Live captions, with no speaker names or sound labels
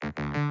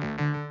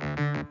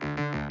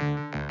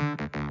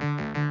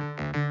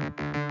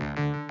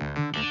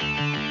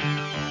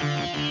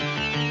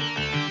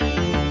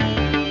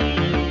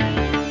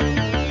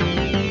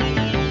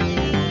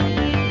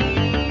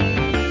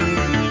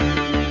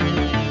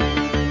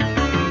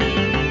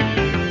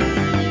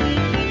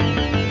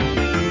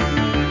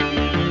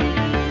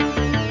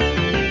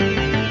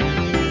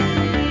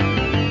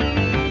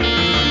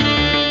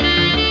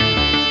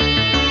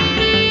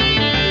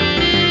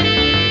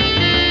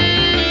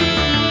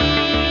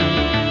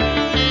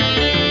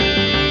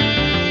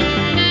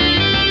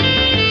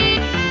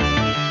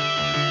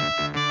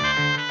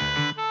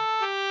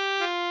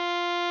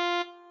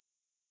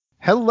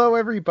Hello,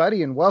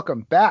 everybody, and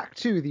welcome back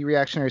to the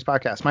Reactionaries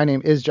Podcast. My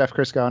name is Jeff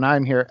Crisco, and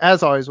I'm here,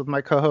 as always, with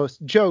my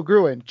co-host, Joe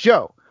Gruen.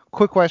 Joe,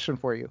 quick question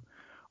for you.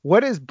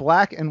 What is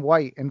black and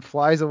white and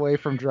flies away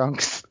from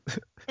drunks?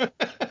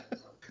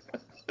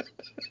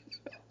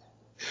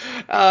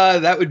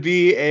 That would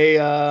be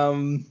a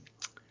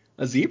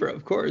zebra,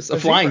 of course. A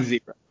flying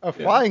zebra. A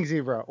flying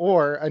zebra,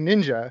 or a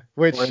ninja,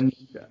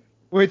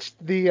 which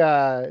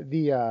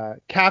the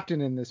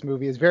captain in this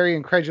movie is very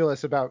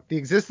incredulous about the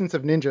existence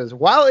of ninjas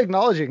while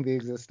acknowledging the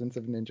existence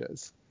of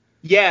ninjas.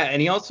 Yeah,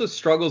 and he also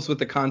struggles with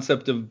the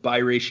concept of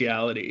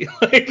biraciality.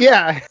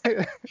 Yeah.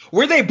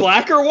 Were they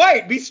black or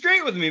white? Be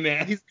straight with me,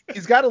 man.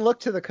 He's got to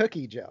look to the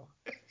cookie, Joe.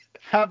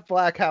 Half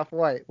black, half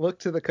white. Look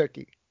to the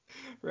cookie.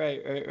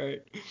 Right.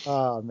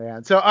 Oh,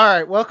 man. So, all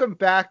right. Welcome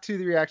back to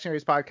the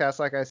Reactionaries Podcast.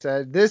 Like I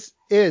said, this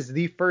is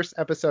the first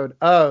episode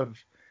of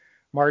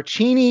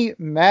Marchini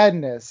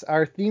Madness,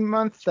 our theme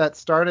month that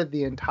started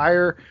the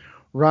entire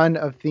run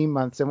of theme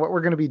months. And what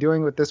we're going to be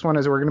doing with this one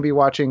is we're going to be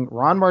watching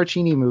Ron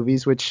Marchini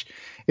movies, which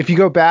if you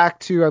go back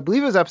to, I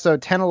believe it was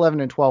episode 10,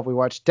 11, and 12, we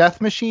watched Death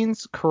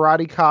Machines,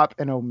 Karate Cop,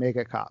 and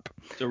Omega Cop.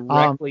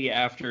 Directly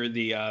after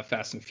the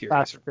Fast and Furious.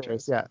 Fast and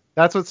Furious, yeah.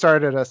 That's what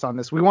started us on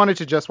this. We wanted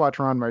to just watch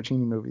Ron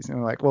Marchini movies, and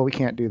we're like, well, we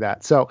can't do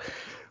that. So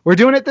we're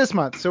doing it this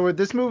month. So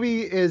this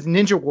movie is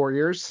Ninja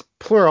Warriors,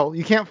 plural.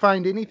 You can't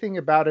find anything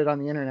about it on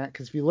the internet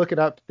because if you look it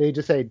up, they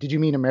just say, did you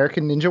mean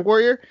American Ninja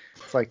Warrior?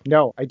 It's like,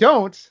 no, I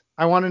don't.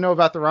 I want to know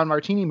about the Ron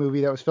Marchini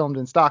movie that was filmed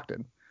in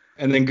Stockton.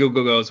 And then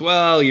Google goes,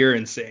 well, you're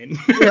insane.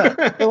 Yeah,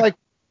 they're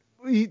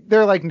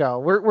like, no,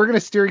 we're going to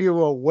steer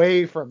you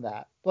away from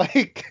that.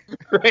 Like,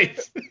 right.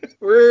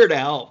 We're here to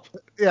help.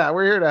 Yeah,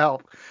 we're here to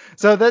help.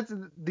 So that's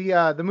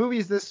the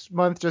movies this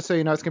month, just so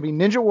you know, it's going to be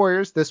Ninja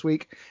Warriors this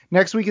week.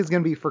 Next week is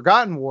going to be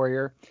Forgotten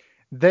Warrior,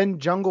 then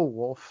Jungle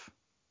Wolf,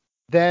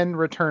 then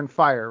Return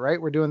Fire,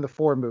 right? We're doing the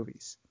 4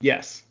 movies.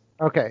 Yes.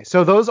 Okay,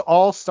 so those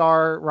all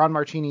star Ron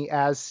Marchini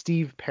as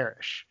Steve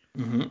Parrish.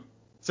 Mm-hmm.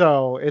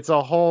 So it's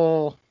a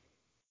whole...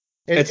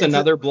 It's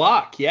another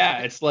block. Yeah,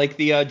 it's like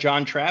the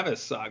John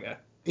Travis saga.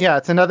 Yeah,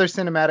 it's another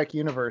cinematic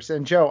universe.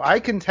 And Joe,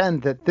 I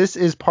contend that this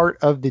is part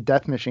of the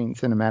Death Machine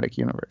cinematic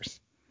universe.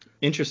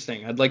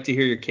 Interesting. I'd like to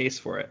hear your case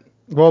for it.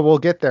 Well, we'll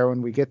get there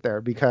when we get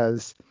there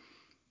because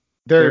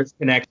there's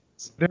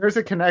connections. There's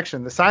a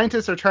connection. The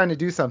scientists are trying to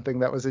do something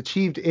that was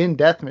achieved in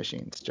Death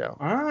Machines, Joe.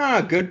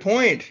 Ah, good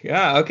point.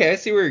 Yeah, okay, I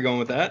see where you're going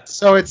with that.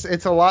 So it's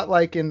a lot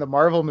like in the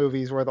Marvel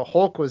movies where the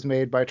Hulk was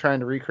made by trying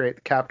to recreate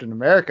the Captain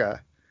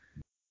America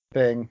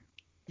thing.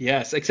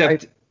 Yes,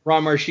 except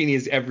Ron Marchini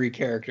is every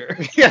character.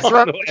 Yes,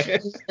 Ron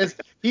Marchini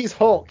he's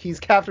Hulk, he's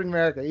Captain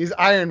America, he's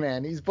Iron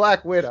Man, he's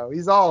Black Widow,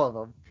 he's all of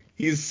them.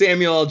 He's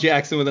Samuel L.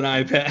 Jackson with an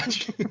eye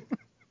patch.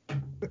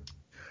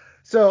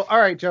 So, all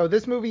right, Joe,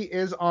 this movie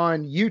is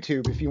on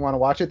YouTube if you want to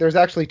watch it. There's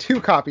actually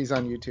 2 copies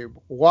on YouTube.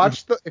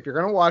 If you're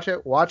going to watch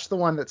it, watch the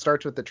one that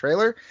starts with the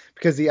trailer,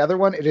 because the other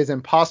one, it is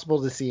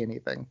impossible to see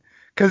anything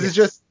because It's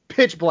just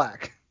pitch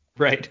black.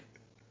 Right.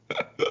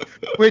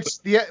 which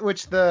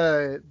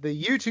the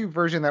YouTube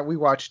version that we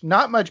watched,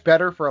 not much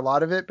better for a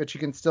lot of it, but you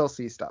can still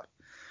see stuff.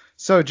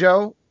 So,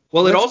 Joe.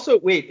 Well,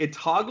 it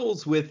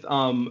toggles with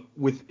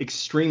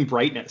extreme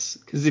brightness,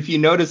 because if you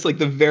notice, like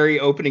the very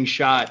opening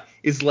shot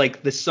is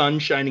like the sun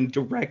shining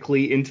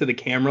directly into the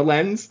camera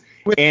lens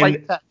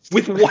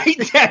with white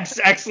text.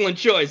 Excellent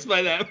choice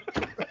by them.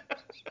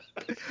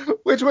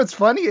 Which what's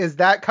funny is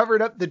that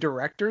covered up the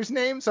director's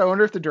name, so I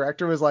wonder if the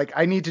director was like,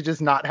 I need to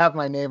just not have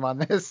my name on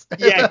this.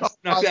 Yeah, he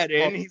snuck that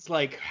in. He's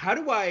like, how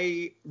do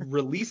I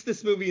release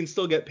this movie and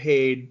still get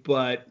paid,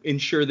 but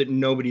ensure that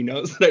nobody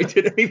knows that I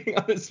did anything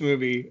on this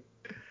movie?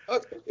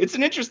 It's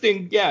an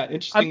interesting.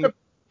 I'm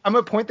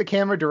gonna point the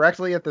camera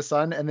directly at the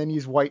sun and then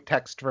use white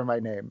text for my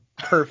name.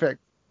 Perfect.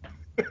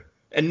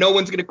 And no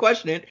one's gonna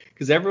question it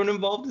because everyone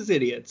involved is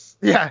idiots.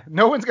 Yeah,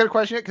 no one's gonna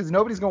question it because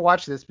nobody's gonna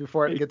watch this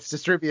before it gets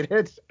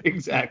distributed.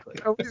 Exactly.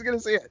 Nobody's gonna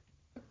see it.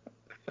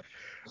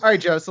 All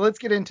right, Joe. So let's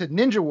get into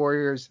Ninja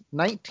Warriors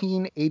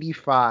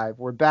 1985.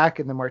 We're back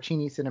in the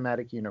Marchini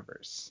cinematic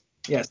universe.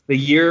 Yes, the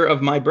year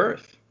of my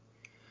birth.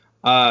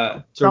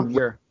 Chump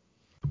year.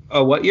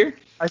 Oh, what year?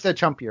 I said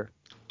chump year.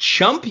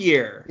 Chump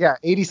year. Yeah,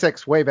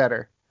 86, way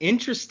better.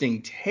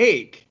 Interesting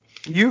take.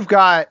 You've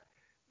got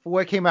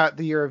what came out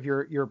the year of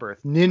your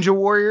birth? Ninja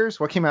Warriors.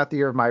 What came out the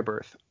year of my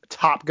birth?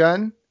 Top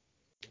Gun.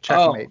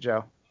 Checkmate,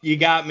 Joe. You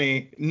got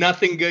me.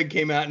 Nothing good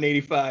came out in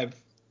 85.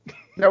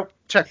 Nope.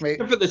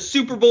 Checkmate. For the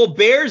Super Bowl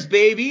Bears,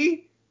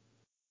 baby.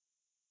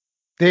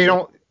 They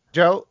don't.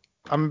 Joe,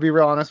 I'm gonna be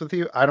real honest with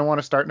you. I don't want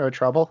to start no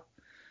trouble.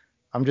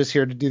 I'm just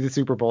here to do the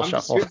Super Bowl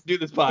shuffle. I'm just here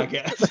to do this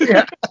podcast.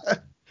 Yeah.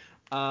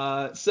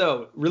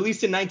 So,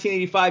 released in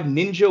 1985,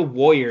 Ninja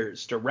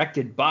Warriors,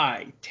 directed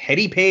by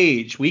Teddy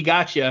Page. We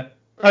got you.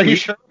 Are you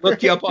sure?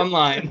 Looked you up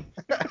online.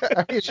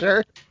 Are you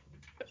sure?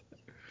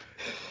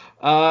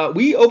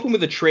 We open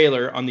with a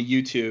trailer on the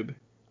YouTube.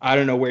 I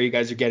don't know where you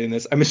guys are getting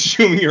this. I'm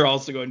assuming you're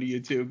also going to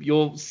YouTube.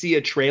 You'll see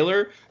a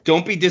trailer.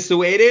 Don't be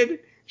dissuaded.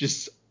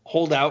 Just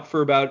hold out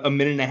for about a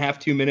minute and a half,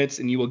 2 minutes,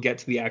 and you will get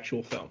to the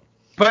actual film.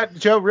 But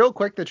Joe, real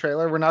quick, the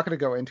trailer, we're not going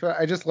to go into it.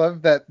 I just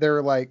love that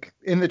they're like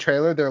in the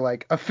trailer, they're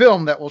like a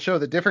film that will show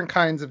the different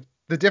kinds of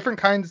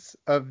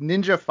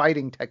ninja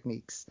fighting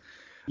techniques.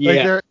 Like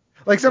Yeah. they're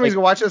like somebody's Like,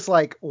 gonna watch this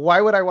like,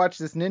 why would I watch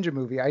this ninja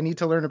movie? I need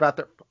to learn about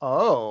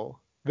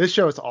this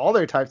shows all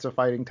their types of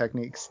fighting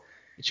techniques.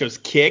 it shows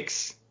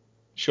kicks,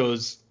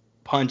 shows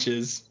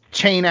punches,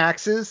 Chain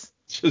axes.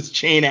 shows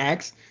chain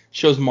axe,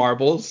 shows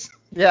marbles.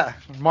 Yeah.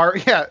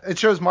 It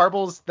shows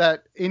marbles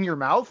that in your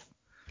mouth.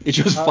 It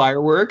shows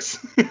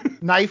fireworks.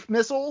 Knife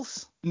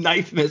missiles.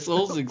 Knife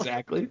missiles,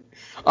 exactly.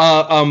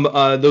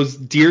 Those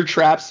deer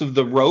traps of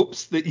the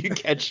ropes that you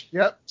catch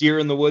Yep. deer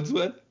in the woods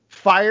with.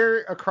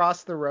 Fire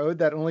across the road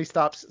that only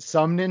stops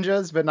some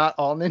ninjas, but not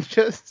all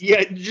ninjas.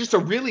 Yeah, just a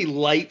really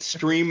light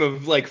stream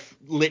of like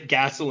lit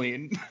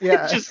gasoline.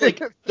 Yeah. It just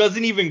like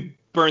doesn't even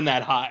burn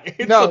that high.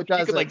 It's No, something it doesn't.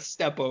 you could like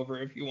step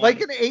over if you want.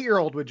 Like an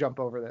 8-year-old would jump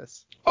over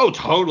this. Oh,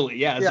 totally.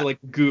 Yeah, it's Yeah. like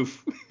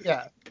goof.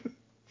 Yeah.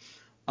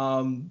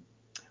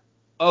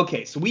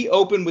 Okay, so we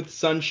open with the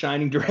sun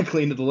shining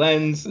directly into the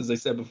lens. As I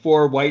said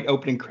before, white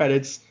opening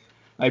credits.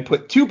 I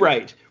put too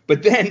bright,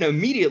 but then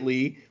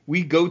immediately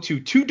we go to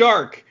too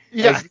dark.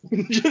 Yeah.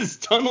 As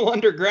just tunnel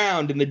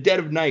underground in the dead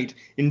of night,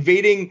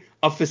 invading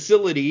a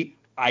facility,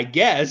 I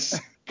guess,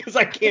 because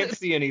I can't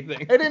see anything.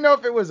 I didn't know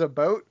if it was a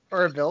boat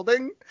or a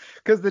building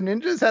because the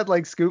ninjas had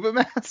like scuba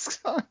masks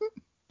on.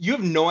 You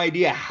have no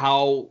idea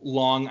how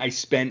long I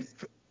spent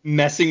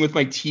messing with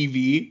my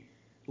TV,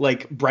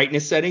 like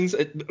brightness settings,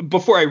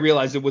 before I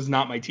realized it was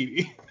not my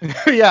TV.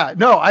 Yeah,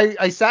 no,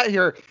 I sat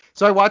here.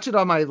 So I watch it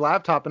on my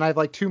laptop and I have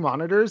like 2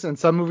 monitors and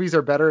some movies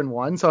are better in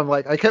one. So I'm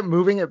like, I kept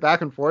moving it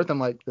back and forth. I'm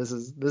like, this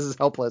is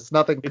helpless.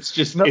 Nothing. It's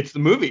the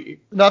movie.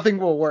 Nothing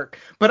will work.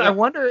 But Yeah. I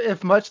wonder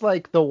if much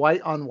like the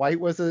white on white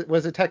was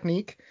a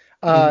technique,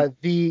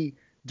 the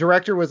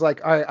director was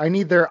like, all right, I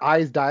need their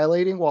eyes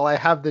dilating while I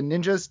have the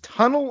ninjas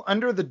tunnel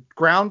under the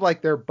ground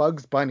like they're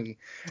Bugs Bunny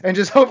and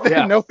just hope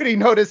that nobody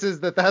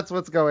notices that that's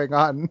what's going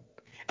on.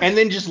 And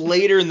then just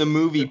later in the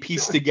movie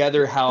piece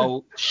together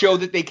show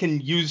that they can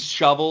use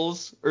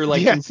shovels or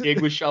like can dig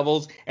with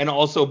shovels and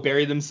also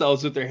bury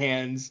themselves with their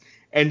hands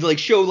and like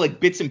show like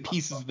bits and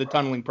pieces of the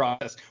tunneling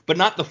process, but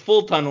not the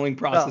full tunneling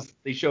process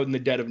that they showed in the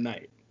dead of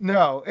night.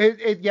 No,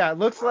 it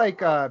looks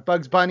like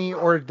Bugs Bunny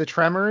or the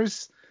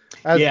Tremors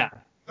as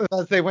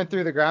they went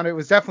through the ground. It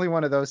was definitely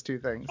one of those two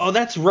things. Oh,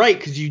 that's right,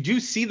 because you do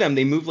see them.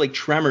 They move like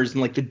Tremors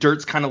and like the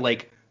dirt's kind of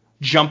like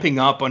jumping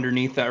up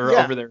underneath that or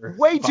over their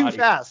way body. Too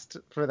fast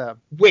for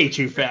them. Way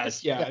too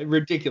fast. Yeah,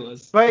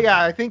 ridiculous. But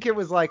yeah, I think it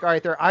was like, all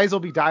right, their eyes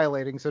will be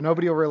dilating, so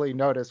nobody will really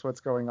notice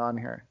what's going on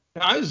here.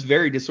 I was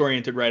very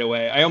disoriented right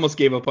away. I almost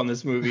gave up on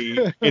this movie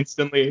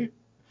instantly.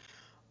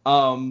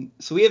 So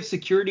we have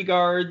security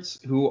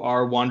guards who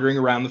are wandering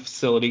around the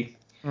facility.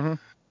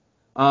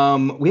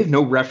 Mm-hmm. We have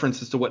no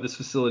references to what this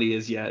facility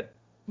is yet.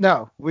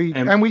 No, we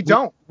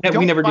don't.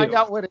 We never find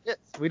out what it is.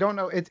 We don't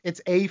know.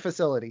 It's a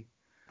facility.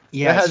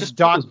 Yeah, it has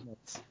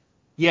documents.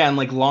 Yeah, and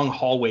like long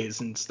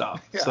hallways and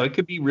stuff. Yeah. So it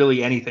could be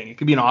really anything. It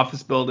could be an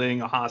office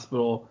building, a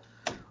hospital,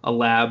 a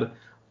lab.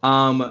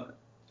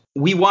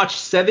 We watched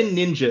 7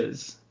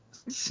 ninjas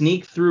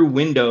sneak through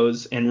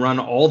windows and run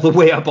all the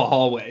way up a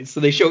hallway.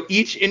 So they show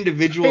each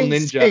individual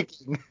ninja.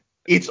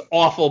 It's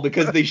awful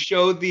because they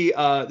show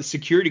the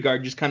security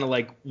guard just kind of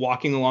like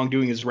walking along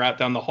doing his route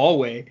down the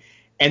hallway.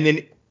 And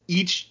then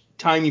each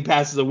time he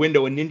passes a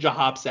window, a ninja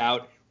hops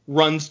out,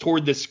 runs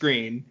toward the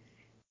screen.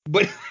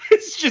 But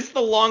it's just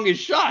the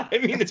longest shot. I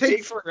mean, it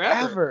takes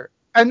forever.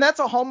 And that's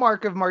a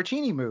hallmark of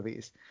Marchini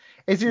movies.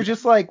 Is you're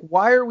just like,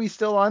 why are we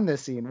still on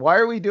this scene? Why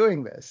are we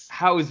doing this?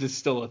 How is this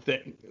still a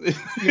thing?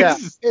 Yeah,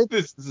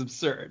 this is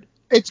absurd.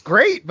 It's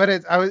great, but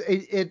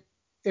it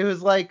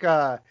was like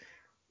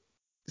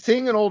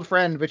seeing an old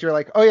friend, but you're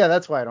like, oh yeah,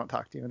 that's why I don't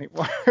talk to you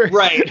anymore.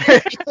 Right.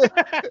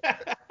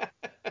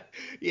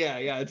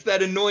 Yeah. It's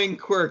that annoying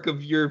quirk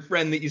of your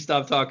friend that you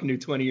stopped talking to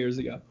 20 years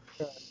ago.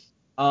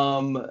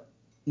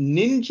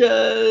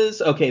 Ninjas.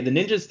 Okay, the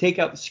ninjas take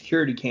out the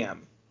security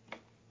cam.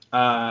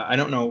 I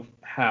don't know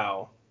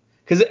how.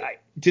 Because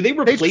do they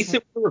replace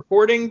it with the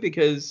recording?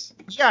 Because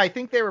I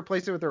think they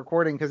replace it with the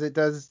recording because it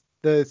does.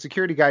 The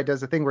security guy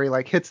does a thing where he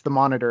like hits the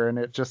monitor and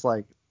it just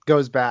like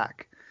goes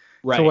back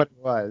to what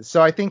it was.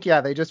 So I think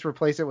they just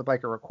replace it with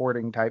like a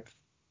recording type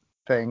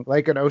thing,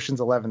 like an Ocean's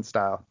 11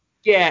 style.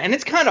 Yeah, and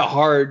it's kind of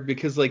hard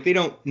because like they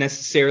don't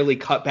necessarily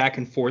cut back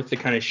and forth to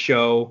kind of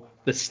show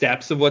the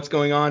steps of what's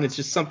going on. It's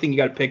just something you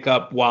got to pick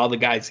up while the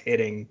guy's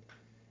hitting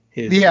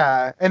his.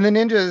 Yeah, and the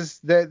ninjas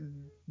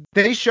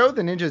they show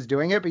the ninjas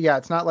doing it, but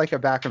it's not like a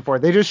back and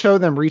forth. They just show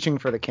them reaching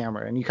for the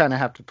camera, and you kind of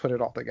have to put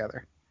it all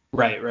together.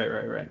 Right.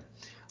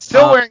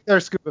 Still wearing their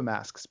scuba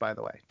masks, by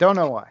the way. Don't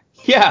know why.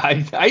 Yeah,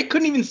 I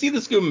couldn't even see the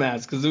scuba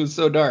mask because it was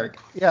so dark.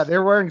 Yeah,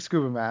 they're wearing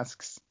scuba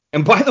masks.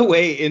 And by the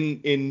way,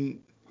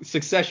 in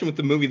succession with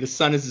the movie, the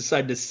sun has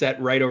decided to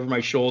set right over my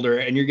shoulder,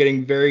 and you're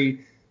getting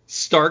very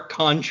stark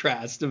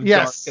contrast of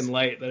dark and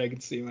light that I can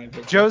see in my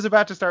picture. Joe's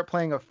about to start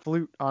playing a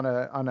flute on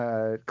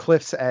a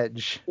cliff's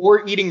edge.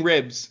 Or eating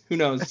ribs. Who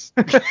knows?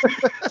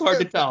 It's hard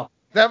to tell.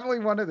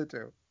 Definitely one of the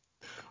two.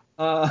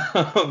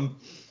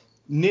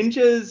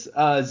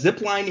 Ninjas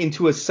zip line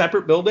into a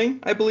separate building,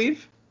 I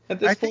believe, at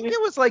this I point. think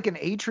it was like an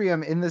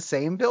atrium in the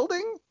same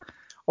building,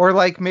 or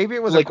like maybe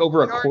it was like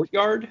over a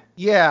courtyard.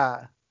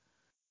 Yeah.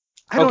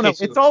 I don't know.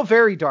 It's all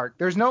very dark.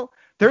 There's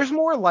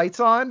more lights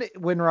on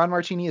when Ron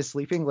Marchini is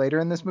sleeping later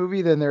in this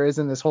movie than there is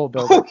in this whole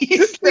building. Oh, he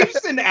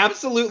sleeps in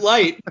absolute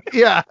light.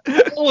 Yeah.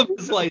 All of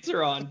his lights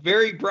are on,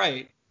 very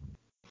bright.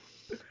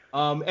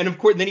 And of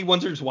course, then he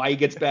wonders why he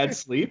gets bad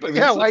sleep.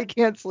 Why he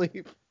can't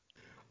sleep.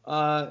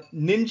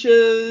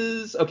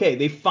 Ninjas. Okay,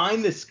 they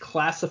find this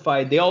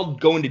classified. They all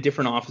go into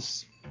different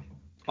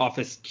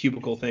office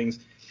cubicle things.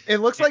 It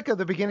looks like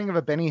the beginning of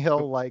a Benny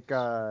Hill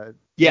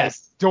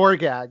yes, like door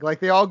gag. Like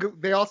they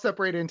all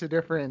separate into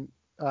different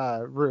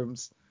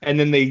rooms. And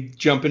then they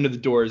jump into the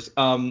doors.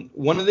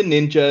 One of the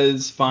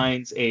ninjas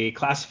finds a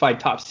classified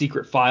top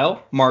secret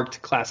file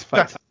marked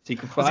classified top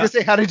secret file. I was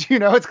gonna say, how did you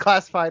know it's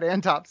classified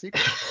and top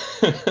secret?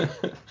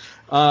 The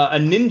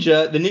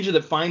ninja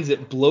that finds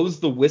it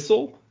blows the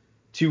whistle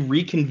to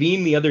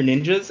reconvene the other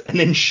ninjas and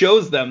then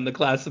shows them the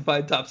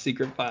classified top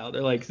secret file.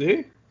 They're like,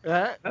 see?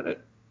 Got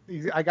it.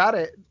 I got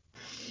it.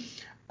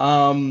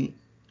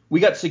 We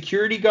got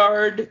security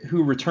guard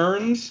who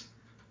returns.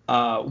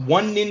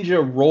 One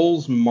ninja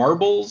rolls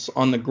marbles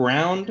on the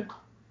ground.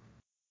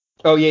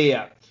 Oh,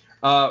 yeah.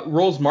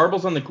 Rolls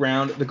marbles on the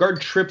ground. The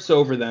guard trips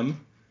over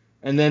them.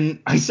 And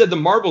then I said the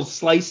marbles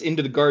slice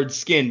into the guard's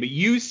skin, but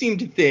you seem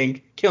to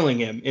think, killing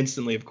him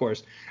instantly, of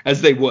course,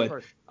 as they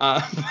would.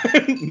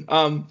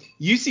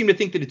 You seem to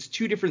think that it's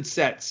two different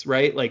sets,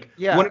 right? Like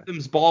one of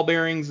them's ball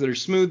bearings that are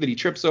smooth that he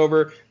trips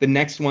over. The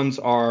next ones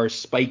are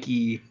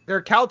spiky.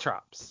 They're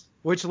caltrops,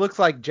 which looks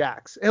like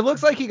jacks. It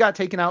looks like he got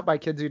taken out by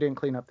kids who didn't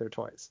clean up their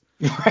toys.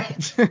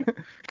 Right.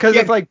 Because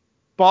it's like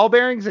ball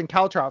bearings and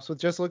caltrops, which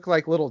just look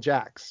like little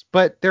jacks,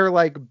 but they're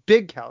like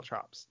big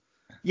caltrops.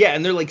 Yeah,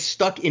 and they're like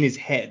stuck in his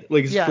head,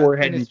 like his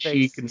forehead and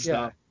cheek and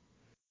stuff.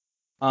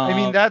 I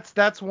mean,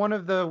 that's one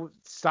of the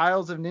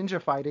styles of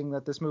ninja fighting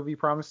that this movie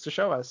promised to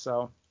show us.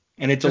 So,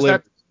 and it's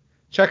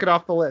check it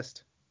off the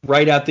list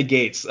right out the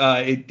gates.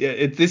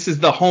 This is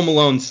the Home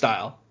Alone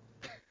style,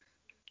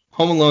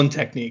 Home Alone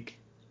technique.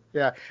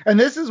 Yeah, and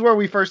this is where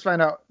we first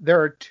find out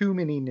there are too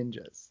many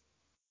ninjas.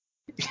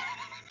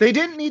 They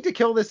didn't need to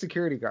kill the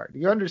security guard.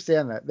 You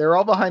understand that? They're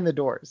all behind the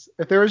doors.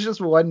 If there was just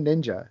one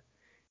ninja,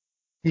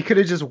 he could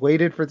have just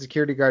waited for the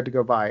security guard to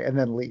go by and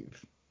then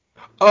leave.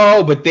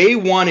 Oh, but they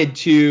wanted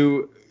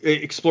to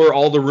explore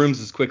all the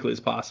rooms as quickly as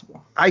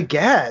possible. I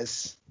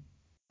guess.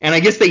 And I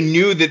guess they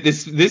knew that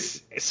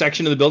this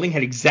section of the building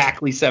had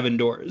exactly 7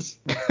 doors.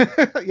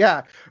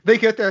 Yeah. They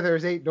get there,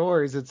 there's 8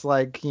 doors. It's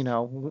like,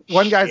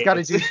 one guy's got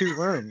to do 2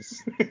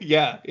 rooms.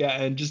 Yeah,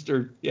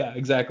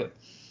 exactly.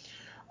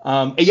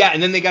 And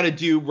then they got to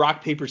do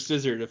rock, paper,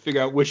 scissors to figure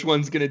out which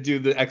one's going to do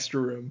the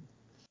extra room.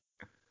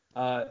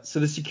 So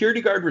the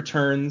security guard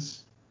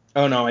returns.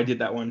 Oh, no, I did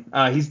that one.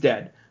 He's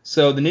dead.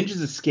 So the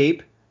ninjas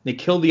escape. They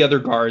kill the other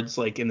guards,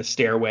 like in the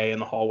stairway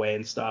and the hallway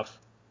and stuff.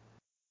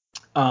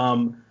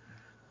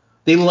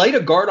 They light a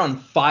guard on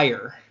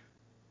fire.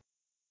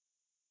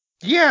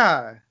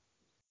 Yeah.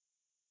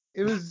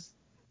 It was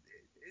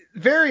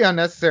very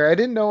unnecessary. I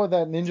didn't know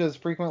that ninjas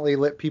frequently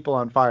lit people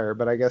on fire,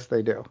 but I guess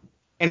they do.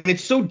 And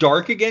it's so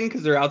dark again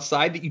because they're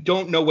outside that you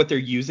don't know what they're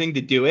using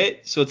to do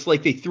it. So it's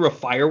like they threw a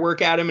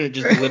firework at him and it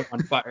just lit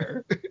on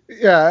fire.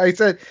 Yeah, I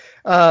said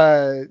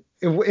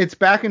it's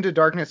back into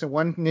darkness and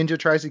one ninja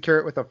tries to cure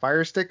it with a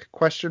fire stick, ?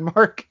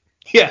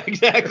 Yeah,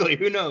 exactly.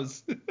 Who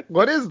knows?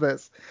 What is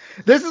this?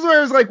 This is where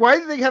I was like, why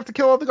did they have to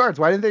kill all the guards?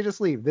 Why didn't they just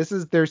leave?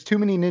 There's too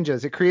many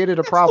ninjas. It created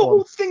a problem. The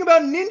whole thing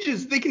about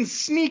ninjas, they can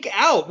sneak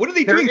out. What are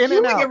they doing?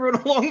 Killing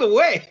everyone along the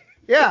way.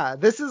 Yeah,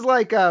 this is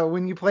like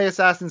when you play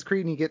Assassin's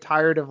Creed and you get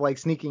tired of like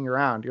sneaking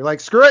around. You're like,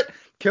 screw it,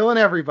 killing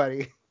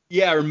everybody.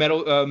 Yeah, or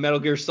Metal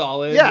Gear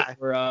Solid. Yeah.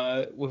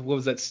 Or what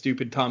was that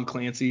stupid Tom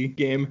Clancy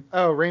game?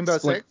 Oh, Rainbow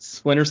Six.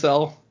 Splinter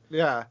Cell.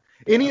 Yeah.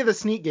 Any of the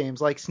sneak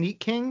games, like Sneak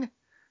King,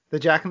 the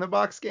Jack in the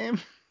Box game,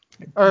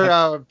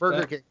 or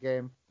Burger King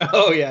game.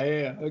 Oh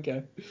yeah.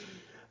 Okay.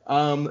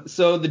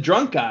 So the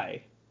drunk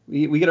guy,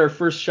 we get our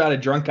first shot of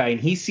drunk guy, and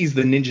he sees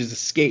the ninjas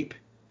escape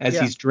as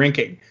he's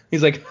drinking.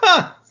 He's like,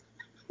 huh.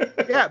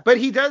 Yeah, but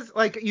he does,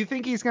 like, you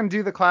think he's going to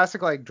do the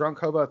classic, like, drunk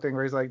hobo thing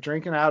where he's, like,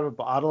 drinking out of a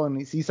bottle and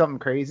he sees something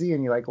crazy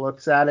and he, like,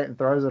 looks at it and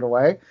throws it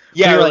away.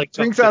 Yeah, he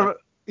drinks out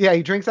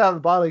of the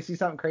bottle, he sees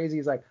something crazy,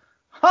 he's like,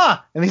 huh,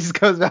 and he just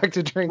goes back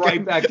to drinking.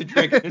 Right back to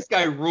drinking. This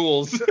guy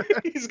rules.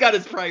 He's got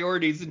his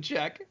priorities in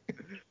check.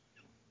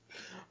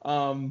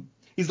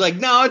 He's like,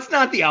 no, it's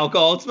not the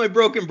alcohol, it's my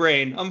broken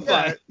brain. I'm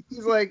fine.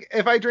 He's like,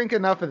 if I drink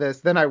enough of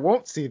this, then I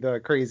won't see the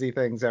crazy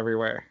things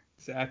everywhere.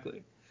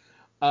 Exactly.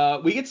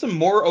 We get some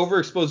more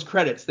overexposed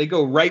credits. They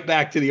go right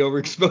back to the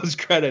overexposed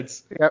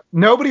credits. Yep.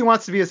 Nobody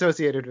wants to be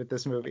associated with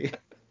this movie.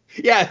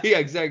 Yeah,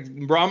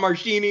 exactly. Ron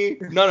Marchini,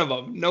 none of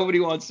them.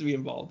 Nobody wants to be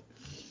involved.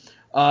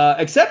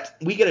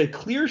 Except we get a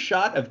clear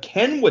shot of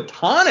Ken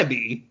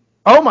Watanabe.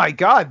 Oh my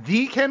God,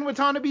 the Ken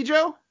Watanabe,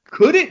 Joe?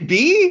 Could it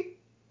be?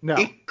 No.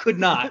 It could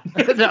not.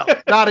 No,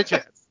 not a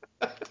chance.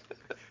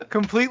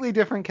 Completely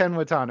different Ken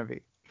Watanabe.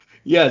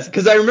 Yes,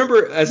 because I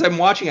remember as I'm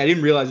watching, I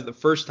didn't realize it the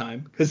first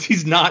time because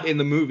he's not in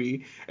the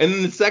movie. And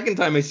then the second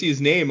time I see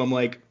his name, I'm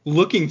like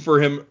looking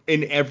for him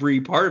in every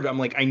part of it. I'm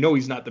like, I know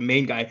he's not the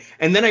main guy.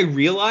 And then I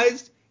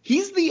realized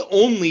he's the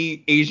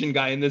only Asian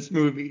guy in this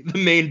movie, the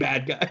main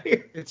bad guy.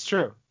 It's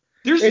true.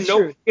 There's It's no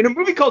true. in a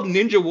movie called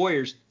Ninja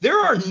Warriors, there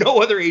are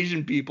no other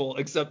Asian people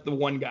except the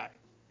one guy.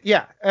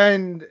 Yeah,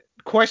 and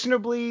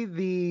questionably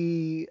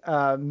the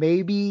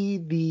maybe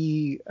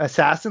the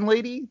assassin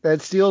lady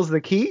that steals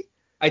the key.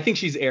 I think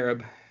she's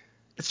Arab.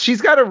 She's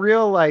got a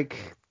real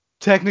like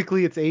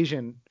technically it's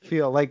Asian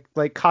feel, like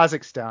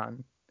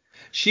Kazakhstan.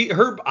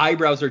 Her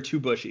eyebrows are too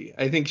bushy.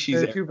 I think she's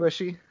They're Arab. too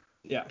bushy.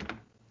 Yeah.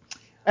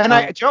 And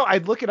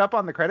I'd look it up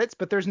on the credits,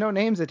 but there's no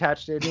names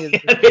attached to any of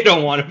Yeah, they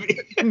don't want to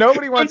be.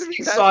 Nobody wants to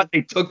be saw it,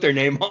 they took their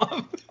name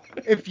off.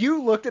 If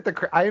you looked at the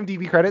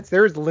IMDb credits,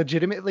 there's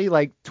legitimately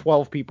like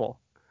 12 people.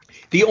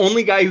 The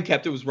only guy who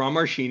kept it was Ron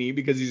Marchini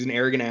because he's an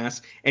arrogant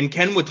ass, and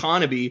Ken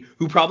Watanabe,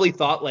 who probably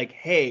thought like,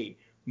 hey,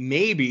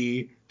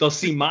 maybe they'll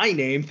see my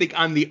name, think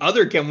I'm the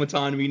other Ken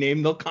Watanabe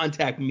name, they'll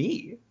contact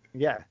me.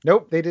 Yeah.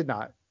 Nope, they did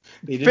not.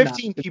 They did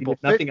 15 not. people.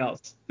 Nothing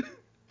else.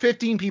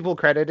 15 people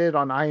credited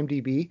on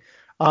IMDb.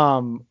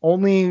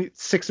 Only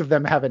 6 of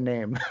them have a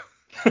name.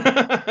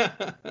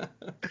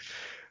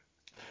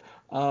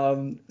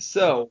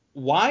 So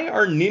why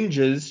are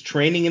ninjas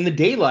training in the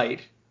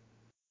daylight?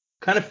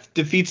 Kind of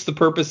defeats the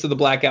purpose of the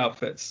black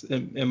outfits,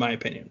 in my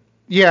opinion.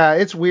 Yeah,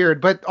 it's weird.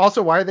 But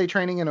also, why are they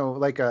training in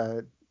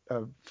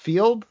a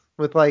field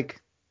with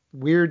like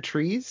weird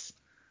trees?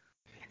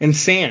 And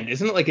sand.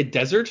 Isn't it like a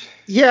desert?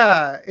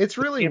 Yeah, it's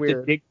really They have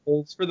weird. to dig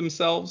holes for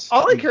themselves.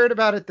 All I cared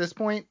about at this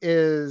point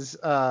is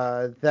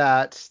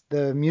that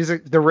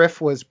the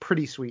riff was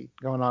pretty sweet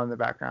going on in the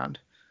background.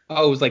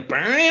 Oh, it was like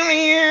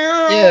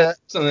yeah.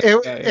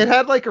 It It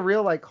had like a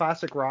real like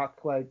classic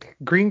rock like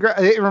green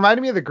grass. It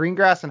reminded me of the Green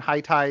Grass and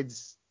High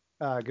Tides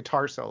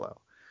guitar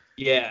solo.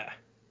 Yeah.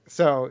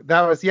 So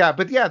that was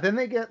but then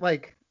they get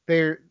like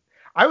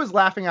I was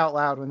laughing out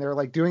loud when they were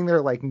like doing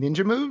their like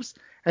ninja moves,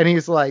 and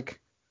he's like,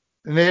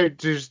 and they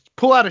just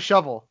pull out a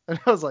shovel, and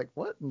I was like,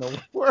 what in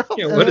the world?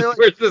 Yeah, And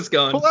where's this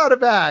going? Pull out a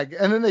bag,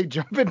 and then they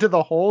jump into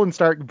the hole and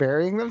start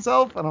burying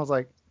themselves, and I was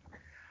like,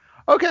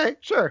 okay,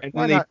 sure, And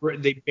why then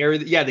not? they bury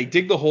they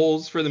dig the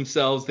holes for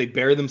themselves. They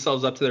bury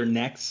themselves up to their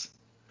necks,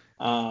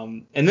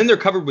 and then they're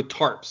covered with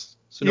tarps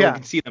so no one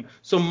can see them.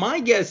 So my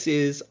guess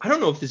is I don't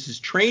know if this is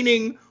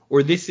training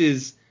or this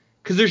is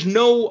because there's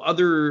no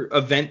other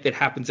event that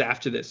happens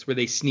after this where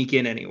they sneak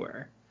in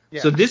anywhere.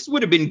 Yeah. So this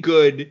would have been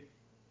good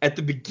at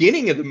the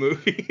beginning of the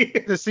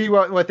movie to see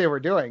what they were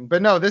doing.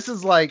 But no, this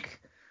is like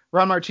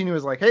Ron Marchini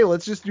was like, hey,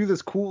 let's just do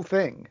this cool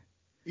thing.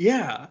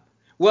 Yeah.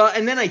 Well,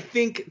 and then I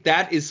think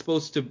that is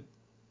supposed to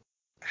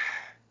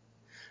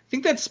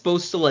that's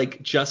supposed to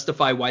like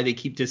justify why they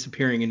keep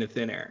disappearing into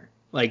thin air.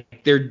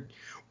 Like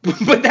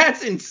but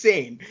that's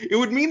insane. It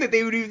would mean that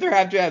they would either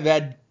have to have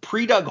had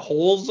pre-dug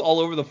holes all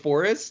over the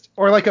forest,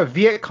 or like a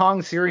Viet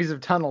Cong series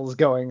of tunnels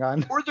going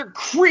on, or they're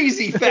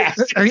crazy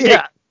fast.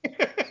 Yeah.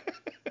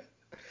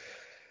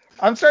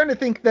 I'm starting to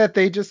think that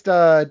they just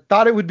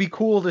thought it would be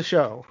cool to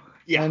show.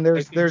 Yeah. And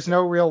there's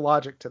no real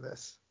logic to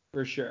this.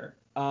 For sure.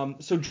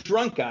 So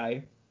drunk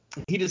guy,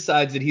 he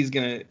decides that he's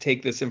gonna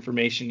take this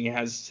information he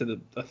has to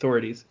the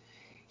authorities.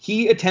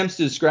 He attempts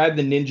to describe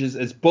the ninjas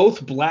as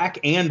both black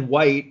and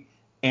white.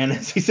 And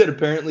as he said,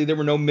 apparently there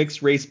were no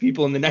mixed race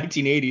people in the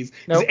 1980s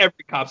because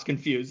every cop's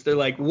confused. They're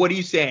like, what are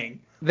you saying?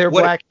 They're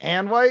black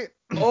and white?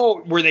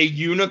 Oh, were they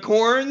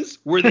unicorns?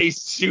 Were they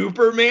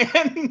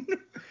Superman?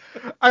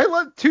 I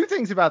love 2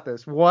 things about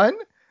this. One,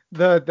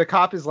 the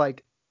cop is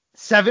like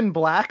 7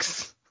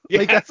 blacks. Yeah.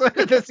 Like that's what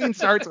the scene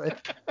starts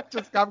with.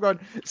 Just cop going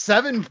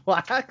 7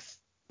 blacks.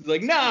 He's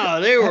like,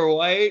 no, they were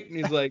white. And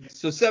he's like,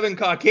 so 7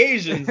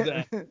 Caucasians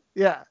then.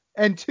 Yeah.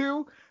 And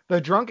 2, the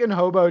drunken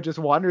hobo just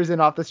wanders in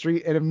off the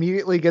street and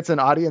immediately gets an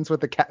audience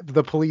with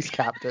the police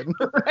captain.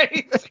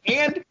 Right.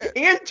 And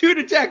 2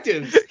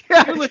 detectives.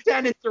 Yeah. 2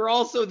 lieutenants are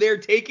also there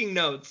taking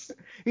notes.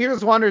 He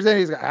just wanders in.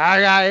 He's like, I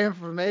got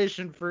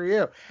information for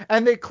you.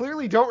 And they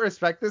clearly don't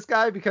respect this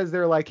guy because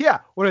they're like,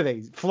 yeah, what are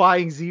they,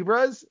 flying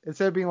zebras?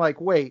 Instead of being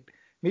like, wait,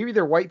 maybe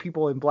they're white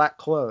people in black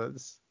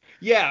clothes.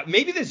 Yeah,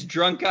 maybe this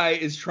drunk guy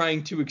is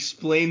trying to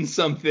explain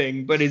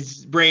something, but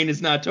his brain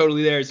is not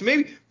totally there. So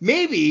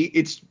maybe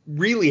it's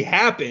really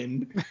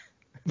happened,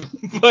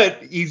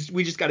 but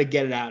we just got to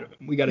get it out of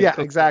him. We got to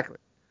cook exactly.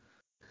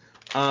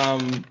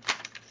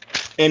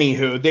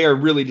 Anywho, they are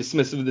really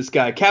dismissive of this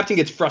guy. Captain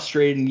gets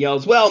frustrated and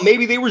yells, "Well,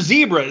 maybe they were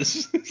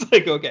zebras." It's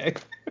like, okay.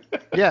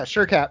 Yeah,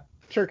 sure, Cap.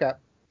 Sure, Cap.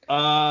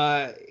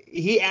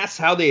 He asks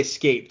how they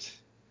escaped.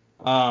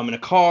 In a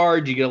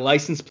car. Do you get a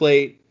license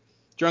plate?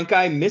 Drunk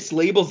guy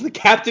mislabels the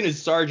captain as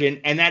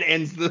sergeant, and that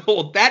ends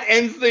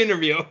the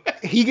interview.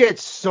 He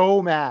gets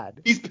so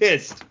mad. He's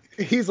pissed.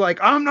 He's like,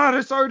 I'm not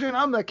a sergeant,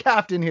 I'm the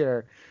captain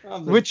here.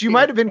 Which you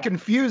might have been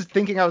confused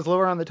thinking I was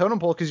lower on the totem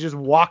pole because you just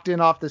walked in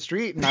off the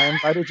street and I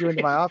invited you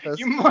into my office.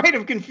 You might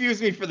have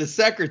confused me for the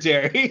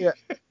secretary. Yeah.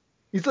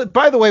 He's like,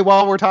 by the way,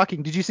 while we're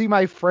talking, did you see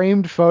my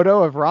framed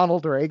photo of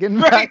Ronald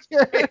Reagan back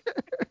here?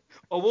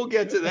 Oh, we'll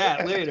get to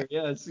that later.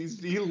 Yes,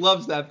 he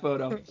loves that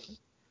photo.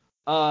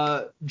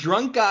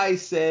 Drunk guy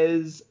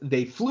says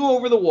they flew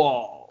over the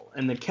wall,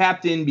 and the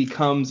captain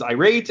becomes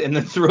irate and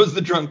then throws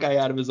the drunk guy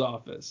out of his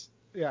office.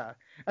 Yeah.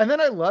 And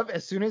then I love,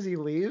 as soon as he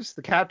leaves,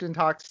 the captain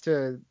talks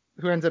to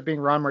who ends up being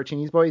Ron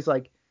Marchini's boy. He's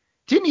like,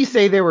 didn't he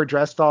say they were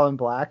dressed all in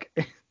black?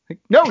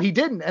 No, he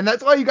didn't. And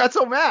that's why you got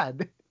so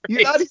mad.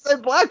 You thought he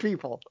said black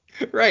people.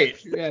 Right.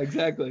 Yeah,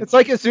 exactly. It's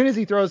like as soon as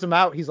he throws him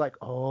out, he's like,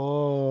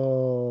 oh.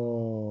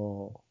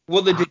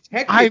 Well, the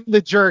detective. I'm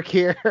the jerk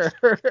here.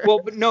 Well,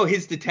 but no,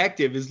 his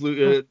detective is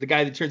the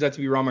guy that turns out to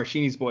be Ron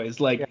Marchini's boy. Is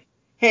like,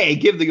 hey,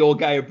 give the old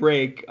guy a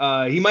break.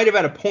 He might have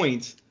had a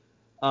point.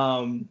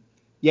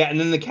 Yeah, and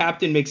then the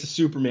captain makes a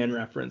Superman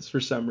reference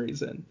for some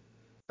reason.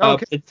 Oh,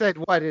 it said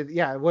what do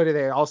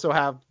they also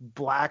have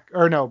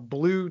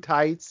blue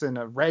tights and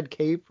a red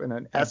cape and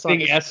an S on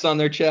big S on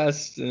their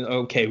chest.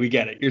 Okay, we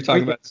get it. You're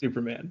talking about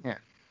Superman.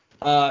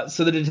 Yeah.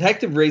 So the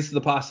detective raises the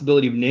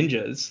possibility of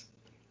ninjas,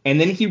 and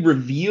then he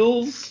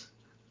reveals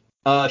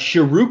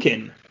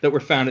shuriken that were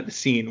found at the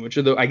scene, which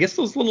are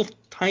those little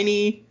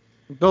tiny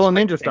little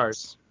ninja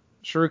stars.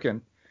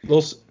 Shuriken.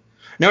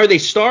 Now, are they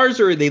stars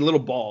or are they little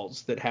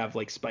balls that have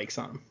like spikes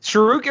on them?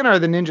 Shuriken are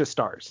the ninja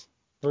stars.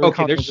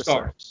 Okay, they're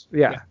stars.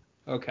 Yeah.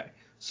 Okay.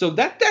 So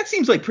that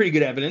seems like pretty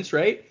good evidence,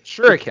 right?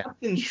 Shuriken.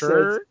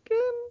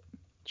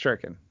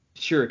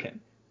 Shuriken.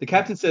 The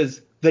captain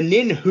says, the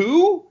nin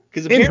who?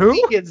 Because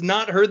apparently he has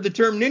not heard the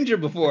term ninja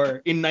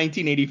before in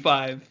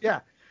 1985. Yeah.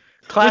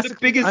 Classic. The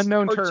biggest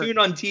unknown cartoon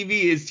on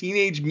TV is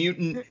Teenage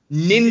Mutant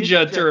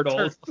Ninja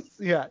Turtles.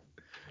 Yeah.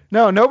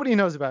 No, nobody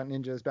knows about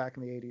ninjas back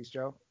in the 80s,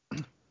 Joe.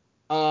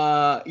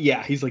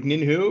 Yeah, he's like,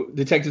 nin who?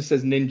 Detective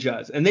says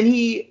ninjas. And then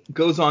he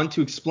goes on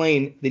to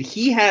explain that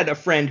he had a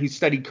friend who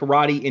studied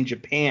karate in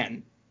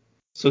Japan.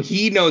 So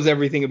he knows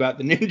everything about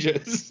the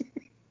ninjas.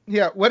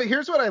 Yeah,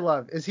 here's what I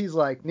love is he's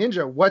like,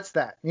 ninja, what's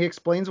that? And he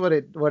explains what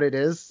it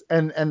is,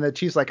 and the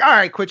chief's like, all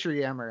right, quit your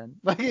yammering.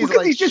 Like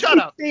he's just shut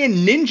up. Saying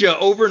ninja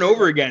over and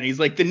over again. He's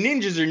like, the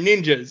ninjas are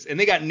ninjas, and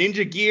they got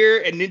ninja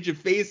gear and ninja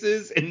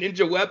faces and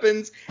ninja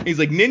weapons. And he's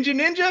like, ninja.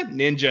 And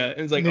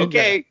he's like, ninja.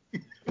 Okay.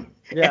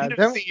 Yeah.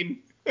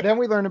 Then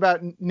we learn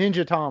about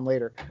Ninja Tom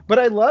later. But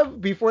I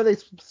love before they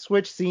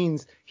switch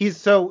scenes, he's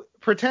so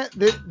pretend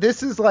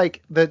this is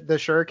like the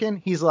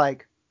shuriken. He's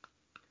like,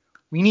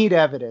 we need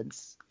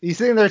evidence. He's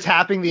sitting there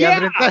tapping the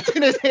evidence that's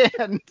in his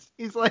hand.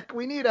 He's like,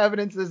 we need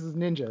evidence this is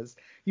ninjas.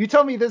 You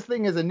tell me this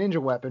thing is a ninja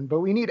weapon,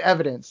 but we need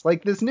evidence.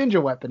 Like this ninja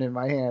weapon in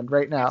my hand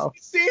right now.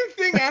 It's the same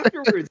thing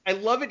afterwards. I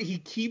love it. He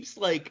keeps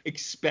like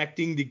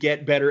expecting to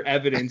get better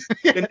evidence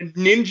than a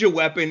ninja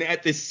weapon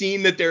at the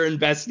scene that they're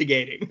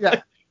investigating.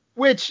 Yeah.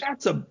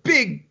 That's a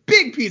big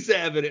piece of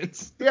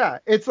evidence. Yeah.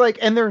 It's like,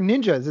 and they're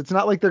ninjas. It's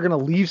not like they're going to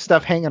leave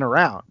stuff hanging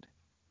around.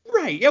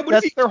 Right. Yeah.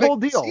 That's their whole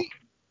deal.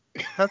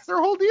 That's their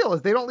whole deal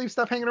is they don't leave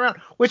stuff hanging around,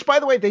 which by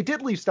the way, they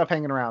did leave stuff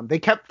hanging around. They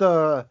kept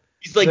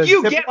he's like,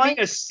 you get me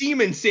a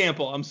semen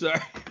sample. I'm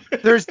sorry.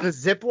 There's the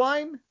zip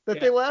line that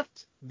they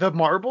left, the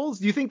marbles.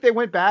 Do you think they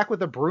went back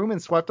with a broom and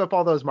swept up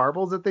all those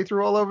marbles that they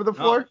threw all over the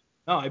floor?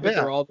 No, I bet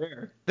they're all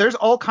there. There's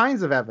all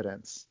kinds of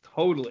evidence.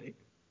 Totally.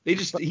 He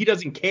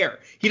doesn't care.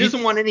 He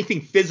doesn't want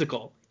anything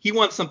physical. He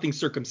wants something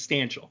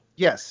circumstantial.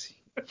 Yes.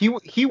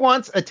 He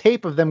wants a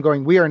tape of them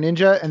going, we are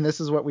ninja, and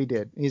this is what we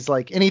did. He's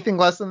like, anything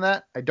less than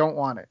that, I don't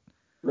want it.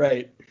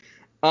 Right.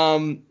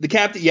 The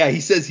captain,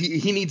 he says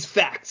he needs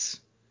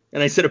facts.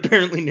 And I said,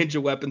 apparently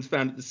ninja weapons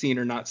found at the scene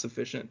are not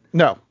sufficient.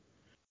 No.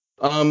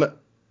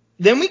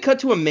 Then we cut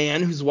to a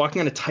man who's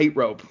walking on a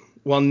tightrope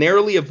while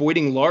narrowly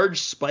avoiding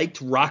large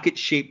spiked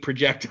rocket-shaped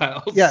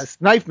projectiles. Yes,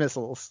 knife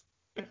missiles.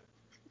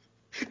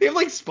 They have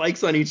like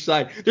spikes on each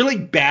side. They're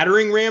like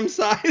battering ram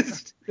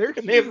sized. And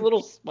they have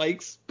little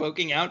spikes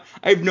poking out.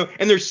 And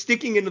they're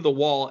sticking into the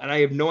wall, and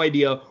I have no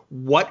idea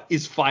what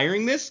is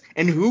firing this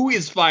and who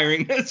is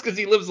firing this because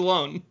he lives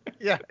alone.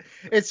 Yeah,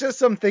 it's just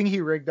something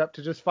he rigged up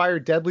to just fire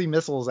deadly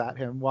missiles at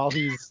him while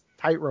he's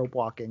tightrope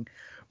walking,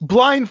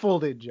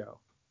 blindfolded, Joe.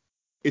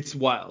 It's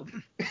wild.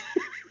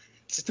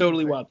 It's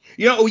totally wild.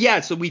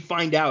 So we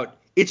find out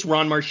it's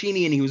Ron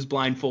Marchini, and he was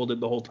blindfolded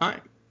the whole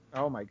time.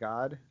 Oh my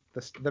God,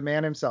 the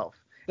man himself.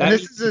 And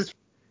this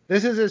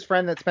is his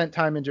friend that spent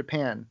time in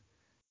Japan,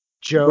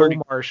 Joe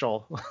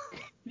Marshall.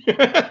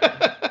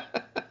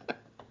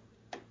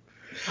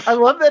 I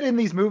love that in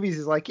these movies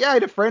he's like, I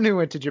had a friend who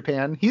went to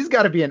Japan. He's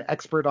got to be an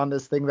expert on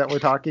this thing that we're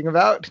talking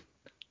about.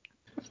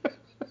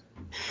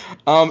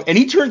 And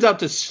he turns out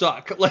to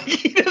suck. Like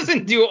he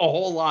doesn't do a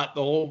whole lot.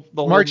 The whole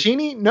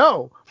Marchini?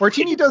 No.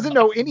 Marchini doesn't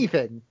know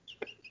anything.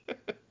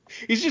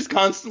 He's just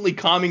constantly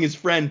calming his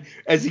friend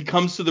as he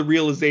comes to the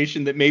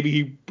realization that maybe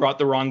he brought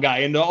the wrong guy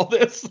into all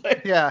this.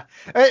 Yeah.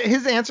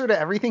 His answer to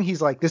everything,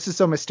 he's like, this is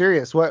so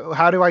mysterious.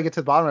 How do I get to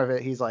the bottom of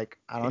it? He's like,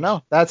 I don't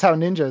know. That's how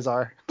ninjas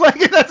are.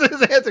 Like, that's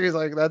his answer. He's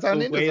like, that's how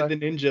ninjas are. The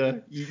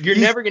ninja. You're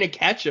never going to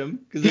catch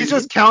him. He's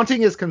just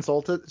counting his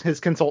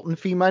consultant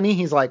fee money.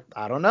 He's like,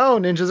 I don't know.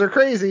 Ninjas are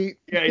crazy.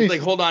 Yeah. He's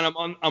like, hold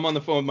on. I'm on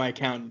the phone with my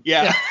accountant.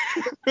 Yeah.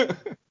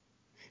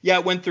 Yeah,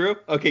 it went through.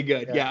 Okay,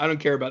 good. Yeah, I don't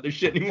care about this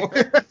shit anymore.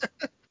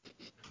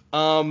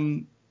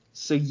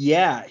 So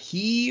yeah,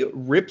 he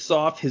rips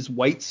off his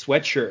white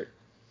sweatshirt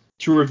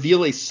to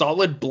reveal a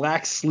solid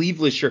black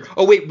sleeveless shirt.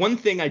 Oh wait, one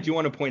thing I do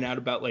want to point out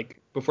about, like,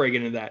 before I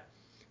get into that,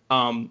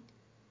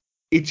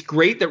 it's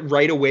great that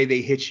right away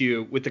they hit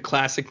you with the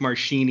classic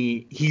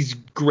Marchini. He's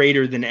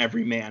greater than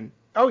every man.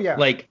 Oh yeah.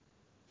 Like,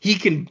 he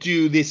can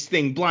do this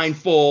thing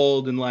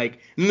blindfold, and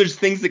there's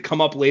things that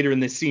come up later in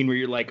this scene where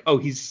you're like, oh,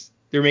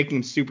 they're making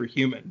him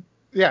superhuman.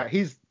 Yeah,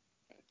 he's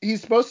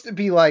supposed to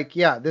be like,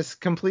 yeah, this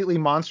completely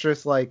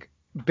monstrous, like,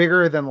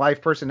 bigger than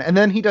life person, and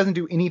then he doesn't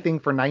do anything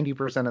for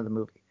 90% of the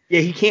movie.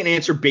 Yeah, he can't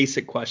answer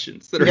basic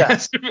questions that are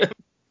asked of him.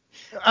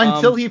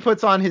 Until he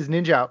puts on his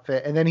ninja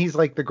outfit, and then he's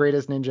like the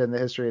greatest ninja in the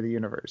history of the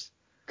universe.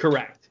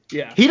 Correct.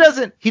 Yeah. He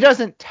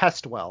doesn't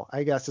test well,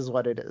 I guess is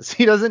what it is.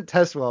 He doesn't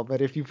test well,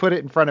 but if you put it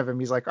in front of him,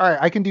 he's like, all right,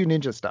 I can do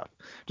ninja stuff.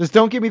 Just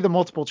don't give me the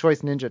multiple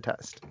choice ninja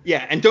test.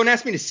 Yeah, and don't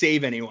ask me to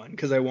save anyone,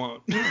 because I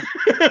won't.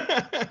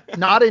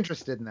 Not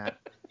interested in that.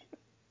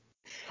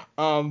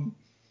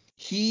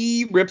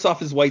 He rips off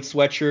his white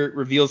sweatshirt,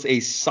 reveals a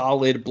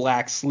solid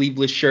black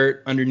sleeveless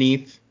shirt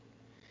underneath.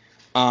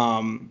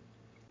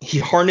 He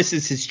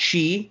harnesses his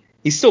chi.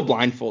 He's still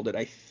blindfolded,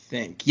 I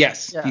think.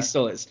 Yes, yeah, he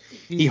still is.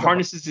 He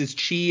harnesses his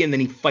chi, and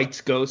then he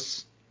fights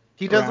ghosts.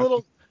 He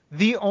does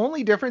the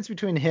only difference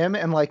between him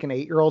and like an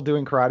 8-year-old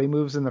doing karate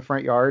moves in the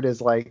front yard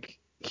is like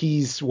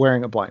he's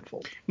wearing a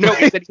blindfold. No,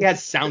 it's that he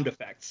has sound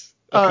effects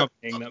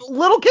accompanying them.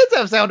 Little kids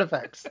have sound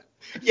effects.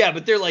 Yeah,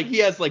 but they're like, he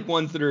has like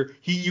ones that are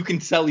you can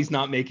tell he's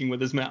not making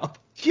with his mouth.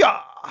 Yeah.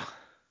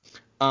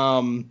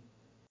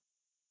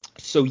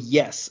 So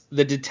yes,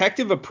 the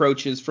detective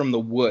approaches from the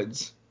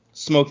woods,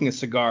 smoking a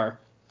cigar.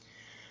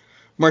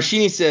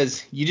 Marchini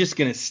says, "You just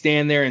gonna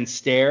stand there and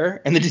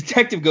stare?" And the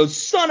detective goes,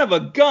 "Son of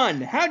a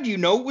gun! How do you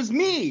know it was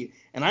me?"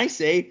 And I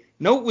say,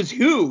 "No, it was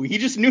who? He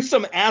just knew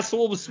some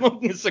asshole was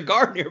smoking a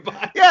cigar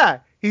nearby." Yeah.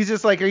 He's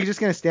just like, "Are you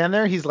just gonna stand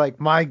there?" He's like,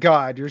 "My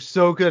God, you're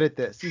so good at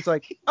this." He's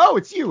like, "Oh,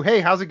 it's you.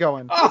 Hey, how's it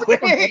going?"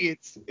 Hey,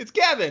 it's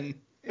Kevin.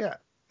 Yeah.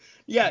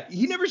 Yeah,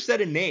 he never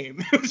said a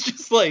name. It was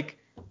just like,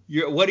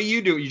 what do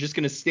you do? You're just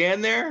gonna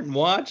stand there and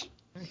watch?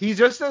 He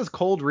just does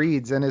cold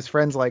reads, and his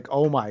friend's like,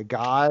 "Oh my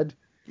God."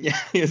 Yeah,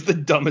 he has the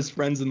dumbest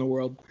friends in the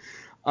world.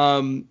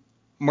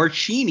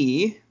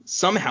 Marchini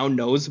somehow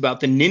knows about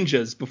the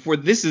ninjas before.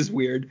 This is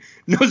weird.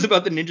 Knows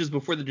about the ninjas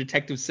before the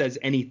detective says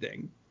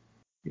anything.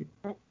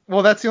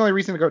 Well, that's the only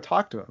reason to go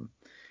talk to him.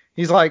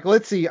 He's like,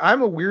 let's see,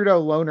 I'm a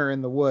weirdo loner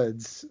in the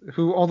woods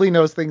who only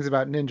knows things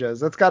about ninjas.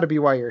 That's got to be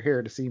why you're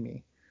here, to see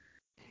me.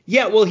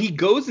 Yeah, well, he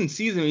goes and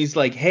sees him. He's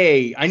like,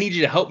 hey, I need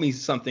you to help me with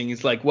something.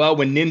 He's like, well,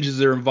 when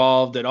ninjas are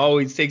involved, it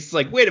always takes. It's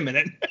like, wait a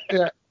minute.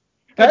 Yeah,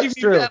 that's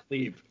true. That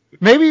leave?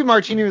 Maybe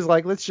Marchini was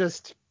like, let's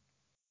just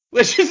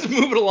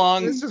move it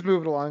along. Let's just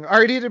move it along. I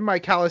already did my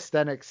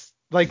calisthenics,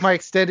 like my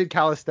extended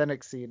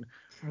calisthenics scene.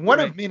 One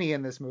of many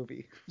in this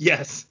movie.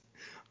 Yes.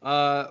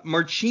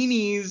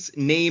 Marchini's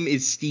name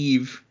is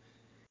Steve,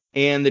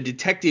 and the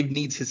detective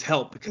needs his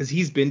help because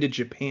he's been to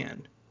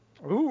Japan.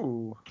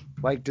 Ooh,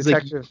 like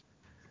Detective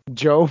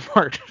Joe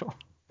Marshall.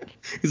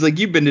 He's like,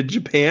 you've been to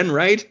Japan,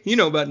 right? You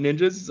know about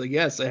ninjas? He's like,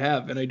 yes, I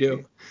have, and I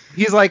do.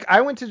 He's like,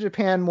 I went to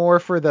Japan more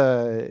for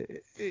the...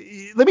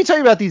 Let me tell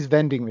you about these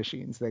vending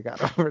machines they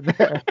got over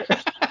there.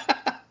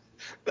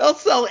 They'll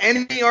sell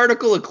any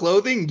article of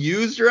clothing,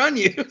 used or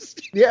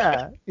unused.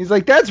 Yeah. He's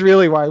like, that's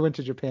really why I went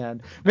to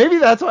Japan. Maybe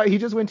that's why he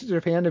just went to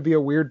Japan to be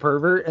a weird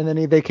pervert, and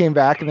then they came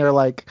back and they're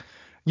like,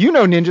 you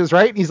know ninjas,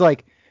 right? And he's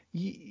like...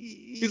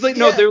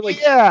 no, they're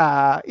like...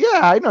 Yeah,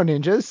 I know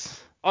ninjas.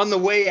 On the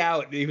way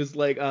out, he was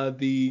like,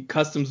 the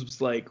customs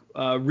was like,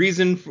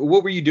 reason for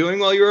what were you doing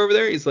while you were over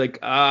there? He's like,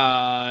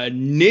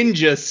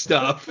 ninja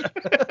stuff.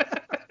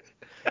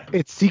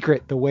 It's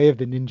secret, the way of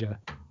the ninja.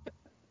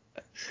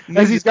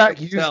 As he's got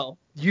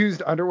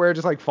used underwear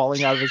just like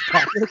falling out of his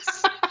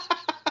pockets.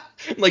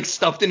 Like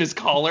stuffed in his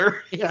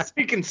collar. Yeah. So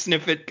he can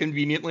sniff it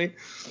conveniently.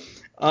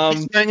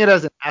 He's wearing it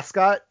as an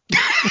ascot.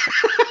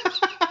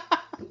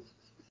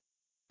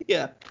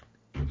 Yeah.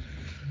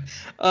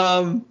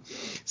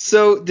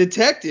 So the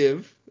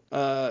detective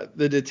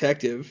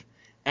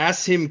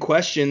asks him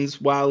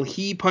questions while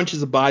he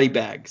punches a body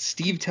bag.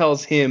 Steve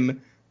tells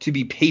him to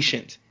be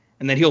patient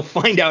and that he'll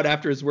find out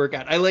after his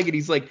workout. I like it.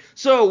 He's like,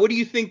 so what do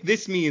you think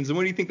this means? And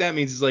what do you think that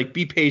means? He's like,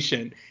 be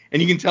patient.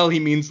 And you can tell he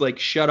means like,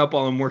 shut up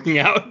while I'm working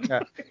out.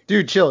 Yeah.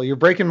 Dude, chill. You're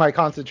breaking my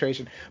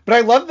concentration. But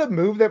I love the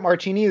move that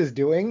Marchini is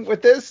doing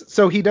with this.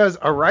 So he does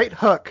a right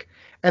hook.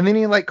 And then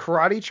he like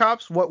karate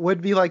chops what would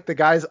be like the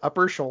guy's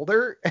upper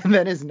shoulder and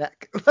then his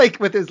neck, like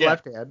with his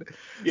left hand.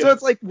 Yeah. So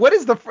it's like, what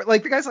is the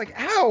guy's like,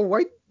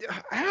 ow,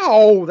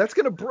 that's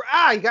gonna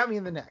you got me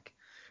in the neck.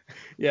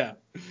 Yeah.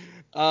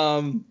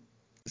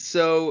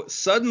 So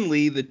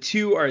suddenly the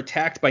two are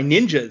attacked by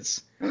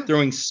ninjas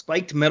throwing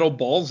spiked metal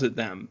balls at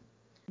them.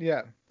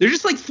 Yeah. They're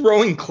just like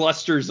throwing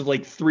clusters of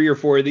like 3 or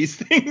 4 of these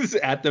things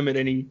at them at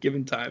any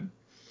given time.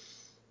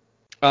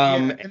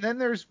 And then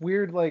there's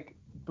weird like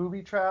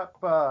booby trap,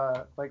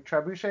 like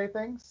trebuchet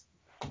things.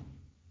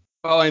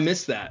 Oh, I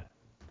missed that.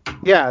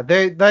 Yeah,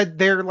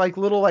 they're like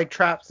little like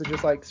traps that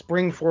just like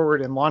spring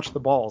forward and launch the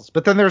balls.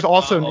 But then there's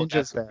also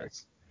ninjas there.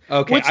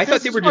 Okay, Which I thought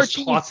this they is were just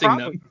Marchini's tossing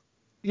property. them.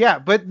 Yeah,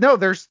 but no,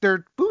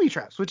 they're booby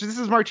traps, which this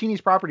is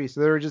Marchini's property.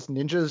 So there were just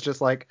ninjas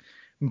just like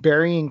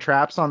burying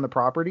traps on the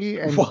property,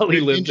 and While he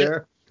lived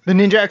there. The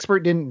ninja expert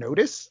didn't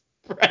notice.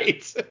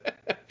 Right.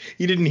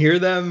 He didn't hear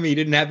them. He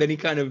didn't have any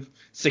kind of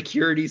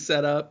security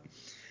set up.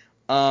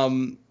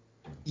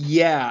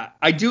 Yeah,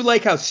 I do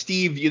like how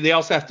Steve, they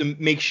also have to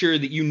make sure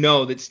that you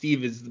know that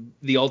Steve is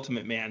the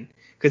ultimate man,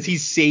 because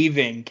he's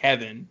saving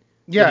Kevin.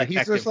 Yeah,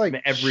 he's just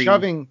like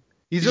shoving.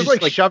 He's just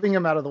like shoving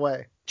him out of the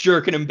way,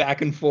 jerking him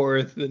back and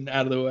forth and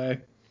out of the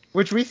way.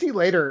 Which we see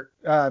later.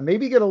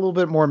 Maybe get a little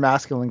bit more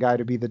masculine guy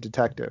to be the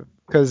detective,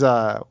 because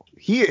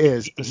he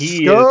is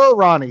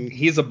Ronnie.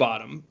 He's a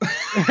bottom.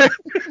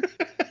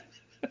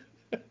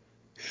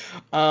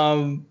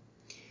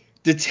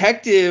 The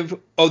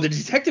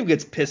detective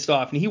gets pissed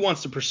off and he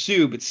wants to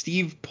pursue, but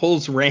Steve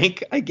pulls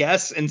rank, I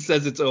guess, and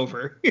says it's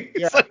over.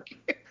 It's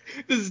like,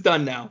 this is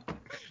done now.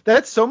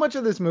 That's so much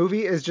of this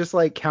movie is just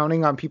like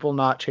counting on people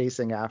not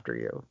chasing after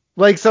you.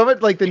 Like so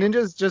much, like the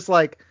ninjas just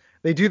like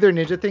they do their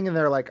ninja thing and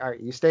they're like, all right,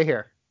 you stay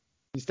here.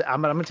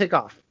 I'm gonna take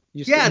off.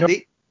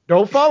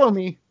 Don't follow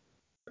me.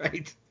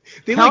 Right.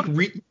 They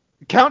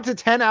count to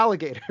 10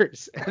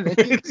 alligators. And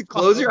then you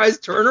close your eyes,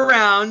 turn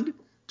around.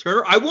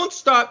 I won't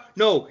stop.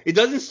 No, it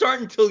doesn't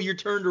start until you're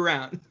turned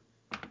around.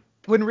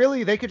 When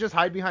really they could just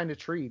hide behind a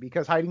tree,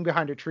 because hiding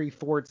behind a tree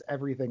thwarts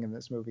everything in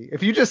this movie.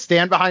 If you just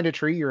stand behind a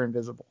tree, you're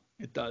invisible.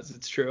 It does.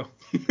 It's true.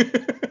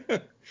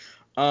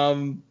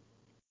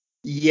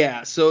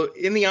 Yeah. So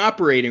in the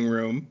operating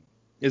room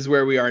is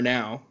where we are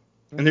now,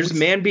 and there's a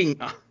man being.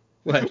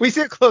 What? We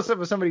see a close up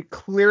of somebody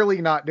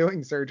clearly not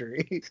doing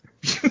surgery.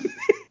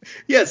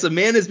 Yes, a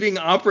man is being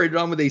operated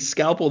on with a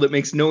scalpel that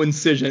makes no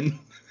incision.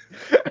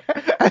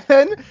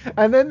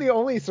 And then the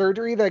only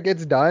surgery that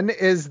gets done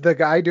is the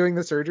guy doing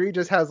the surgery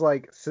just has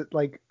like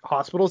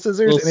hospital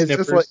scissors, and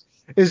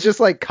it's just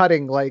like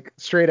cutting like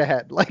straight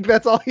ahead. Like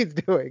that's all he's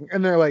doing.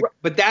 And they're like,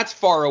 but that's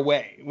far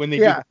away when they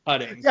do the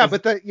cutting. Yeah,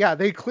 but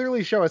they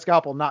clearly show a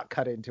scalpel not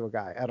cut into a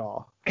guy at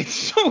all. It's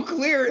so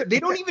clear. They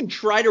don't even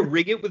try to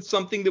rig it with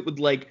something that would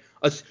like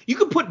you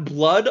could put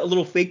a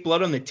little fake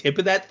blood on the tip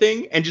of that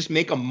thing and just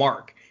make a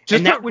mark.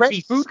 And that would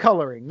be food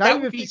coloring.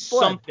 That would be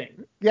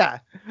something. Yeah.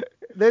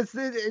 This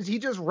is he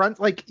just runs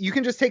like you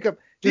can just take a.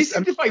 This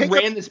is if I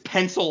ran this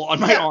pencil on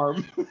my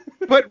arm.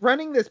 But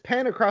running this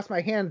pen across my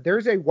hand,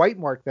 there's a white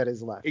mark that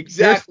is left.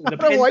 Exactly. The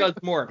pen does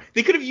more.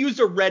 They could have used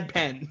a red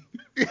pen.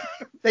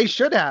 They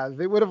should have.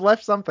 They would have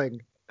left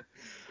something.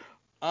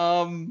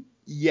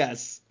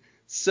 Yes.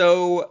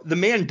 So the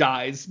man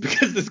dies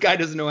because this guy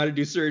doesn't know how to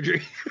do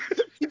surgery.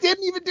 He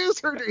didn't even do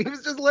surgery. He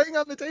was just laying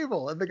on the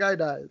table, and the guy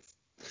dies.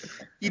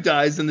 He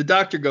dies, and the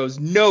doctor goes,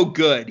 "No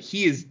good.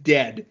 He is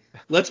dead.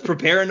 Let's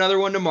prepare another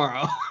one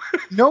tomorrow."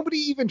 Nobody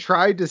even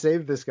tried to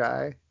save this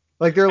guy.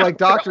 Like they're like,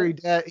 "Doctor,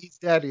 he's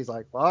dead." He's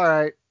like, "All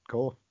right,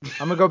 cool.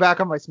 I'm gonna go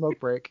back on my smoke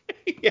break."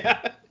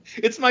 Yeah,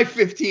 it's my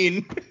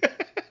 15.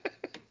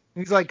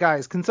 He's like,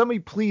 "Guys, can somebody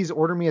please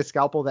order me a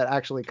scalpel that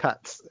actually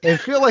cuts?" I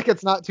feel like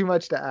it's not too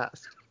much to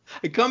ask.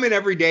 I come in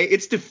every day.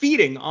 It's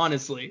defeating,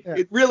 honestly. Yeah.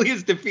 It really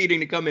is defeating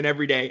to come in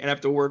every day and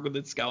have to work with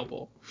a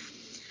scalpel.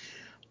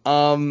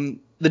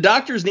 The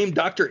doctor is named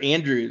Dr.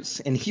 Andrews,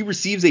 and he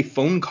receives a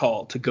phone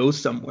call to go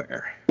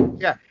somewhere.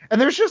 Yeah, and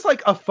there's just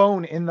like a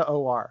phone in the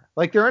OR.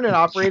 Like they're in an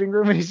operating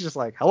room, and he's just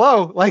like,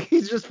 "Hello," like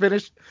he's just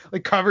finished,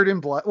 like covered in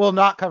blood. Well,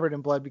 not covered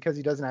in blood because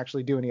he doesn't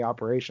actually do any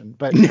operation.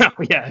 But no,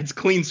 yeah, it's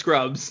clean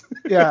scrubs.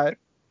 Yeah.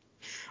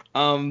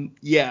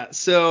 Yeah.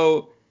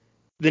 So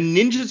the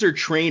ninjas are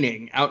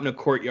training out in a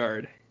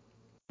courtyard.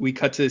 We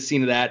cut to the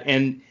scene of that,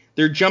 and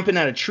they're jumping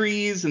out of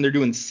trees, and they're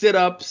doing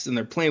sit-ups, and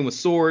they're playing with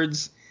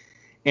swords.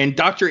 And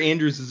Dr.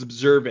 Andrews is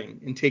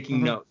observing and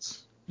taking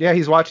notes. Yeah,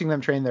 he's watching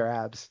them train their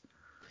abs.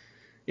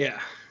 Yeah.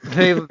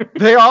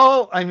 They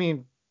all, I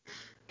mean,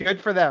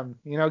 good for them.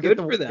 You know, good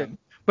for them.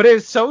 But it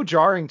was so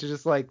jarring to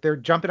just like, they're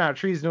jumping out of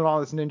trees doing all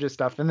this ninja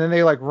stuff. And then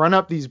they like run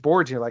up these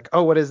boards. And you're like,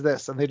 oh, what is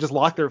this? And they just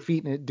lock their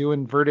feet and do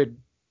inverted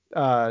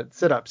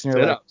sit-ups. And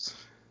you're sit-ups.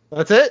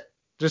 Like, that's it?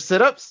 Just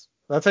sit-ups?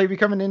 That's how you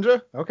become a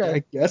ninja? Okay.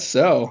 I guess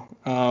so.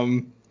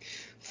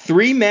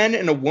 3 men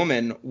and a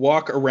woman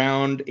walk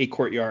around a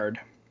courtyard.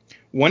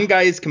 One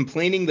guy is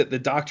complaining that the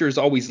doctor is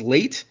always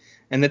late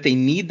and that they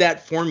need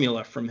that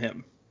formula from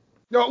him.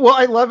 No, well,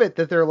 I love it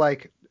that they're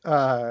like,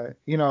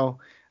 you know,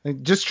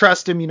 just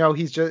trust him. You know,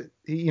 he's just,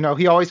 you know,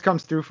 he always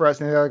comes through for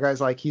us. And the other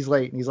guy's like, he's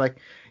late. And he's like,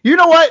 you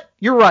know what?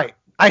 You're right.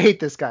 I hate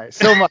this guy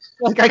so much.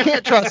 Like, I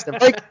can't trust him.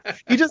 Like,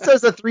 he just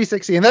does a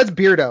 360, and that's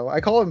Beardo.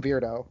 I call him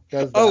Beardo.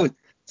 Oh,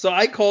 so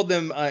I called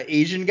them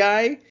Asian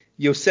guy,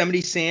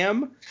 Yosemite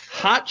Sam,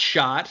 Hot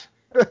Shot,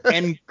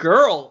 and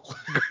Girl.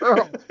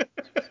 Girl.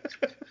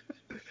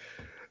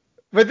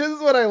 But this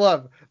is what I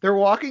love. They're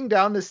walking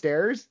down the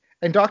stairs,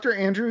 and Dr.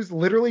 Andrews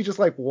literally just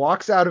like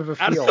walks out of a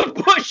field. Out of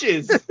the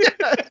bushes.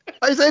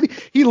 I said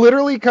he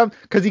literally comes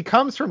because he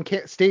comes from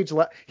stage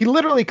left. He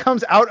literally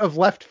comes out of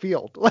left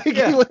field. Like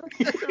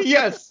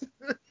yes.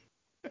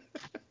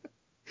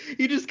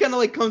 He just kind of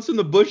like comes from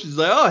the bushes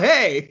like, oh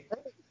hey,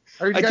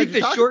 I took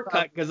the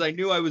shortcut because I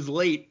knew I was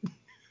late.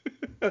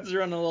 I was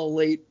running a little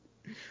late.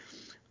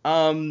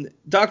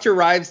 Dr.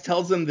 Rives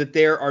tells him that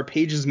there are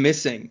pages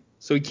missing,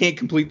 so he can't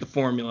complete the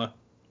formula.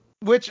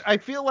 Which I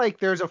feel like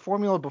there's a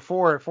formula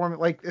before.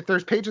 Like if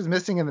there's pages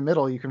missing in the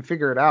middle, you can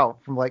figure it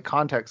out from like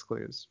context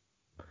clues.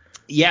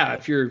 Yeah,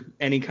 if you're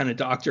any kind of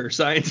doctor or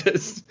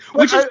scientist.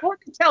 Which is hard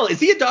to tell. Is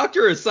he a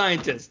doctor or a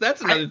scientist?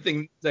 That's another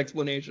thing, his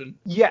explanation.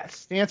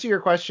 Yes. To answer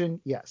your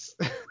question, yes.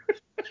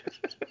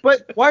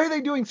 But why are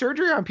they doing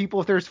surgery on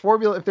people if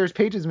there's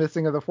pages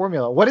missing of the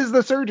formula? What is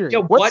the surgery? Yeah,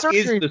 what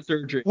is the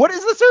surgery? What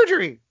is the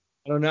surgery?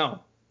 I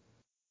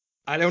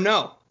don't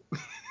know.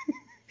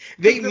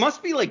 They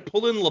must be like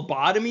pulling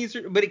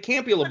lobotomies, but it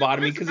can't be a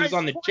lobotomy because it was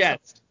on the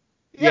chest.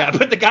 Yeah,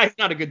 but the guy's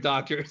not a good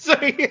doctor. So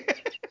he's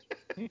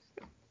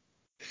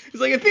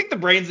like, I think the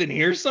brain's in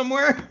here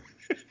somewhere.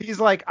 He's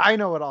like, I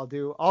know what I'll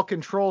do. I'll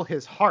control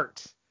his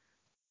heart.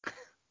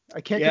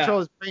 I can't control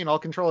his brain. I'll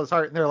control his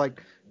heart. And they're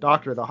like,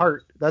 doctor, the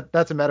heart,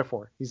 that's a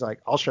metaphor. He's like,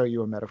 I'll show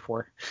you a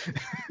metaphor.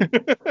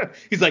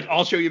 He's like,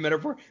 I'll show you a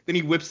metaphor. Then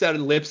he whips out a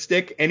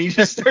lipstick and he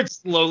just starts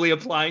slowly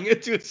applying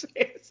it to his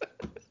face.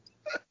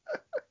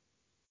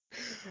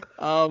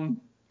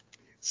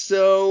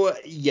 So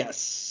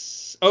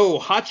yes. Oh,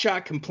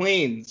 Hotshot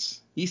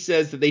complains. He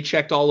says that they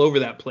checked all over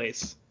that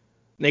place.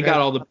 They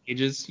got all the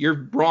pages.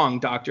 You're wrong,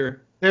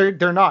 doctor.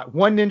 They're not.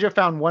 One ninja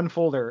found one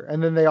folder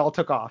and then they all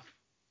took off.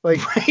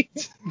 Like,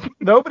 right?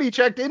 Nobody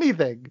checked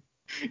anything.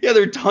 Yeah,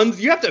 there are tons.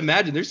 You have to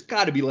imagine there's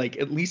got to be like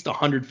at least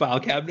 100 file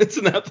cabinets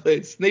in that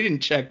place. They didn't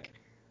check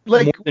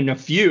more than a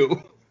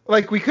few.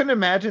 Like, we couldn't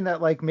imagine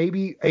that like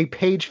maybe a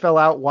page fell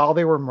out while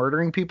they were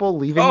murdering people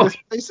leaving this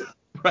place.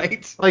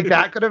 Right. Like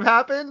that could have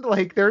happened.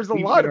 Like there's a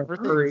lot of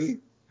things.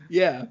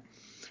 Yeah.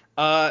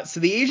 So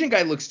the Asian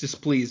guy looks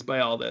displeased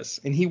by all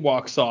this and he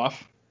walks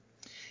off.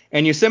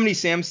 And Yosemite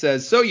Sam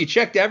says, so you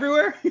checked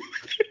everywhere?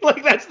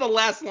 Like that's the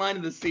last line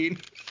of the scene.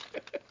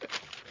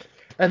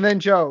 And then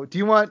Joe, do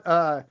you want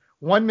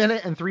 1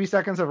 minute and 3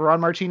 seconds of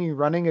Ron Marchini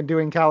running and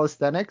doing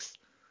calisthenics?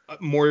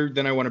 More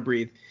than I want to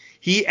breathe.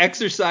 He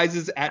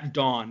exercises at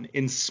dawn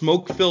in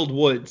smoke-filled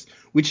woods,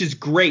 which is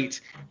great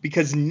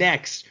because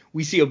next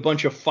we see a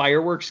bunch of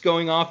fireworks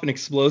going off and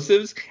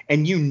explosives,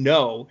 and you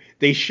know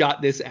they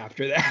shot this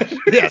after that.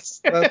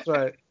 Yes, that's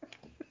right.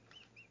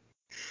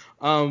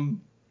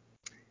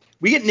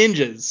 We get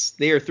ninjas.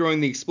 They are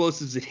throwing the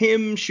explosives at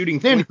him, shooting.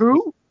 Nin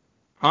who?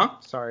 Huh?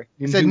 Sorry.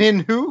 You said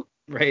Nin who?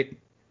 Right.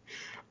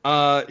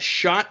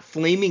 Shot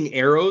flaming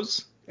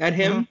arrows at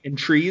him in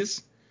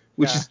trees,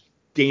 which is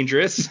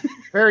dangerous.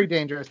 Very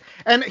dangerous.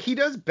 And he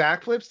does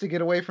backflips to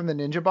get away from the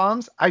ninja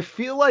bombs. I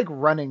feel like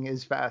running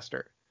is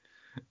faster.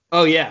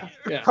 Oh, yeah.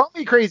 Call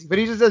me crazy, but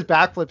he just does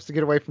backflips to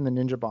get away from the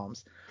ninja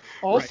bombs.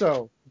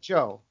 Also,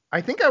 Joe,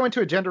 I think I went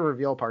to a gender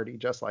reveal party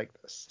just like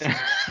this.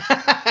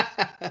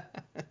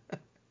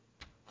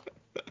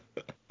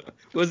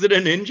 Was it a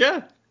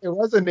ninja? It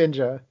was a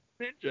ninja.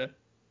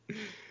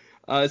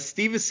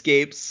 Steve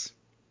escapes.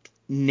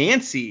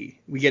 Nancy,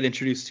 we get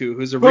introduced to,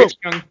 who's a rich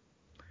young.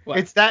 What?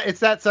 It's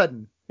that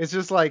sudden. It's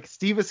just like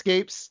Steve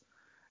escapes.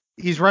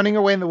 He's running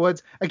away in the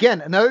woods.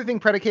 Again, another thing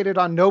predicated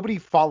on nobody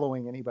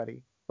following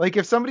anybody. Like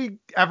if somebody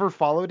ever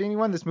followed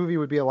anyone, this movie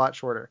would be a lot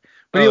shorter.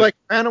 But he like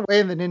ran away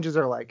and the ninjas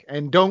are like,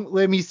 and don't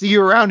let me see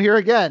you around here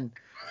again.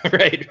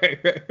 Right.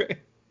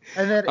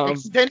 And then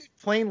extended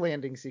plane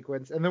landing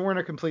sequence, and then we're in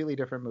a completely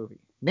different movie.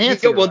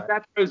 Nancy. Yeah, well,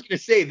 that's what I was gonna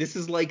say. This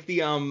is like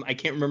the I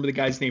can't remember the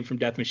guy's name from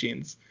Death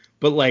Machines,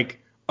 but like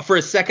for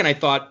a second I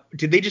thought,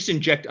 did they just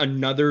inject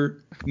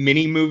another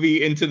mini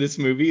movie into this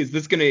movie? Is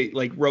this gonna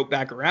like rope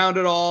back around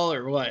at all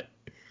or what?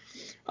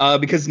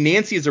 Because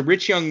Nancy is a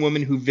rich young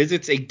woman who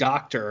visits a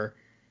doctor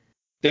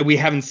that we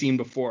haven't seen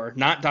before,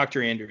 not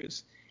Dr.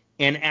 Andrews,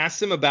 and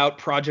asks him about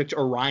Project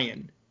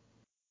Orion.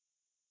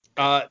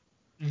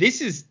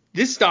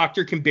 This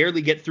doctor can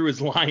barely get through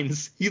his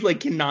lines. He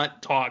like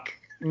cannot talk.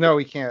 No,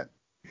 he can't.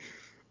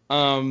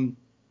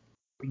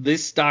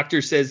 This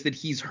doctor says that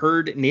he's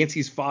heard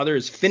Nancy's father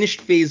has finished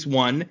phase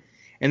 1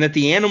 and that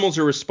the animals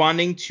are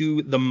responding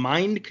to the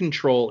mind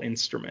control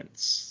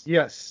instruments.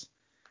 Yes.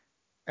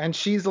 And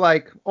she's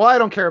like, well, I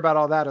don't care about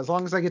all that as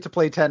long as I get to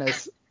play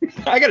tennis.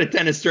 I got a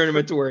tennis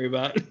tournament to worry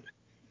about.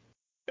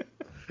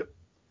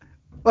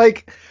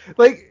 Like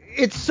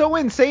it's so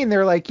insane.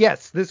 They're like,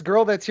 yes, this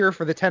girl that's here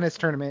for the tennis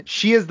tournament,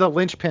 she is the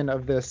linchpin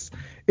of this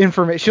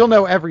information. She'll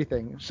know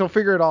everything. She'll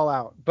figure it all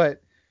out.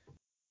 But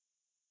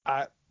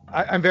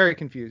I'm very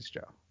confused,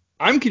 Joe.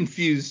 I'm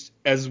confused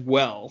as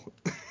well.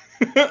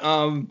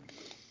 And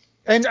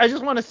I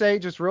just want to say,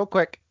 just real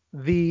quick,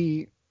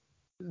 the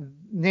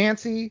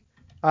Nancy,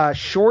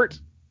 short,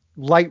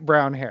 light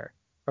brown hair.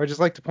 I would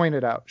just like to point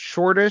it out.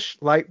 Shortish,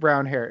 light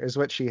brown hair is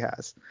what she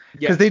has.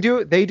 Because they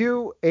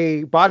do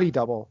a body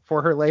double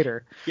for her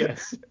later.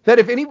 Yes. That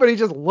if anybody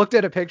just looked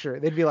at a picture,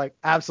 they'd be like,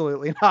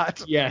 absolutely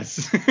not.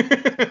 Yes.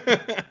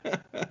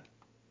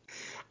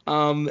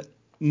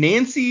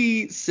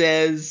 Nancy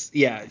says,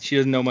 she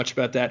doesn't know much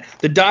about that.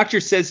 The doctor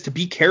says to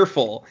be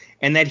careful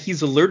and that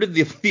he's alerted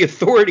the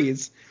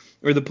authorities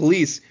or the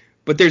police,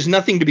 but there's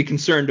nothing to be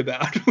concerned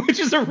about, which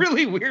is a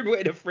really weird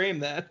way to frame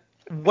that.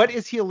 What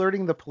is he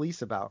alerting the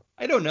police about?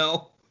 I don't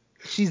know.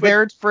 She's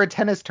there for a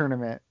tennis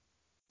tournament.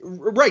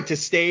 Right, to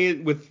stay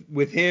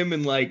with him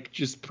and like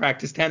just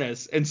practice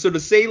tennis. And so to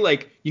say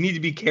like you need to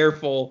be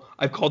careful,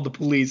 I've called the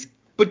police,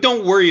 but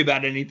don't worry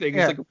about anything.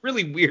 Yeah. It's like a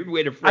really weird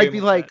way to frame it. I'd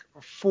be like,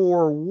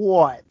 for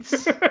what?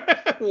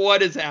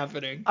 What is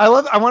happening? I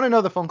want to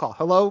know the phone call.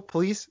 Hello,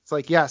 police? It's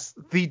like, yes,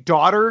 the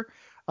daughter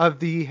of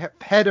the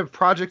head of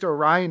Project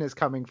Orion is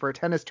coming for a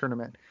tennis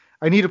tournament.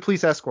 I need a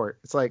police escort.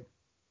 It's like,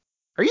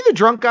 are you the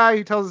drunk guy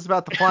who tells us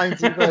about the flying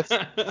zebras?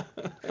 Like,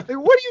 what are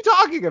you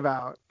talking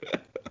about?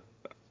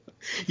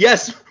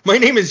 Yes, my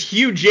name is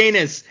Hugh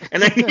Janus,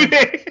 and I need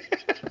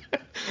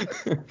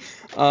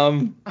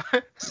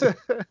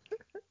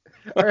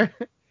a...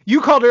 You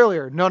called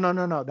earlier. No.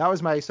 That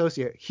was my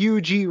associate,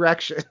 Huge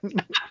Erection.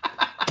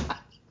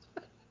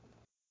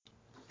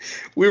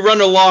 We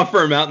run a law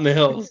firm out in the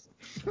hills.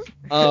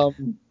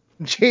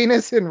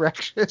 Janus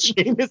Erection.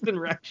 Janus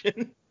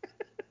Erection.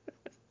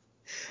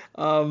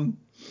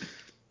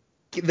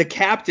 The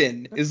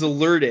captain is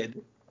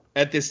alerted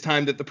at this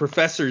time that the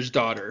professor's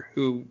daughter,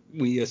 who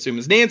we assume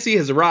is Nancy,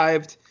 has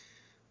arrived.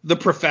 The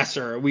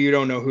professor, we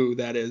don't know who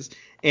that is.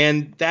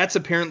 And that's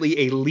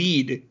apparently a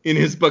lead in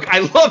his book. I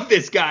love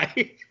this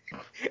guy.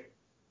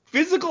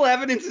 Physical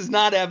evidence is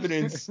not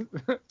evidence.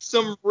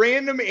 Some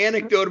random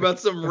anecdote about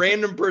some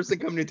random person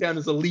coming to town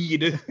is a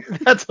lead.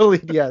 That's a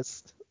lead,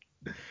 yes.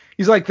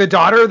 He's like, the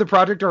daughter of the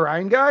Project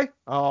Orion guy?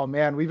 Oh,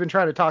 man, we've been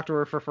trying to talk to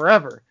her for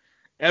forever.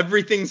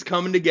 Everything's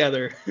coming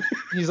together.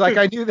 He's like,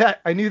 I knew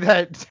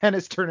that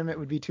tennis tournament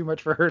would be too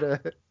much for her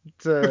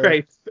to...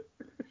 Right.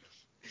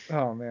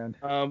 Oh, man.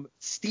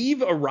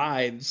 Steve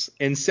arrives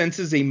and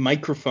senses a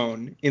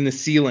microphone in the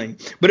ceiling.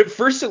 But at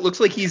first it looks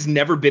like he's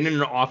never been in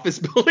an office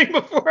building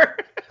before.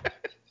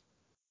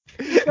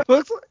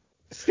 Looks like...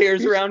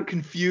 Stares around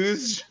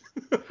confused.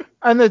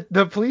 And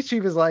the police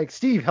chief is like,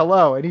 Steve,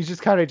 hello. And he's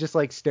just kind of just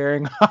like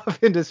staring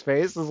off into his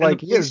face. It's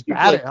like, he is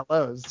bad at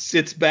hellos.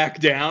 Sits back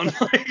down,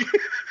 like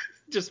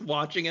just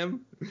watching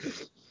him.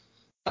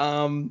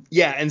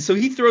 Yeah, and so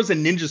he throws a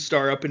ninja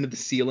star up into the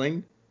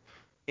ceiling.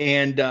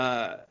 And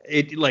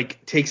it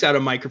like takes out a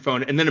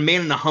microphone, and then a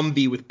man in a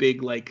Humvee with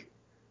big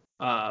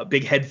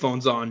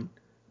headphones on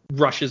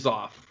rushes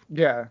off.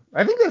 Yeah,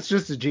 I think that's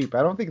just a Jeep.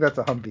 I don't think that's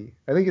a Humvee.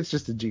 I think it's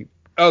just a Jeep.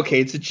 Okay,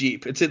 it's a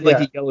Jeep. It's like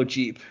a yellow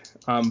Jeep.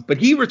 But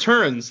he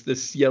returns,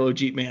 this yellow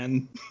Jeep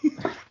man.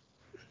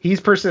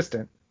 He's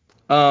persistent.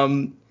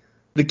 The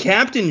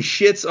captain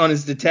shits on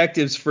his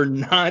detectives for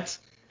not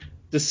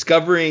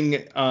discovering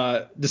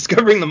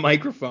the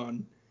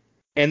microphone.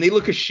 And they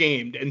look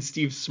ashamed, and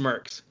Steve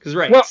smirks. Because,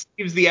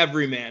 Steve's the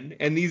everyman,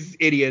 and these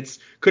idiots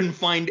couldn't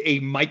find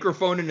a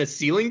microphone in a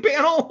ceiling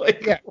panel?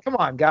 Yeah, come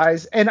on,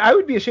 guys. And I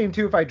would be ashamed,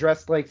 too, if I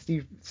dressed like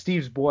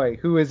Steve's boy,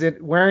 who is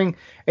wearing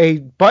a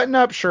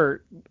button-up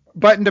shirt,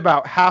 buttoned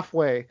about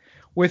halfway,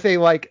 with a,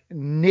 like,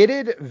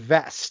 knitted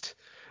vest.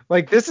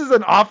 Like, this is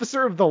an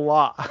officer of the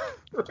law.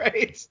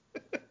 Right.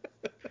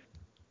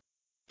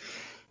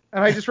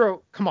 And I just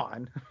wrote, come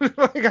on.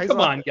 Come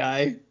on,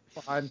 guy.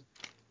 Come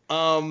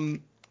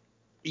on.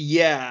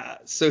 Yeah,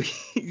 so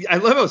I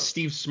love how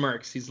Steve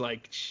smirks. He's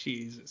like,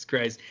 Jesus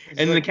Christ.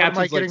 And then the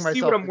captain's like,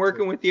 see what I'm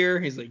working with here?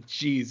 He's like,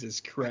 Jesus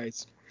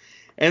Christ.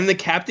 And the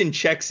captain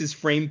checks his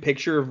framed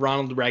picture of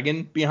Ronald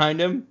Reagan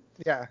behind him.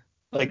 Yeah.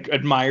 Like,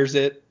 admires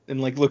it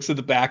and, like, looks at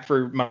the back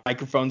for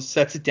microphones,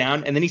 sets it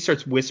down, and then he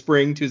starts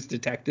whispering to his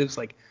detectives,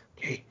 like,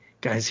 hey,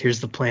 guys, here's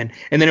the plan.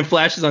 And then it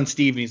flashes on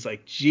Steve, and he's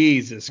like,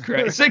 Jesus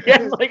Christ.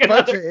 Again, like a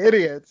bunch of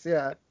idiots,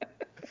 yeah.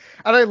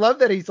 And I love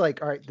that he's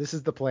like, all right, this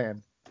is the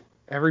plan.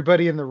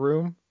 Everybody in the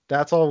room,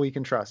 that's all we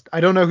can trust.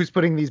 I don't know who's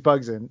putting these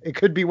bugs in. It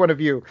could be one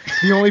of you.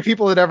 The only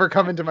people that ever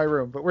come into my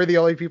room, but we're the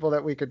only people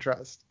that we could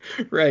trust.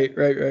 Right.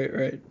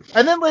 And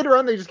then later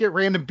on, they just get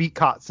random beat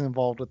cops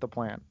involved with the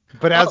plan.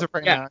 But as of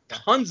right now,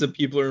 tons of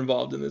people are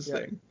involved in this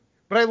thing.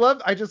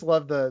 But I just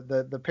love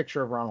the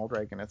picture of Ronald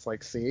Reagan. It's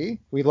like, see,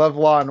 we love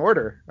law and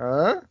order.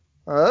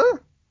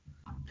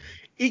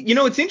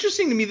 It's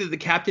interesting to me that the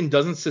captain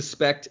doesn't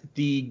suspect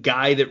the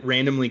guy that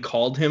randomly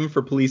called him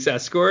for police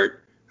escort,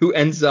 who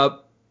ends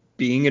up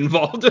being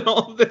involved in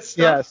all of this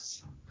stuff.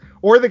 Yes.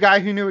 Or the guy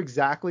who knew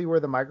exactly where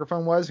the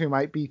microphone was, who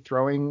might be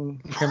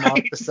throwing him off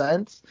the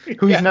scent,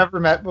 who he's never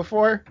met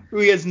before. Who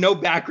he has no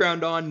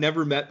background on,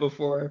 never met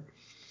before.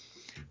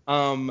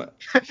 I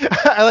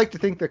like to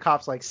think the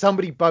cop's like,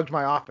 somebody bugged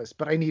my office,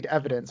 but I need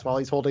evidence while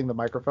he's holding the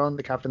microphone.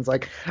 The captain's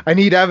like, I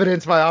need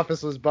evidence my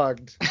office was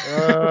bugged.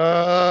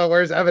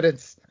 Where's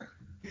evidence?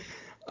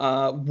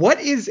 What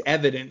is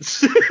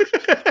evidence?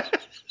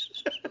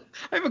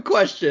 I have a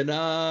question.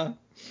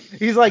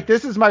 He's like,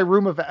 this is my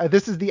room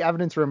this is the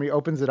evidence room. He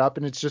opens it up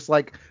and it's just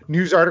like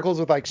news articles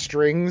with like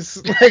strings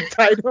like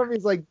tied to him.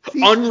 He's like,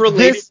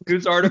 unrelated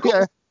news articles.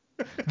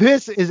 Yeah,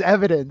 this is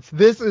evidence.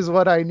 This is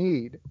what I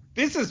need.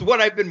 This is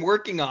what I've been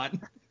working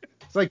on.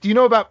 It's like, do you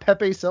know about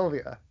Pepe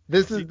Sylvia?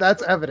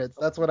 That's evidence.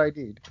 That's what I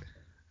need.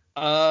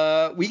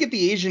 We get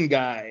the Asian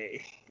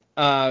guy.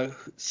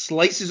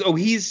 Slices. Oh,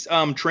 he's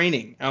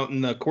training out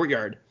in the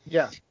courtyard.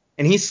 Yeah.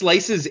 And he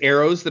slices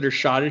arrows that are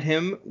shot at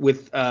him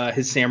with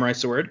his samurai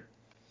sword.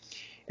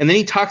 And then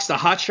he talks to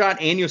Hotshot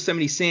and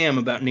Yosemite Sam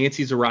about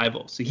Nancy's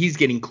arrival. So he's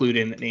getting clued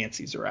in that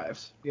Nancy's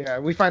arrived. Yeah,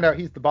 we find out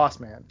he's the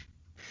boss man.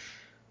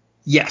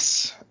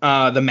 Yes,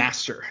 the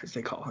master, as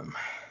they call him.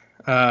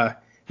 Now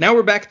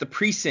we're back at the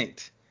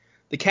precinct.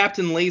 The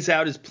captain lays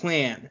out his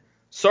plan.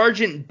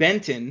 Sergeant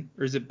Benton,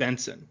 or is it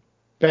Benson?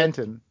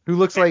 Benton, who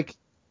looks like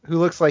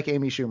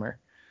Amy Schumer.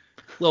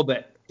 A little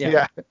bit,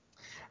 yeah.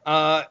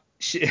 I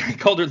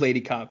called her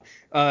Lady Cop.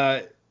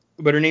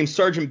 But her name's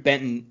Sergeant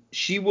Benton.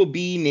 She will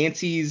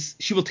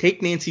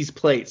take Nancy's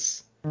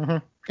place. Mm-hmm.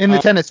 In the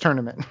tennis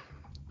tournament.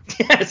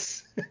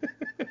 Yes.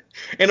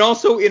 And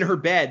also in her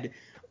bed.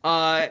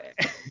 And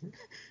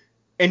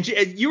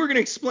you were going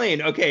to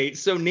explain. Okay,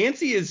 so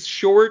Nancy is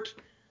short,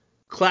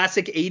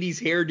 classic 80s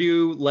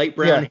hairdo, light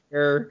brown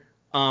hair.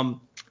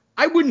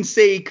 I wouldn't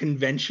say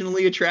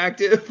conventionally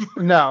attractive.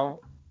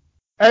 No.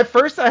 At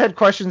first I had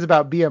questions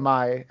about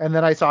BMI, and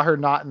then I saw her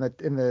not in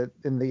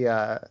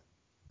the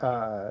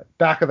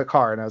back of the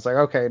car, and I was like,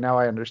 okay, now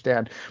I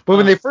understand. But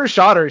when they first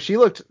shot her, she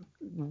looked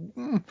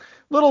a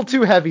little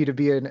too heavy to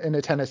be in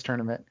a tennis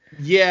tournament.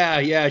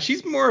 Yeah,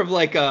 she's more of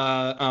like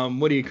a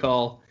what do you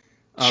call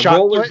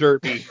roller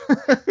derby.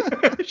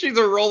 She's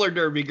a roller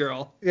derby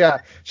girl. Yeah,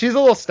 she's a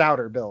little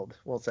stouter build,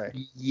 we'll say.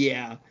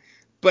 Yeah,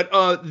 but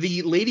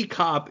the Lady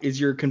Cop is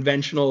your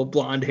conventional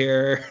blonde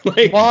hair,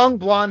 like long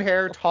blonde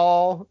hair,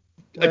 tall,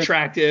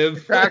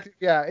 attractive.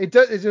 Yeah, it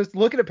does. It's just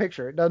look at a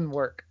picture, it doesn't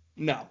work.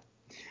 No.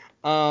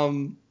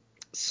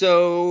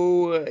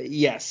 So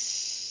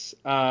yes.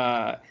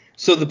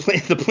 So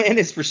the plan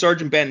is for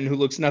Sergeant Benton, who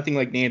looks nothing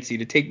like Nancy,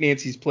 to take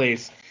Nancy's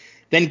place.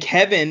 Then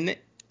Kevin,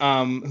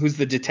 who's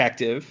the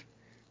detective,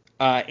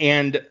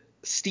 and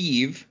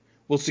Steve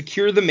will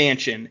secure the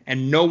mansion,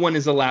 and no one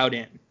is allowed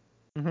in.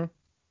 Mm-hmm.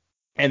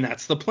 And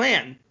that's the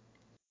plan.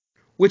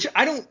 Which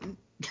I don't.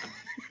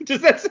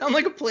 Does that sound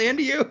like a plan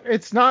to you?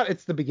 It's not.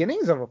 It's the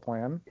beginnings of a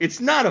plan. It's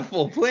not a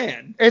full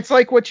plan. It's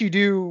like what you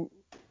do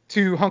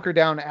to hunker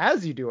down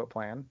as you do a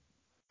plan.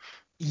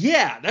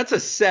 Yeah, that's a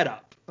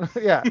setup.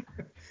 Yeah.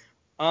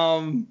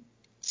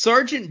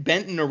 Sergeant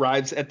Benton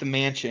arrives at the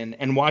mansion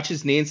and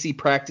watches Nancy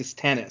practice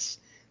tennis,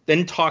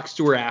 then talks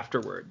to her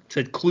afterward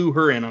to clue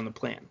her in on the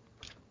plan.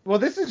 Well,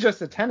 this is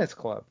just a tennis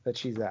club that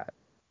she's at.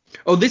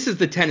 Oh, this is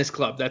the tennis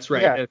club. That's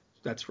right. Yeah.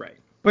 That's right.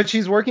 But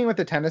she's working with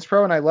the tennis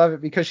pro, and I love it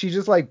because she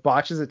just like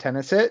botches a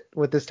tennis hit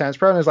with this tennis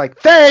pro and is like,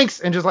 thanks,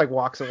 and just like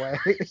walks away.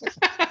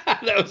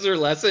 That was her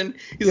lesson.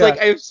 He's like,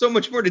 I have so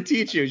much more to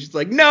teach you. She's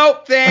like,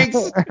 no, thanks.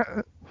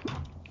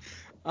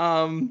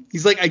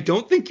 He's like, I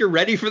don't think you're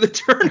ready for the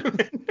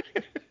tournament.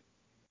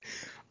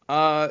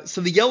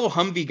 So the yellow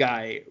Humvee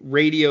guy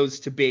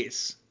radios to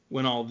base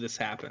when all of this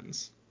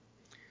happens.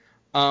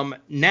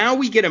 Now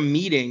we get a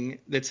meeting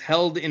that's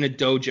held in a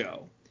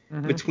dojo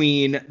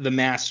between the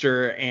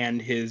master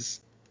and his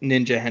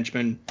ninja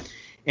henchman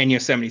and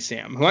Yosemite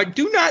Sam, who I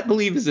do not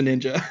believe is a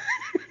ninja.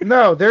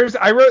 No,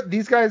 I wrote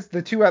these guys,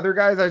 the two other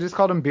guys, I just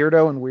called them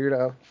Beardo and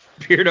Weirdo.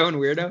 Beardo and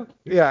Weirdo?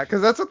 Yeah,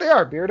 because that's what they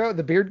are. Beardo,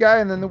 the beard guy,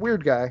 and then the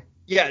weird guy.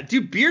 Yeah,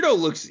 dude, Beardo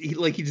looks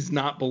like he does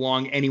not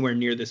belong anywhere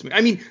near this movie.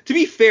 I mean, to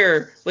be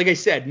fair, like I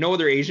said, no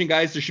other Asian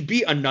guys. There should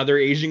be another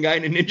Asian guy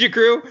in a ninja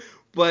crew,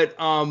 but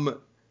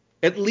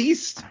at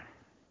least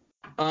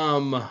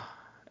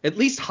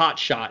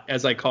Hotshot,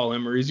 as I call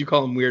him, or as you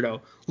call him,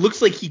 Weirdo,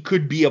 looks like he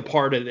could be a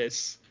part of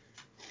this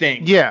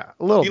thing. Yeah,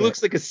 a little bit. He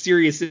looks like a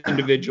serious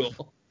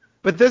individual.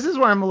 But this is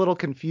where I'm a little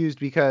confused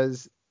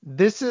because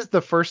this is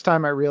the first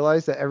time I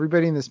realized that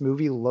everybody in this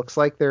movie looks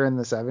like they're in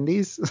the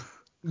 70s.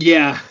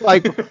 Yeah.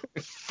 Like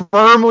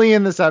firmly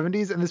in the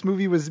 70s, and this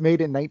movie was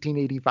made in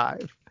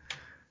 1985.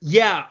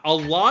 Yeah, a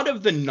lot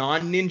of the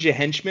non-ninja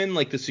henchmen,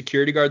 like the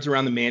security guards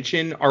around the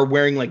mansion, are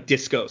wearing like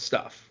disco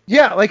stuff.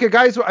 Yeah, like a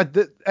guy's at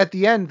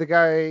the end, the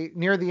guy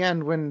near the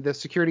end when the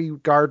security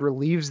guard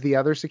relieves the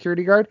other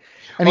security guard.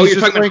 And you're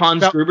talking about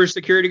Hans Gruber's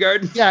security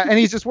guard? Yeah, and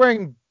he's just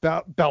wearing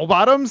bell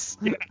bottoms.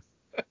 Yeah.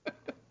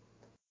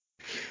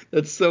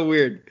 That's so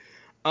weird.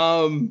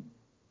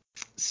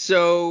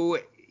 So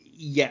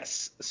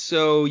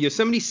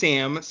Yosemite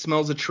Sam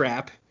smells a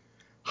trap.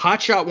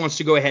 Hotshot wants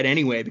to go ahead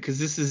anyway because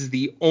this is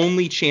the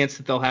only chance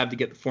that they'll have to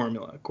get the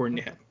formula, according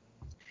to him.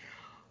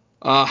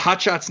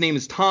 Hotshot's name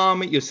is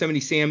Tom.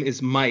 Yosemite Sam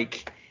is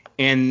Mike.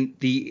 And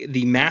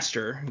the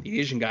master, the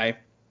Asian guy,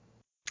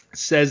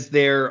 says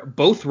they're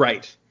both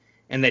right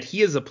and that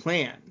he has a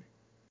plan.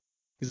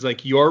 He's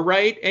like, you're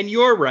right,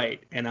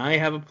 and I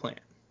have a plan.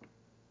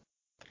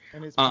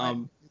 And his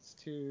plan is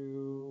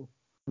to...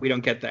 We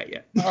don't get that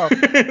yet. Oh.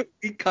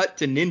 We cut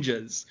to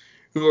ninjas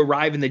who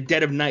arrive in the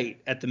dead of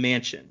night at the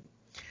mansion.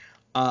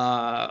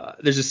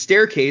 There's a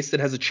staircase that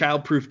has a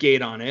childproof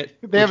gate on it.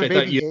 They have a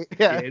baby gate.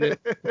 Yeah.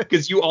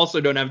 Because you also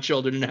don't have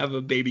children and have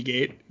a baby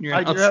gate in your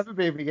house. I do have a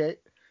baby gate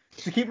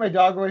to keep my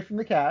dog away from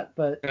the cat,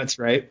 but... That's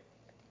right.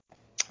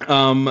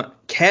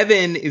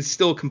 Kevin is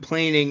still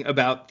complaining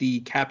about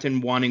the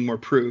captain wanting more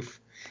proof.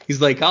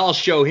 He's like, I'll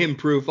show him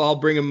proof. I'll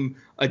bring him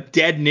a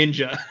dead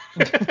ninja.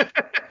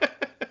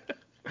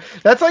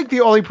 That's like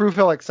the only proof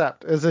he'll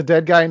accept is a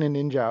dead guy in a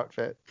ninja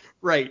outfit.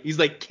 Right. He's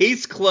like,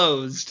 case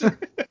closed.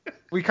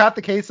 We caught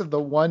the case of the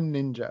one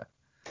ninja.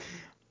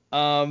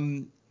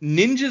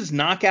 Ninjas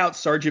knock out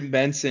Sergeant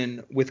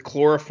Benson with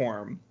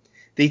chloroform.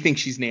 They think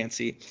she's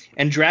Nancy,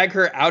 and drag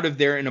her out of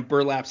there in a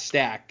burlap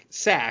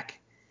sack.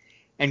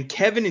 And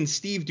Kevin and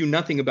Steve do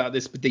nothing about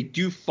this, but they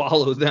do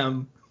follow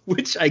them,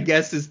 which I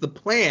guess is the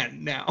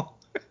plan now.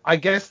 I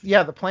guess,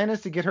 yeah, the plan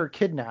is to get her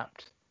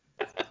kidnapped.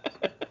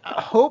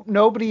 I hope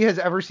nobody has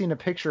ever seen a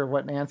picture of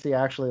what Nancy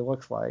actually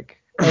looks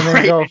like. And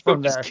then go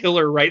from there. Just kill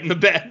her right in the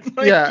bed.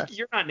 Like, yeah.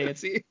 You're not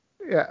Nancy.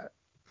 Yeah.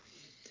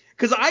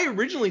 Because I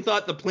originally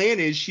thought the plan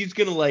is she's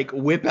going to, like,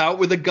 whip out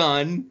with a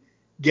gun,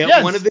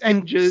 get one of the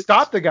ninjas. And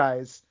stop the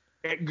guys.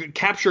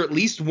 Capture at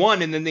least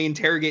one, and then they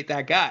interrogate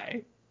that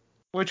guy.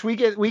 Which we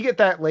get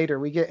that later.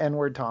 We get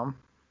N-word Tom.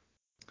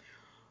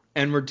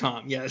 N-word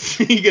Tom, yes.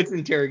 He gets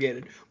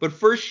interrogated. But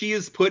first she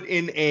is put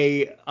in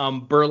a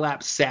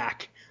burlap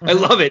sack. Mm-hmm. I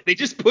love it. They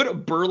just put a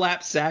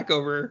burlap sack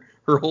over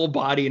her whole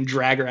body and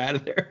drag her out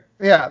of there.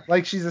 Yeah,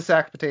 like she's a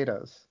sack of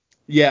potatoes.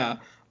 Yeah.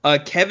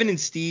 Kevin and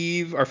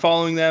Steve are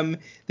following them.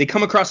 They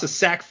come across a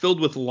sack filled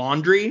with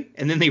laundry,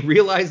 and then they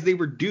realize they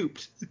were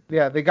duped.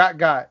 Yeah, they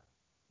got.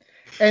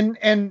 And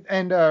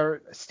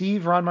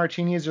Steve, Ron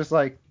Marchini, is just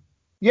like,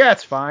 yeah,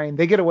 it's fine.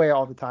 They get away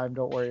all the time.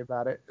 Don't worry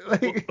about it.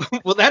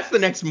 Well, that's the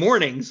next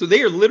morning. So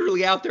they are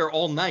literally out there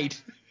all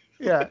night.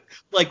 Yeah.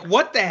 Like,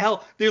 what the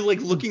hell? They're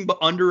like looking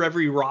under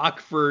every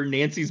rock for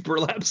Nancy's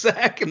burlap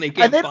sack, and they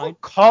can't find.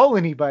 Don't call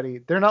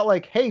anybody. They're not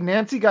like, hey,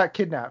 Nancy got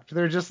kidnapped.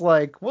 They're just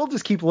like, we'll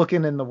just keep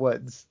looking in the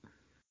woods.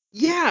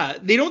 Yeah,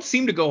 they don't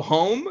seem to go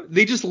home.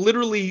 They just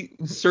literally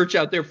search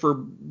out there for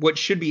what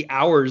should be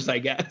hours, I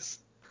guess.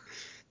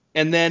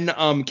 And then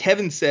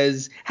Kevin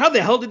says, how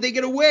the hell did they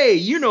get away?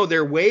 You know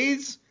their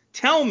ways.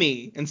 Tell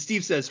me. And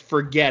Steve says,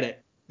 forget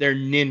it. They're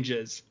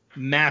ninjas,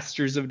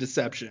 masters of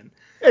deception.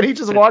 And he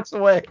just walks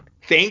away.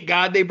 Thank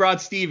God they brought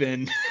Steve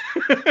in.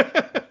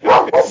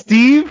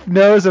 Steve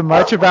knows as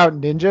much about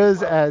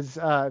ninjas as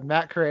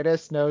Matt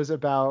Caritas knows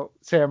about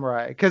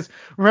samurai. Because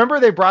remember,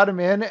 they brought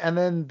him in, and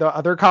then the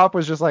other cop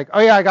was just like,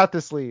 oh, yeah, I got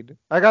this lead.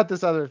 I got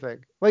this other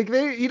thing. Like,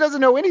 he doesn't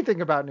know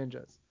anything about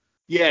ninjas.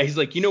 Yeah, he's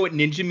like, you know what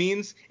ninja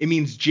means? It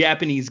means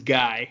Japanese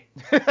guy.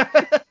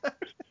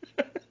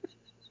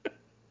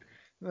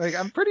 Like,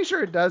 I'm pretty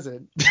sure it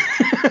doesn't.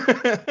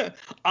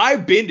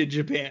 I've been to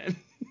Japan.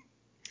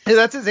 Hey,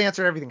 that's his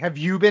answer to everything. Have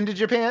you been to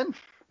Japan?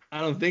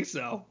 I don't think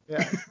so.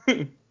 Yeah.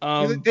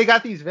 They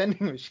got these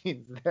vending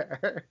machines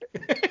there.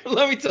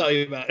 Let me tell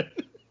you about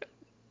it.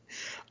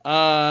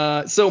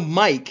 So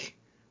Mike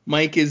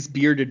is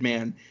bearded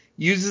man,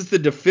 uses the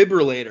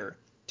defibrillator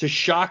to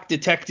shock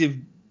Detective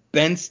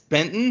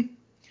Benton,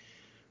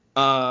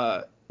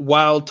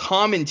 while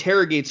Tom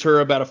interrogates her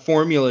about a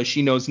formula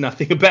she knows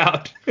nothing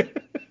about.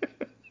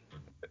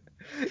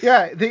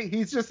 Yeah,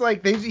 he's just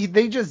like,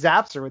 they just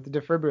zaps her with the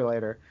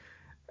defibrillator.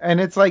 And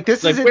it's like,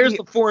 this is where's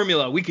the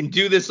formula? We can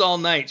do this all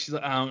night. She's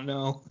like, I don't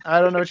know. I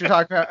don't know what you're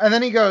talking about. And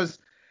then he goes,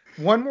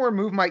 one more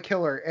move might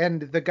kill her.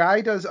 And the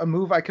guy does a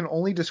move I can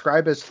only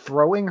describe as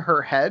throwing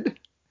her head.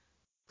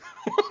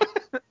 He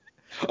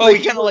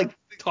kind of like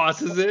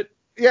tosses it.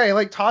 Yeah, he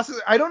like tosses.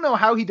 I don't know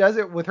how he does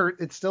it with her.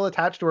 It's still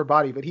attached to her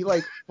body, but he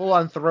like full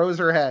on throws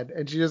her head,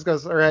 and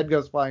her head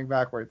goes flying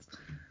backwards.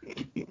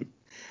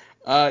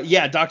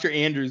 Yeah, Dr.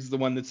 Andrews is the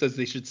one that says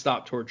they should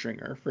stop torturing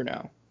her for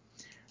now.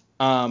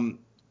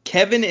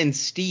 Kevin and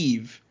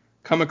Steve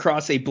come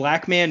across a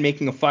black man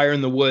making a fire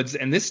in the woods,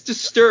 and this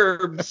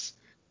disturbs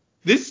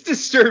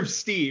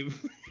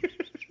Steve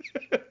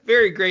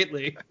very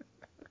greatly.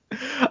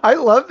 I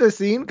love this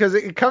scene because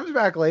it comes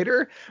back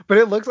later, but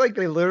it looks like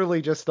they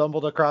literally just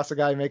stumbled across a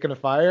guy making a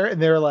fire,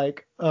 and they were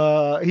like,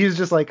 he was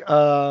just like,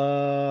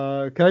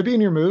 can I be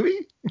in your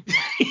movie?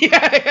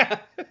 Yeah.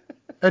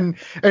 And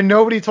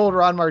nobody told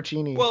Ron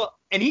Marchini. Well,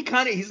 and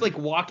he's like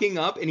walking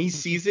up and he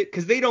sees it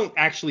because they don't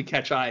actually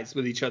catch eyes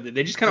with each other.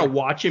 They just kind of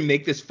watch him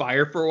make this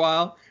fire for a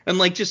while and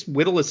like just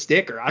whittle a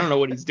stick, or I don't know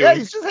what he's doing. Yeah,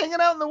 he's just hanging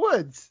out in the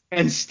woods.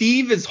 And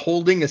Steve is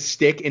holding a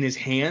stick in his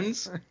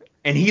hands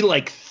and he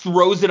like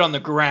throws it on the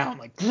ground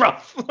like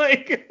gruff.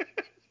 Like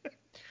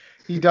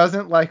he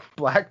doesn't like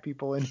black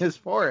people in his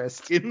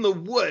forest. In the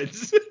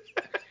woods.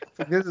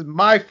 Like, this is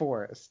my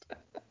forest.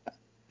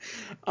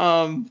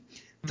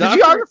 The Dr.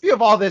 geography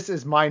of all this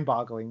is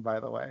mind-boggling,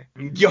 by the way.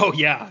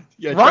 Yeah.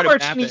 Ron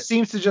Marchini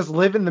seems to just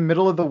live in the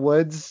middle of the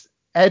woods,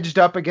 edged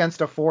up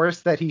against a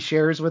forest that he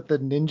shares with the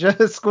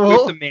ninja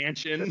school. With the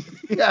mansion.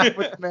 Yeah,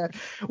 with the man,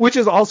 which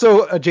is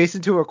also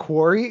adjacent to a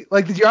quarry.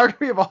 Like, the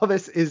geography of all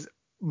this is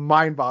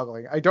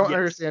mind-boggling. I don't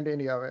understand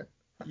any of it.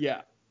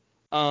 Yeah.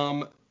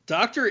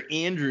 Dr.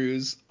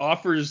 Andrews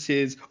offers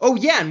his... Oh,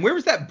 yeah, and where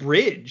was that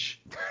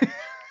bridge?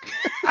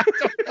 I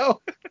don't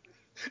know.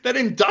 That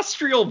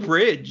industrial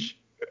bridge.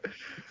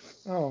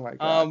 Oh my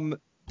god.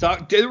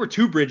 There were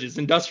two bridges,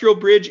 industrial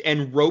bridge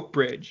and rope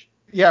bridge.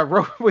 Yeah,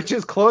 which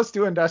is close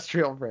to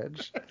industrial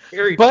bridge.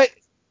 Very but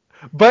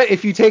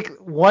if you take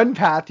one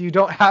path, you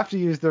don't have to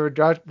use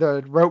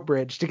the rope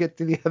bridge to get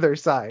to the other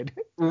side.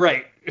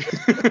 Right.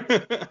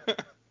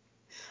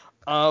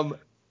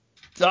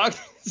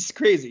 It's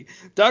crazy.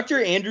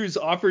 Dr. Andrews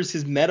offers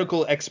his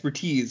medical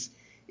expertise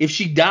If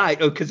she died,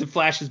 because it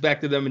flashes back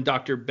to them and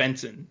Dr.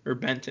 Benson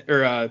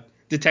or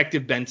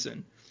Detective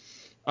Benson.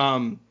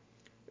 And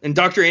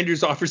Dr.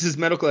 Andrews offers his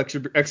medical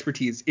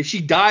expertise. If she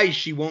dies,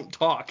 she won't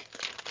talk.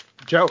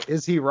 Joe,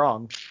 is he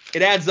wrong?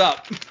 It adds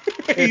up.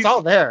 It's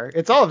all there.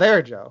 It's all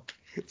there, Joe.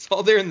 It's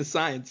all there in the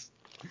science.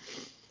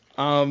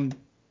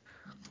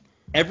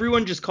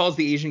 Everyone just calls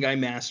the Asian guy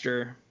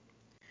Master.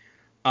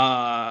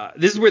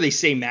 This is where they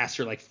say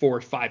Master like 4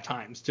 or 5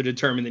 times to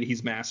determine that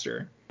he's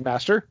Master.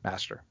 Master.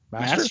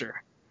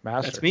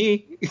 That's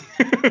me.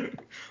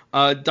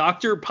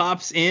 Doctor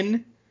pops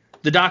in.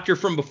 The doctor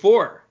from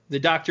before. The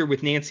doctor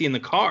with Nancy in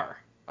the car.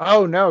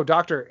 Oh, no,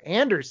 Dr.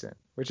 Anderson,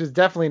 which is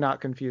definitely not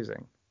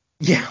confusing.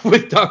 Yeah,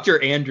 with Dr.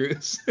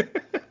 Andrews.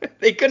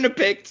 They couldn't have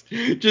picked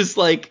just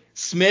like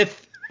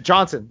Smith.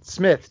 Johnson,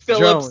 Smith,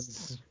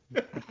 Phillips.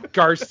 Jones,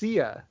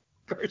 Garcia.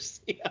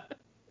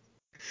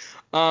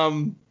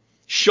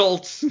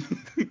 Schultz.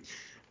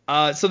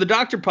 So the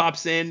doctor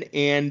pops in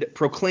and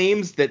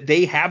proclaims that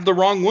they have the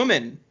wrong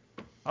woman.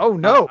 Oh,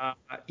 no.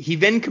 He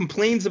then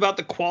complains about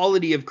the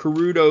quality of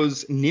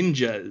Karudo's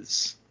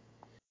ninjas.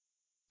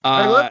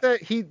 I love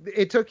that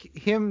it took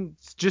him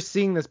just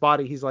seeing this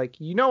body. He's like,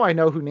 I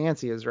know who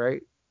Nancy is,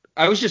 right?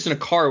 I was just in a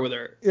car with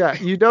her. Yeah,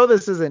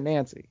 this isn't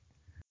Nancy.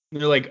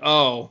 And they're like,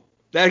 oh,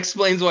 that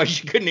explains why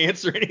she couldn't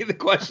answer any of the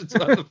questions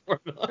about the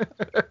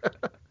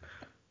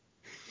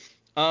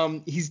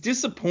formula. He's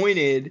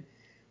disappointed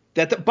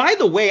that, by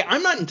the way,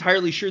 I'm not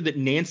entirely sure that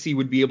Nancy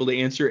would be able to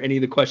answer any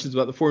of the questions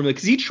about the formula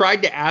because he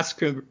tried to ask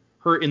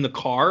her in the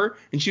car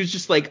and she was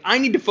just like, I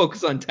need to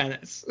focus on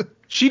tennis.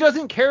 She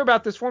doesn't care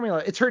about this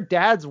formula. It's her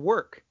dad's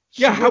work.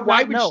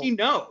 Why would she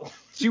know?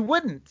 She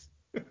wouldn't.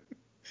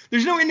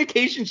 There's no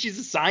indication she's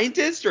a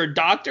scientist or a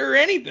doctor or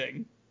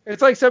anything.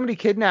 It's like somebody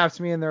kidnaps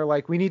me and they're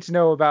like, we need to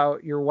know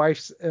about your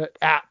wife's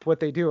app, what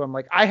they do. I'm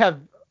like, I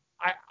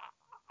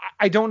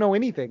don't know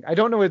anything. I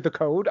don't know the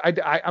code.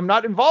 I'm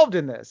not involved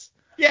in this.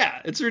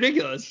 Yeah, it's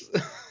ridiculous.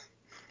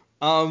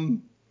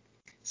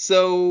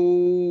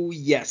 So,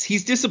 yes,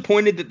 he's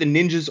disappointed that the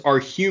ninjas are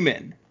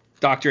human,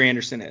 Dr.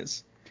 Anderson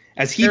is.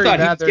 As he thought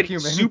he was getting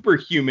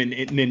superhuman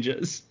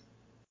ninjas.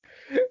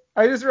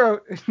 I just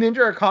wrote, ninja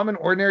are common,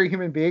 ordinary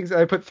human beings, and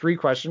I put 3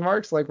 question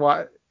marks. Like,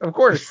 what? Of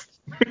course.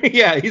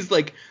 Yeah, he's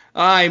like,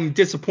 I'm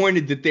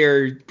disappointed that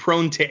they're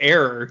prone to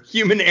error.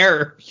 Human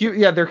error.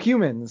 Yeah, they're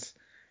humans.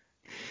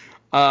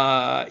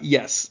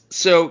 Yes.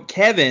 So,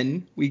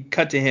 Kevin, we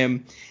cut to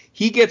him.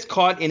 He gets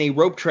caught in a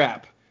rope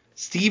trap.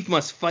 Steve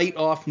must fight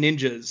off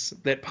ninjas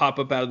that pop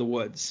up out of the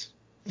woods.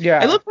 Yeah.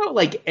 I love how,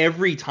 like,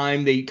 every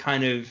time they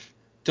kind of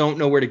don't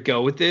know where to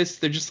go with this,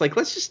 they're just like,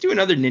 let's just do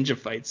another ninja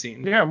fight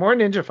scene. Yeah, more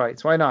ninja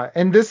fights. Why not?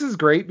 And this is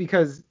great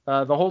because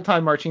the whole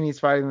time Marchini's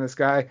fighting this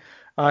guy,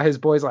 his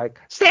boy's like,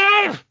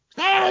 Steve!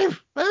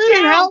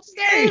 Help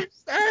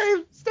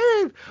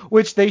Steve!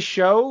 Which they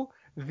show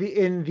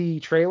in the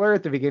trailer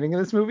at the beginning of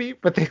this movie,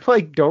 but they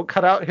like don't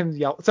cut out him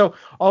yell. So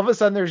all of a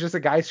sudden there's just a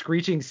guy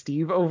screeching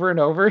Steve over and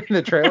over in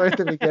the trailer at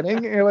the beginning.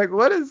 And you're like,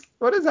 what is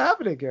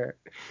happening here?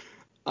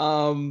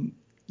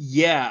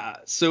 Yeah.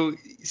 So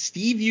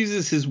Steve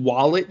uses his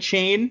wallet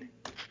chain.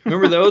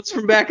 Remember those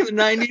from back in the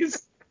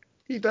 90s?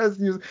 He does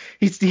use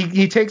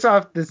he takes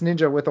off this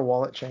ninja with a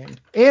wallet chain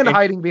and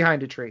hiding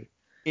behind a tree.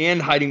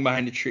 And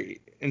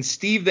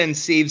Steve then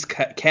saves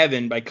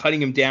Kevin by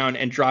cutting him down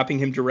and dropping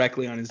him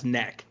directly on his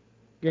neck.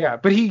 Yeah,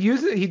 but he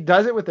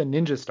does it with a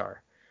ninja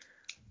star.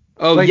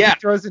 Oh, like, yeah.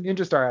 He throws a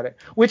ninja star at it,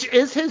 which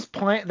is his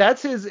plan.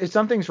 That's his. If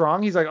something's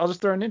wrong, he's like, I'll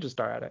just throw a ninja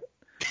star at it.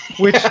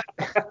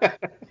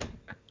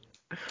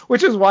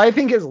 Which is why I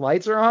think his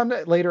lights are on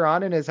later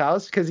on in his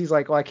house, because he's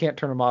like, well, I can't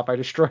turn them off. I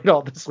destroyed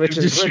all the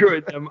switches.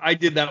 Them. I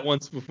did that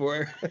once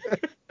before.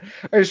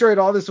 I destroyed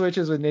all the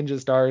switches with ninja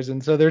stars,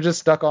 and so they're just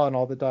stuck on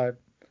all the time.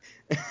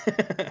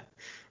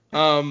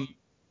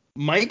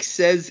 Mike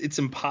says it's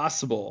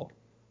impossible.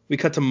 We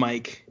cut to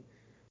Mike.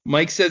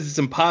 Mike says it's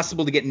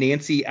impossible to get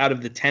Nancy out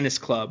of the tennis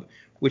club,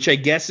 which I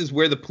guess is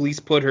where the police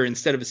put her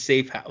instead of a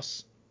safe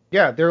house.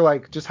 Yeah, they're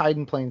like, just hide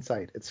in plain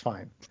sight. It's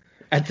fine.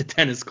 At the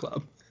tennis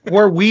club.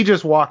 Or we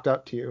just walked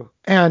up to you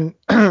and,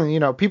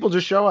 people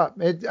just show up.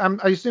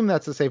 I assume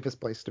that's the safest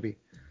place to be.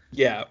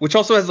 Yeah, which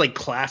also has like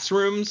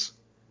classrooms.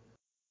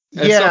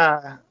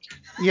 Yeah,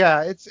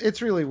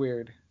 it's really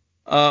weird.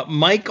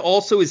 Mike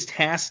also is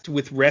tasked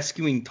with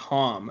rescuing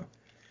Tom,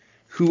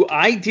 who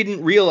I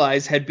didn't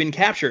realize had been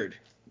captured.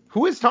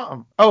 Who is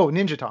Tom? Oh,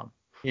 Ninja Tom.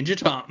 Ninja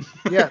Tom.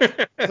 Yeah.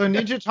 So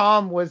Ninja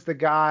Tom was the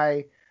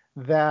guy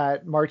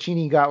that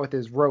Marchini got with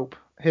his rope,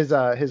 his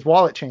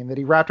wallet chain that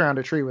he wrapped around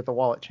a tree with a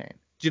wallet chain.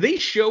 Do they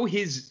show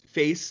his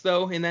face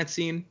though in that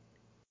scene?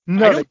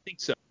 No, I don't think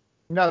so.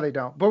 No, they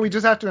don't. But we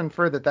just have to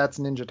infer that that's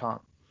Ninja Tom.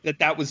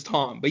 That was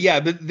Tom. But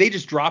yeah, but they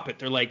just drop it.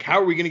 They're like, how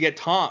are we going to get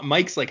Tom?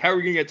 Mike's like, how are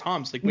we going to get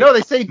Tom? It's like, no,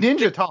 they say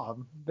Ninja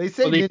Tom. They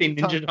say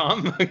Ninja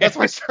Tom. Okay. That's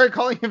why I started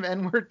calling him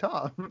N-word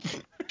Tom.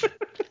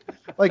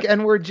 Like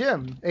N-word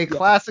Jim, a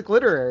classic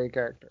literary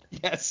character.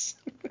 Yes.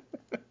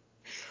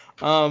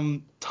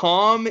 Tom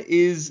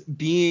is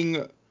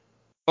being...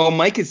 Oh,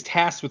 Mike is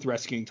tasked with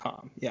rescuing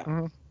Tom. Yeah.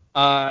 Mm-hmm.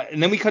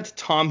 And then we cut to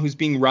Tom, who's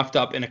being roughed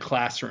up in a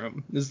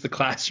classroom. This is the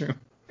classroom.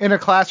 In a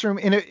classroom,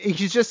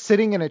 he's just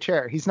sitting in a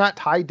chair. He's not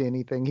tied to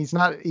anything.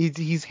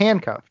 He's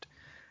handcuffed.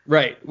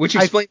 Right, which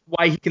explains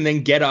why he can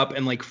then get up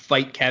and like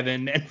fight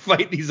Kevin and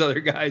fight these other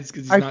guys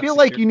because he's I not feel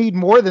secure. like you need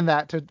more than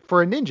that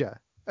for a ninja.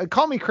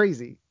 Call me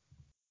crazy.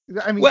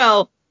 I mean,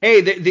 well,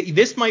 hey,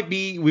 this might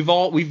be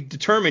we've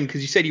determined,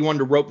 because you said you wanted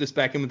to rope this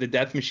back in with the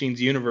Death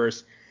Machines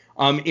universe.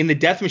 In the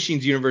Death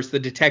Machines universe, the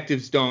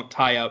detectives don't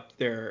tie up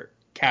their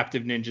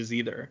captive ninjas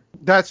either.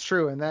 That's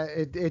true, and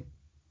that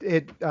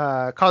it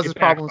causes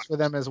problems for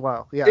them as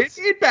well. Yes,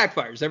 it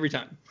backfires every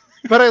time.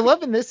 But I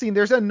love in this scene,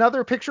 there's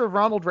another picture of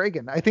Ronald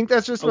Reagan. I think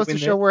that's just supposed to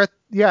show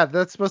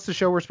that's supposed to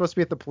show we're supposed to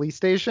be at the police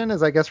station,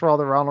 as I guess where all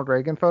the Ronald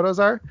Reagan photos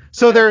are.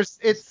 So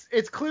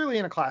it's clearly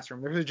in a classroom.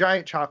 There's a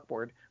giant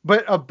chalkboard,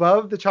 but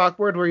above the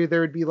chalkboard where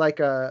there would be like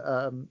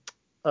a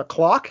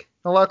clock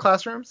in a lot of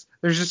classrooms,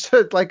 there's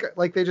just like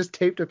they just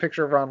taped a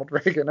picture of Ronald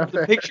Reagan up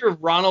there. A picture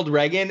of Ronald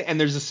Reagan, and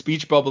there's a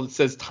speech bubble that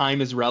says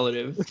time is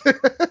relative.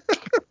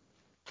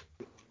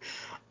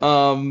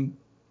 It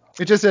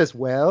just says,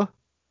 well.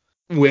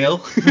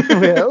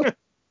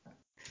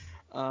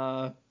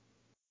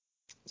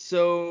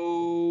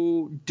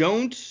 So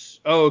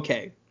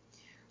okay.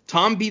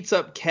 Tom beats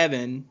up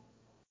Kevin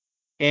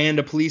and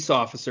a police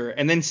officer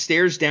and then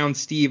stares down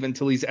Steve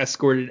until he's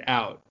escorted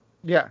out.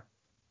 Yeah.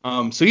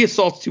 So he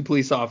assaults 2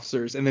 police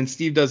officers and then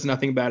Steve does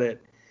nothing about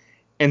it.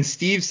 And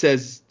Steve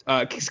says,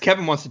 because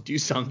Kevin wants to do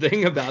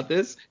something about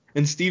this.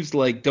 And Steve's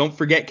like, don't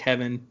forget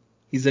Kevin.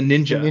 He's a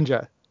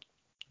ninja.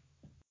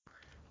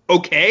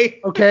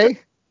 Okay.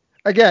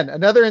 Again,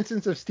 another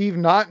instance of Steve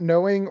not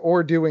knowing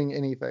or doing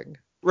anything.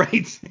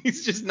 Right.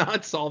 He's just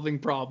not solving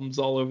problems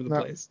all over the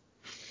place.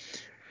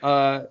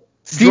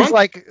 Steve's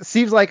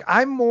like,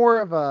 I'm more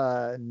of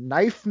a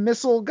knife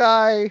missile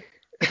guy.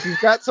 If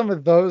you've got some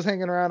of those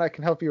hanging around, I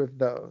can help you with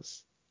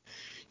those.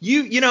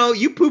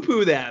 You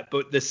poo-poo that,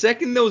 but the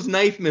second those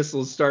knife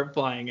missiles start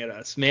flying at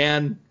us,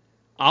 man,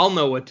 I'll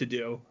know what to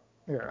do.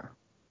 Yeah.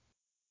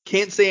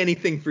 Can't say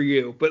anything for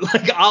you, but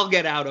like I'll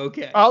get out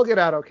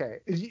okay.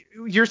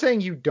 You're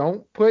saying you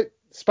don't put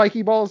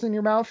spiky balls in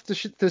your mouth to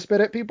spit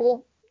at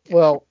people?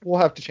 Well, we'll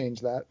have to change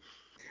that.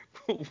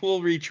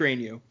 We'll retrain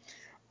you.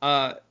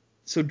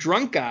 So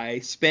drunk guy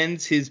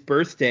spends his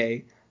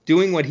birthday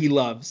doing what he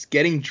loves,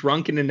 getting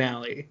drunk in an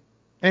alley.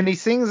 And he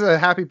sings a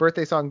happy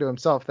birthday song to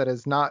himself that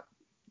is not.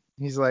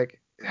 He's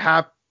like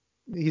happy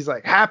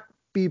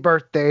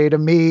birthday to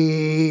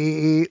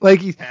me.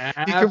 Like he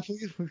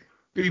completely.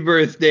 Happy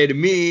birthday to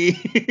me.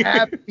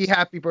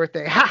 happy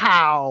birthday.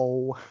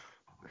 How?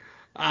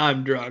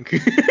 I'm drunk.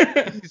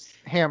 He's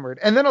hammered.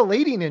 And then a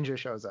lady ninja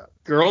shows up.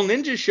 Girl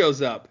ninja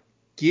shows up.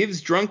 Gives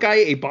drunk guy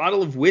a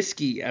bottle of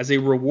whiskey as a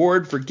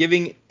reward for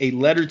giving a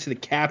letter to the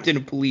captain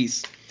of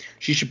police.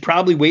 She should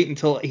probably wait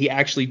until he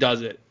actually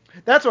does it.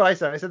 That's what I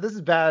said. I said this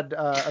is bad.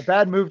 A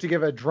bad move to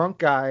give a drunk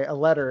guy a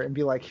letter and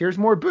be like, here's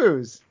more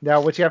booze.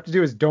 Now what you have to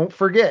do is don't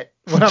forget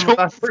what I'm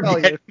about to tell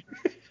you.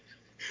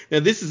 Now,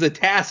 this is a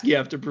task you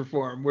have to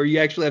perform where you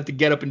actually have to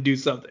get up and do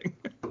something.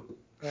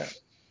 Yeah.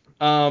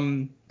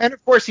 And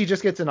of course, he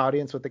just gets an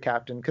audience with the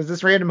captain because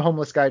this random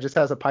homeless guy just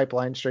has a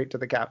pipeline straight to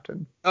the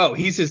captain. Oh,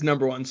 he's his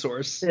number one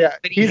source. Yeah,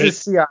 he's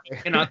his CI.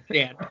 Cannot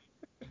stand.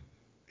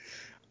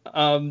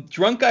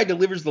 Drunk guy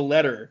delivers the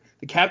letter.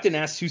 The captain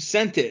asks who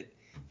sent it.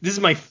 This is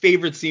my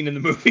favorite scene in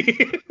the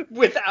movie.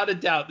 Without a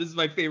doubt, this is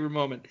my favorite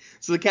moment.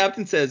 So the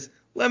captain says,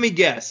 let me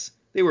guess.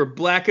 They were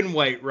black and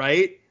white,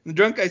 right? And the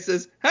drunk guy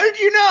says, how did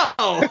you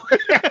know?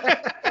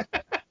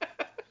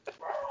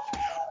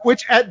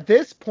 Which at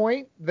this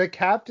point, the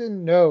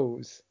captain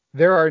knows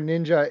there are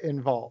ninja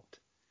involved.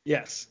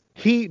 Yes.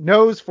 He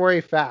knows for a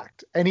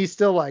fact. And he's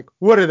still like,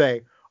 what are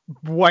they?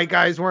 White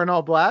guys wearing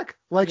all black?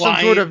 Like some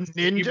sort of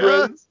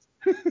ninja?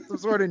 Some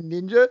sort of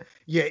ninja?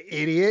 You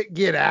idiot.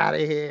 Get out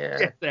of here.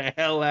 Get the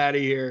hell out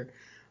of here.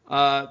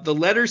 The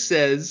letter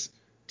says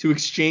to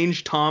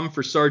exchange Tom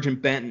for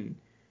Sergeant Benton.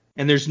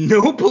 And there's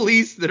no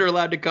police that are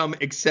allowed to come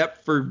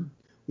except for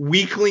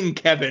weakling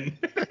Kevin.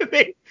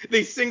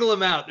 they single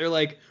him out. They're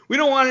like, we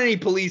don't want any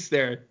police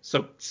there,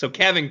 so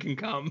Kevin can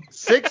come.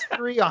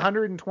 6'3",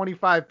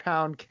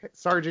 125-pound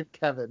Sergeant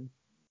Kevin.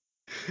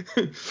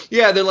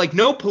 Yeah, they're like,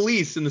 no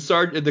police, and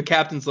the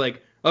captain's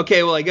like,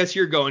 okay, well, I guess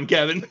you're going,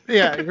 Kevin.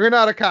 Yeah, you're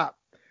not a cop.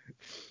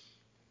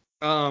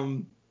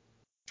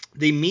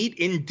 They meet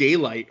in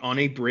daylight on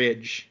a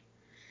bridge.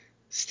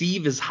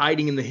 Steve is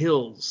hiding in the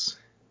hills.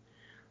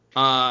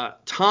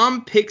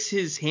 Tom picks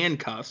his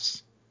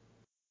handcuffs.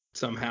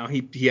 Somehow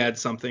he had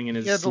something in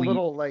his sleeve. He had the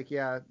little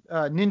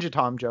Ninja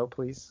Tom, Joe,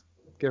 please.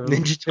 Give him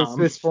Ninja Tom.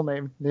 His full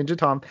name, Ninja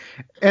Tom.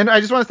 And I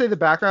just want to say the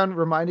background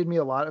reminded me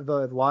a lot of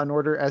the Law and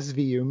Order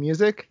SVU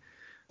music.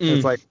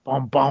 It's like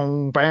boom,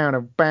 boom,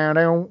 bam,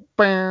 bam,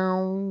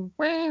 bam,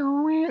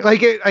 bam.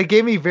 Like it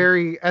gave me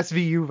very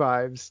SVU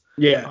vibes.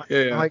 Yeah.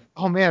 I'm like,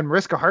 oh man,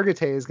 Mariska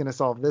Hargitay is gonna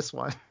solve this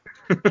one.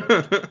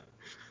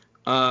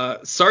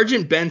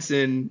 Sergeant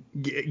Benson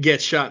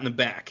gets shot in the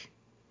back.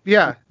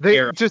 Yeah,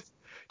 they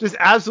just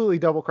absolutely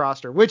double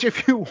crossed her. Which,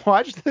 if you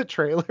watch the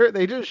trailer,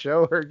 they just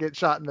show her get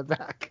shot in the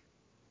back.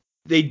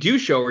 They do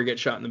show her get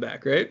shot in the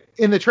back, right?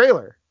 In the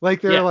trailer,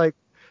 like they're Yeah. like,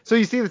 so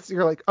you see this,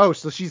 you're like, oh,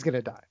 so she's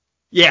gonna die.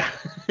 Yeah.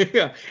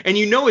 Yeah. And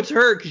you know it's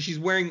her because she's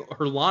wearing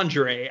her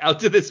lingerie out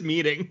to this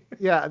meeting.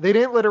 Yeah, they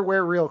didn't let her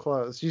wear real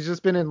clothes. She's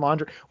just been in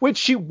lingerie, which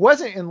she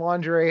wasn't in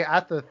lingerie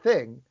at the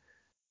thing.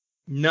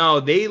 No,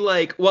 they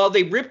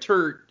they ripped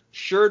her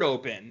shirt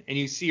open and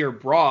you see her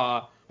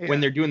bra when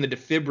they're doing the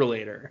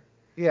defibrillator.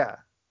 Yeah.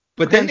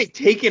 But then they've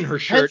taken her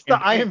shirt. Hence the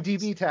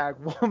IMDb tag,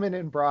 woman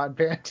in bra and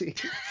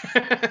panties.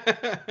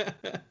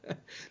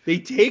 They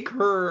take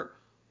her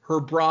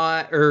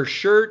bra, her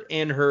shirt,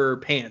 and her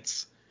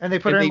pants. And they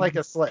put her in like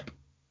a slip.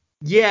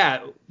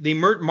 Yeah, they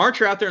march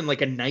her out there in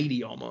like a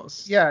nightie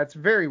almost. Yeah, it's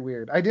very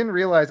weird. I didn't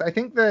realize. I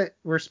think that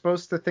we're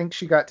supposed to think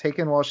she got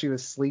taken while she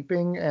was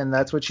sleeping, and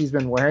that's what she's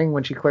been wearing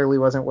when she clearly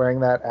wasn't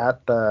wearing that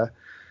at the...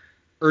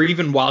 Or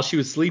even while she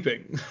was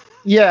sleeping.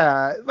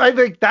 Yeah, I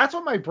think that's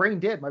what my brain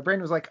did. My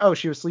brain was like, oh,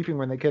 she was sleeping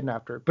when they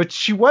kidnapped her. But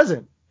she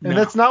wasn't. And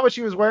that's not what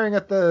she was wearing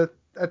at the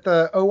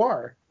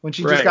OR when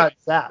she just got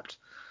zapped.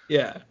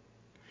 Yeah.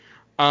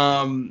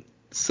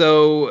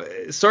 So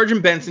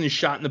Sergeant Benson is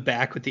shot in the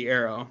back with the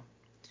arrow.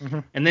 Mm-hmm.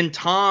 And then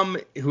Tom,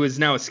 who has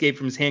now escaped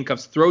from his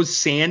handcuffs, throws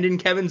sand in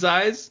Kevin's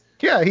eyes.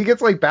 Yeah, he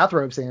gets like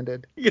bathrobe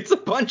sanded. He gets a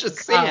bunch of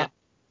sand.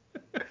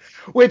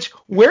 Which,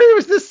 where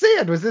was this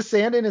sand? Was this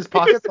sand in his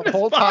pockets the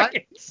whole time?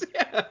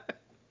 Yeah.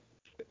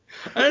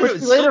 I don't know.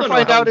 Which we later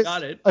find out is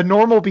a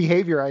normal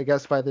behavior, I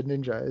guess, by the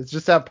ninja. Is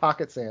just to have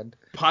pocket sand.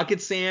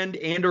 Pocket sand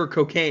and or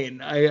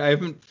cocaine. I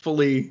haven't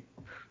fully...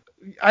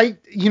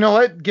 You know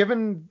what?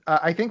 Given,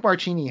 I think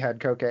Marchini had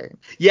cocaine.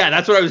 Yeah,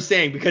 that's what I was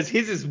saying, because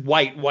his is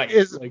white.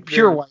 Is like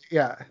pure white,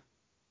 yeah.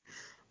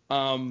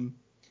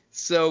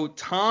 So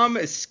Tom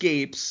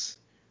escapes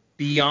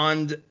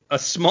beyond a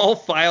small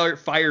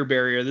fire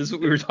barrier. This is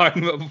what we were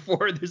talking about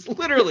before. There's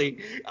literally,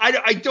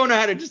 I don't know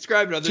how to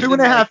describe it.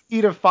 2.5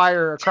 feet of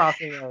fire across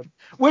the road,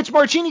 which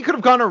Marchini could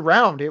have gone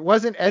around. It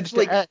wasn't edge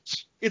to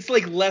edge. It's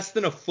like less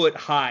than a foot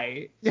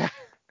high. Yeah.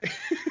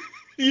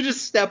 You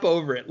just step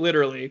over it,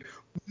 literally.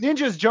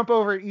 Ninjas jump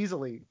over it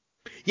easily.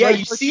 Yeah, like,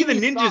 you see the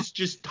ninjas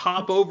just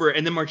hop over it,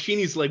 and then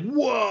Marchini's like,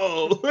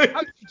 whoa. How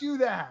did you do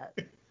that?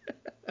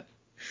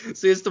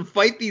 So he has to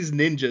fight these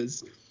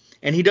ninjas,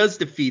 and he does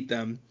defeat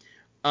them.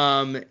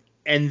 And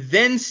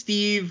then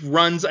Steve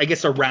runs, I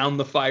guess, around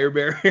the fire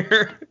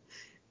barrier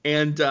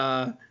and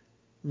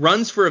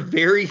runs for a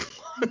very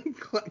long,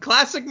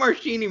 classic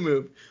Marchini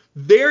move.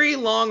 Very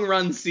long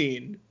run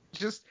scene.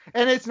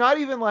 And it's not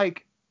even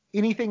like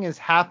anything is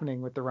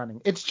happening with the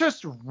running. It's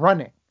just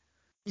running.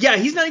 Yeah,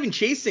 he's not even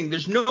chasing.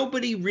 There's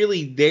nobody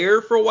really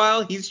there for a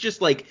while. He's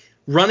just like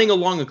running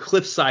along a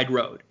cliffside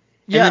road.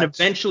 And then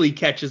eventually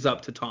catches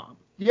up to Tom.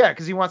 Yeah,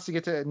 because he wants to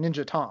get to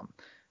Ninja Tom.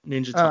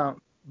 Ninja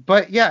Tom.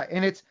 But yeah,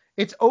 and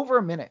it's over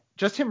a minute.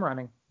 Just him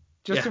running.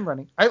 Him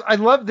running. I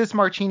love this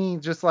Marchini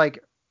just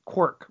like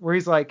quirk where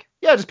he's like,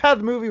 yeah, just pad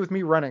the movie with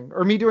me running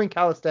or me doing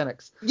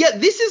calisthenics. Yeah,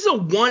 this is a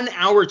 1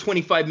 hour,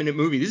 25-minute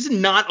movie. This is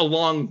not a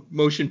long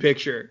motion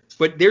picture,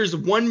 but there's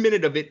 1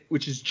 minute of it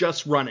which is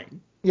just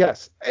running.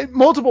 Yes. At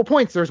multiple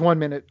points, there's 1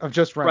 minute of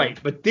just running. Right,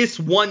 but this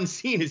one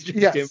scene is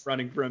just him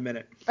running for a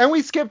minute. And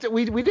we skipped it.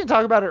 We didn't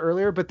talk about it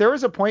earlier, but there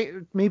was a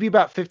point, maybe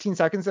about 15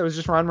 seconds, that was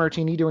just Ron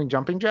Marchini doing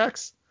jumping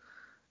jacks.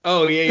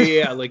 Oh,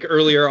 yeah, like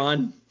earlier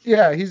on.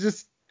 Yeah, he's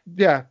just,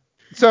 yeah.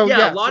 So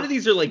yeah, a lot of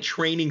these are like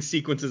training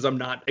sequences I'm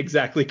not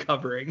exactly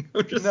covering.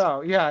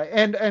 No, yeah.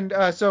 And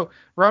so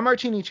Ron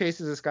Marchini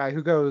chases this guy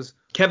who goes...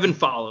 Kevin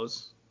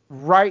follows.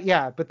 Right,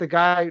 yeah, but the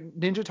guy,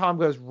 Ninja Tom,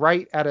 goes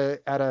right at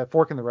a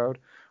fork in the road.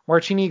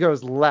 Marchini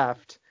goes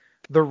left.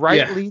 The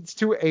right leads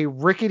to a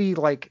rickety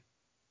like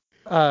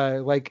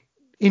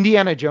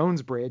Indiana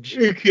Jones bridge.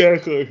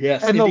 Exactly.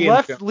 Yes. And the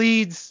left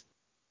leads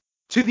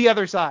to the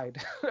other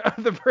side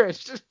of the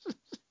bridge.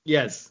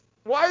 Yes.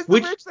 Why is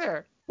the bridge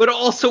there? But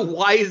also,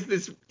 why is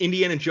this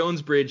Indiana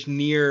Jones bridge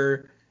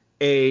near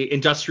a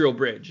industrial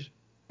bridge?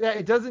 Yeah,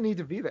 it doesn't need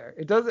to be there.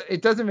 It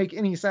doesn't make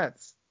any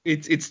sense.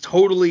 It's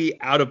totally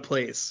out of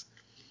place.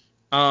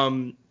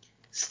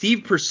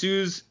 Steve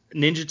pursues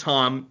Ninja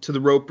Tom to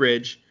the rope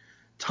bridge.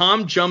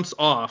 Tom jumps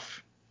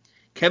off.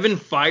 Kevin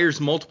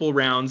fires multiple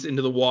rounds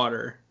into the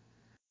water.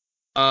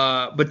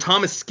 But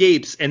Tom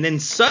escapes, and then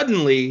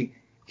suddenly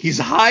he's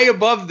high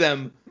above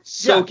them,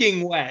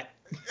 soaking wet.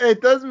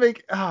 It doesn't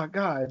make... Oh,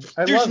 God.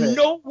 There's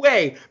no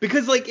way.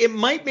 Because, like, it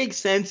might make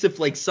sense if,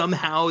 like,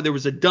 somehow there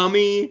was a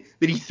dummy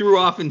that he threw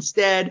off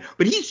instead.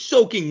 But he's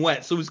soaking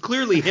wet, so it was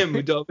clearly him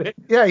who dove it.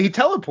 Yeah, he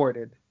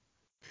teleported.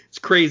 It's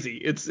crazy.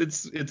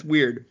 It's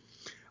weird.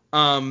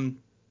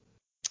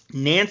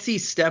 Nancy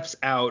steps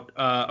out.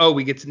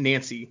 We get to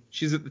Nancy.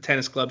 She's at the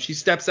tennis club. She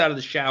steps out of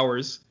the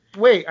showers.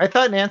 Wait, I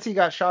thought Nancy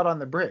got shot on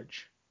the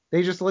bridge.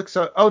 They just look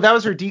so... Oh, that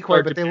was her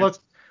decoy, but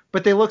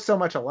they look so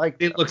much alike.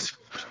 It looks...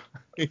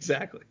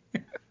 Exactly.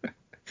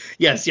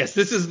 Yes.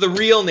 This is the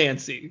real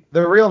Nancy.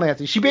 The real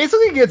Nancy. She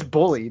basically gets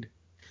bullied.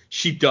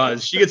 She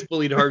does. She gets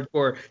bullied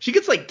hardcore. She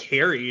gets like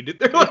carried.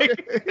 They're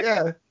like,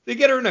 yeah. They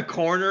get her in a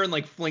corner and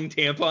like fling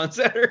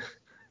tampons at her.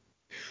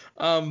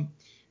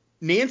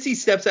 Nancy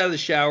steps out of the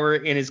shower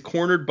and is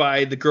cornered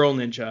by the girl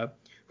ninja,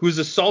 who's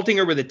assaulting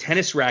her with a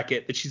tennis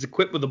racket that she's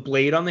equipped with a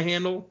blade on the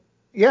handle.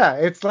 Yeah,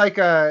 it's like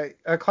a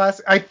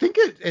classic. I think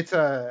it's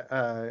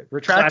a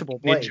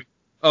retractable blade. Ninja.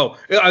 Oh,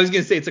 I was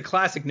gonna say it's a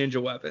classic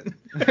ninja weapon.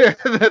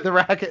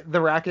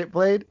 the racket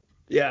blade.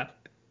 Yeah.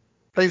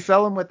 They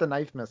sell them with the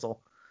knife missile.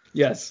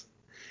 Yes.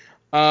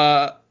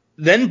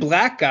 Then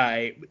black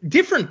guy,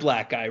 different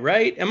black guy,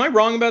 right? Am I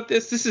wrong about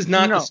this? This is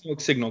not the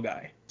smoke signal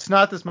guy. It's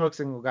not the smoke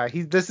signal guy.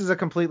 This is a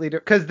completely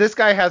different, because this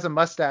guy has a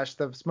mustache.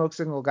 The smoke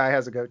signal guy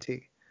has a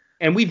goatee.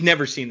 And we've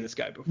never seen this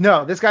guy before.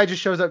 No, this guy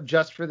just shows up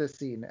just for this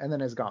scene and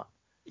then is gone.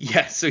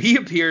 Yeah, so he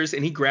appears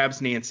and he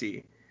grabs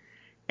Nancy.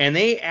 And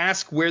they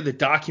ask where the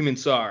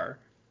documents are.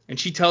 And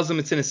she tells them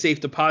it's in a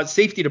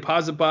safety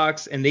deposit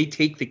box, and they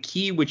take the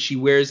key, which she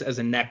wears as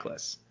a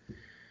necklace.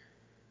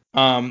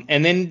 And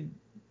then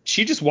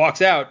she just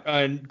walks out,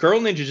 and Girl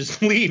Ninja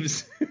just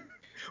leaves.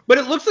 But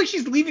it looks like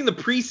she's leaving the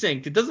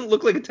precinct. It doesn't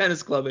look like a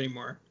tennis club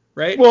anymore,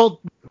 right?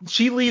 Well,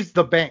 she leaves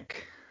the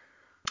bank.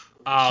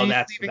 Oh, she's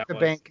that's leaving what that the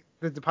was. bank,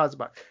 the deposit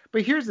box.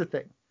 But here's the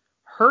thing: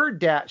 her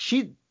dad,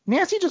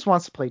 Nancy just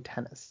wants to play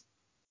tennis.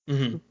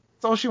 Mm-hmm.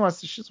 That's all she wants.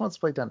 She just wants to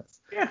play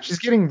tennis. Yeah. She's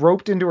getting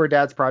roped into her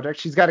dad's project.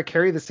 She's got to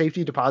carry the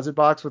safety deposit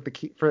box with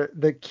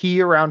the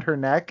key around her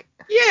neck.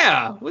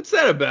 Yeah, what's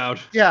that about?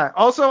 Yeah.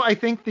 Also, I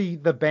think the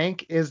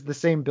bank is the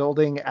same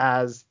building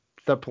as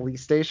the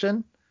police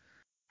station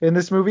in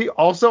this movie.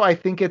 Also, I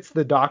think it's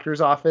the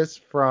doctor's office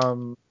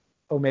from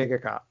Omega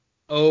Cop.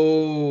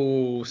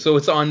 Oh, so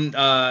it's on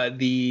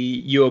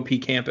the UOP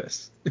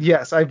campus.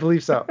 Yes, I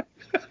believe so.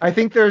 I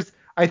think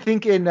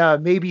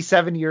in maybe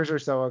 7 years or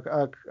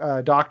so,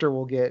 a doctor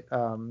will get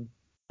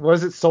what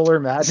is it, Solar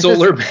Madness?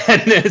 Solar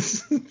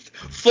Madness.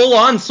 Full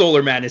on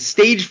Solar Madness.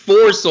 Stage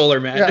 4 Solar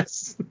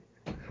Madness. Yes.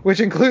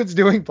 Which includes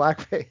doing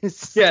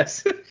blackface.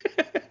 Yes.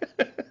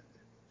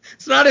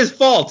 It's not his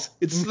fault.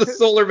 It's the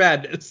Solar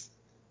Madness.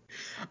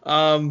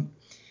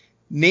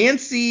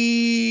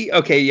 Nancy.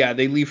 Okay, yeah,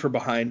 they leave her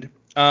behind.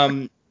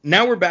 Now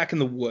we're back in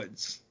the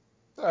woods.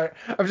 Sorry,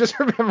 I'm just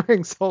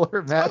remembering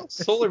Solar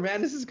Madness. Oh, Solar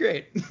Madness is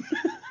great.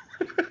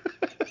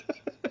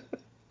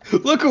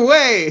 Look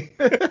away.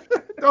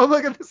 Don't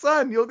look at the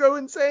sun. You'll go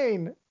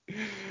insane.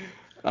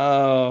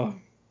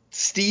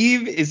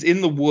 Steve is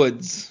in the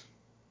woods,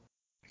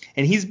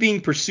 and he's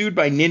being pursued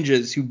by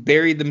ninjas who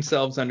buried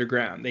themselves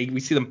underground. We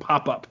see them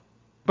pop up.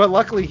 But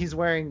luckily, he's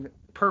wearing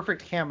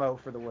perfect camo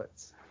for the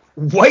woods.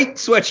 White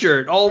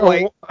sweatshirt, all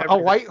white. A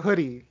white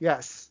hoodie,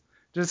 yes.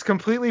 Just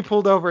completely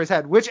pulled over his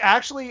head, which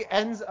actually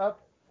ends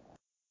up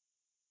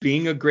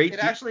being a great. It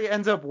actually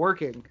ends up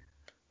working.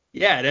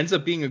 Yeah, it ends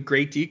up being a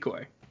great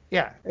decoy.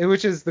 Yeah,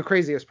 which is the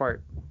craziest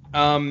part.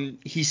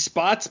 He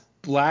spots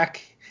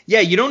black.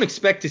 Yeah, you don't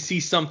expect to see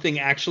something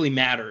actually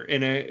matter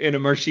in a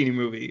Marchini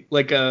movie,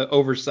 like a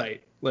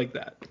oversight like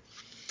that.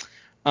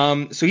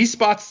 So he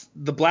spots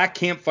the black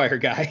campfire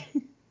guy.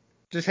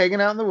 Just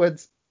hanging out in the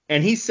woods.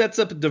 And he sets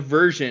up a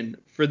diversion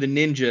for the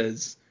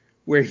ninjas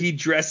where he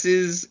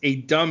dresses a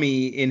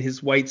dummy in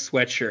his white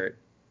sweatshirt.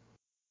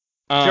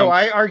 Joe,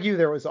 I argue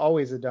there was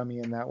always a dummy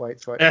in that white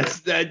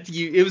sweatshirt.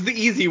 It was the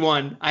easy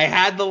one. I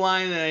had the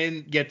line and I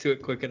didn't get to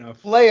it quick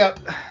enough. Layup.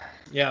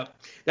 Yeah.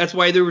 That's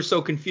why they were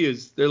so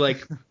confused. They're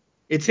like,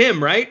 it's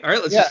him, right? All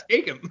right, let's just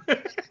take him.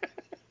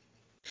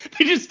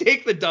 They just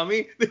take the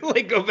dummy. They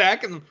like go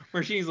back and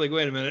Marchini's like,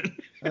 wait a minute.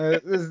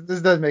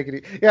 This does make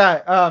it.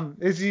 Yeah.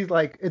 Is he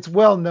like? It's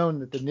well known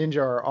that the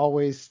ninja are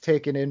always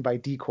taken in by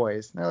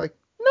decoys. And they're like,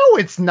 no,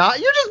 it's not.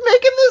 You're just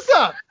making this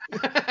up.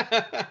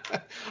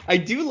 I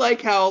do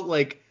like how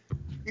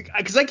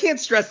because I can't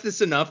stress this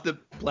enough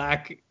that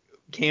black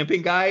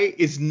camping guy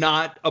is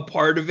not a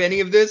part of any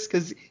of this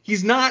because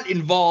he's not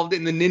involved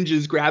in the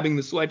ninjas grabbing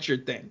the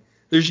sweatshirt thing.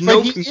 There's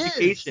no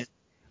communication.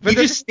 He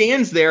just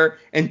stands there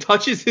and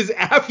touches his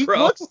afro. He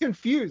looks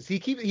confused.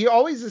 He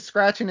always is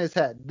scratching his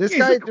head. This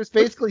guy just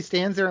basically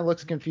stands there and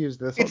looks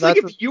confused. It's like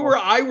if you or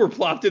I were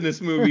plopped in this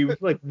movie,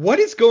 like, what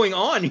is going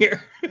on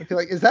here? I'd be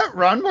like, is that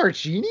Ron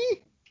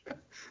Marchini?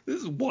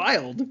 This is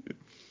wild.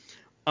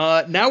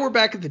 Now we're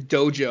back at the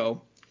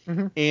dojo,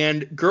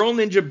 and Girl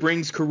Ninja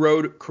brings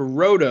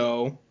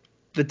Kurodo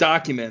the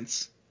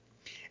documents.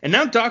 And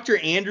now Dr.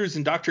 Andrews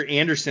and Dr.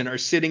 Anderson are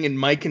sitting in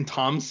Mike and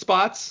Tom's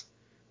spots.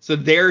 So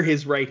they're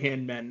his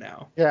right-hand men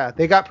now. Yeah,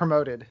 they got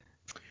promoted.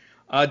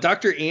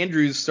 Dr.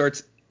 Andrews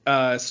starts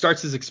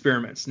his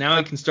experiments. Now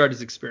he can start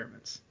his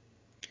experiments.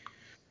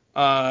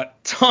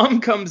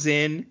 Tom comes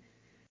in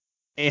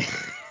and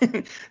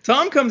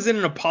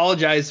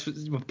apologizes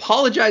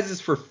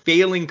for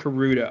failing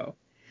Kurodo.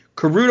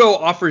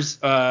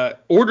 Kurodo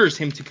orders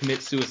him to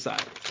commit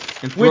suicide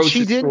and throws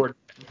his sword.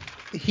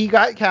 He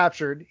got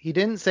captured. He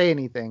didn't say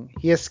anything.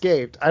 He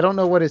escaped. I don't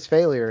know what his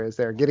failure is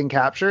there. Getting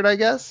captured, I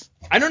guess.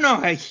 I don't know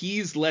how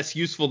he's less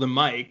useful than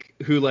Mike,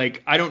 who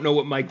I don't know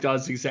what Mike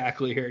does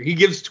exactly here. He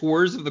gives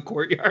tours of the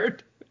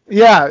courtyard.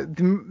 Yeah,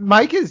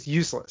 Mike is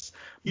useless.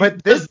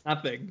 But does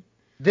nothing.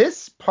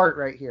 This part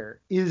right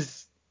here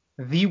is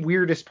the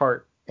weirdest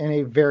part in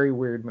a very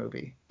weird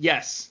movie.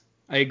 Yes,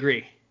 I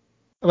agree.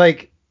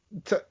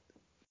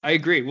 I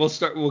agree.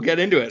 We'll get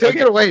into it. Take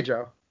it away,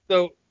 Joe.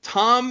 So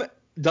Tom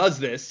does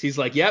this. He's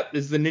like, yep,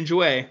 this is the ninja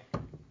way.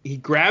 He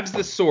grabs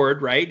the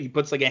sword, right? He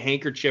puts like a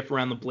handkerchief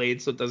around the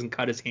blade so it doesn't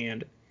cut his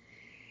hand.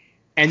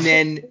 And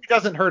then he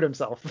doesn't hurt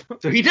himself.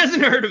 So he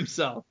doesn't hurt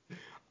himself.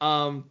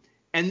 And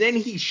then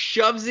he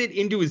shoves it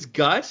into his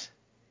gut.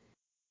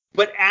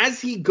 But as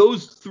he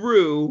goes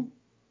through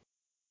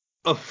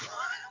what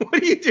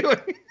are you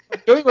doing?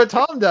 Doing what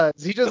Tom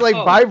does. He just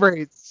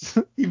vibrates.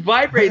 He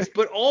vibrates,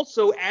 but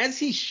also as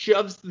he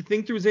shoves the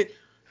thing through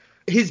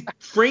his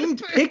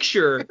framed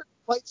picture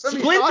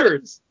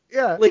splinters.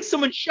 Yeah. Like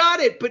someone shot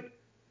it,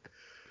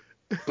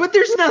 but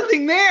there's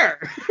nothing there.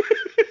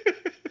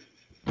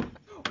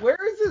 Where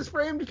is this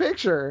framed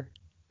picture?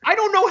 I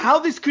don't know how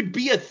this could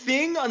be a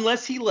thing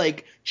unless he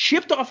like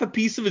chipped off a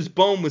piece of his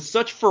bone with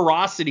such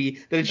ferocity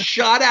that it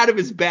shot out of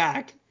his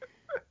back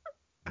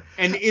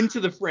and into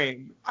the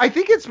frame. I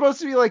think it's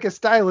supposed to be like a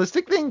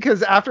stylistic thing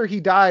because after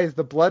he dies,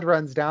 the blood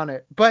runs down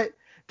it. But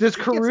does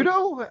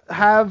Karuto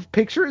have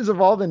pictures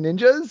of all the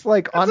ninjas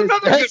on his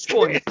desk? Good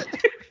point.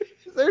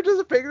 Is there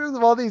just pictures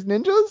of all these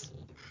ninjas?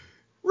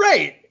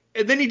 Right.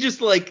 And then he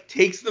just like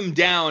takes them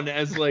down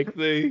as like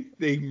they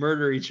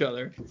murder each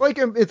other.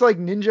 It's like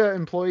Ninja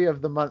Employee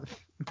of the Month.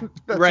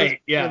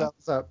 Right. Yeah. That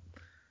was up.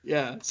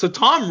 Yeah. So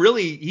Tom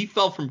really he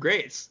fell from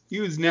grace. He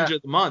was Ninja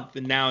of the Month,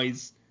 and now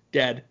he's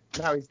dead.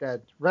 Now he's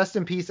dead. Rest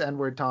in peace,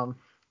 N-word Tom.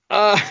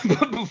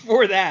 But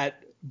before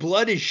that,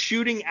 blood is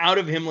shooting out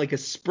of him like a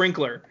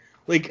sprinkler,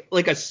 like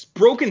a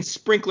broken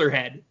sprinkler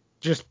head.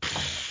 Just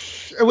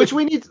which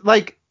we need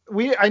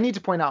I need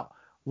to point out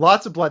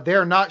lots of blood. They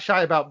are not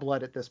shy about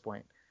blood at this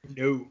point.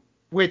 No.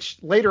 Which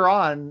later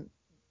on,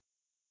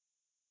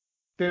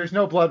 there's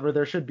no blood where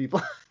there should be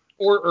blood.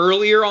 Or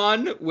earlier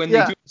on when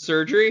they do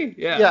surgery.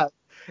 Yeah. Yeah.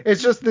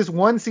 It's just this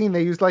one scene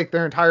they used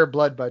their entire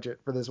blood budget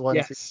for this one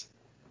scene.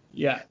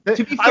 Yeah.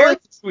 To be fair,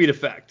 it's a sweet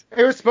effect.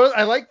 It was supposed.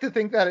 I like to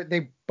think that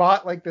they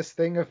bought this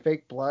thing of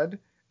fake blood,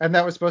 and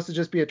that was supposed to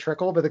just be a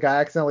trickle, but the guy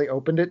accidentally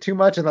opened it too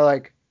much, and they're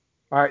like,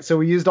 "All right, so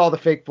we used all the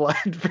fake blood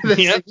for this."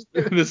 Yep.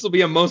 This will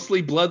be a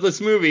mostly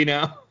bloodless movie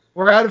now.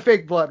 We're out of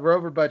fake blood. We're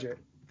over budget.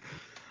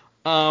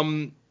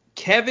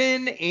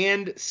 Kevin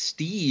and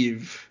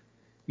Steve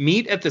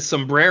meet at the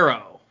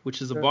Sombrero,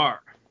 which is a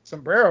bar.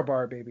 Sombrero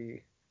bar,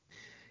 baby.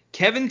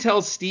 Kevin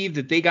tells Steve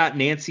that they got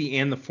Nancy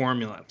and the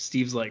formula.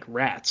 Steve's like,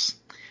 rats.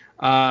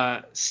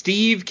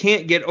 Steve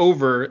can't get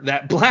over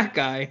that black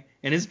guy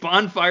and his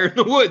bonfire in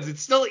the woods.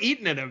 It's still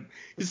eating at him.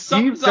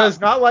 Steve does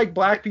not like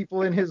black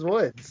people in his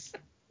woods.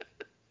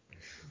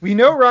 We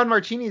know Ron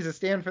Marchini is a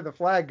stand for the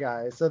flag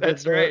guy, so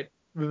that's right.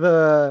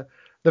 The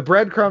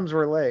breadcrumbs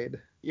were laid.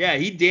 Yeah,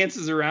 he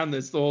dances around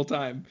this the whole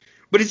time.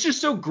 But it's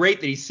just so great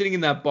that he's sitting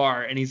in that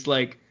bar and he's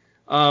like,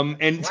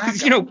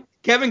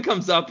 Kevin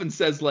comes up and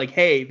says like,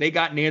 hey, they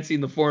got Nancy in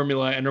the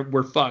formula and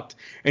we're fucked.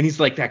 And he's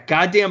like, that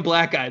goddamn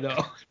black guy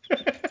though.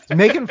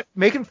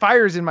 making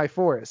fires in my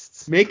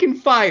forests. Making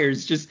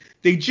fires.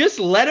 They just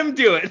let him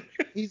do it.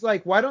 He's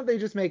like, why don't they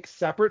just make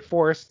separate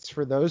forests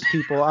for those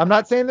people? I'm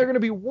not saying they're going to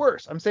be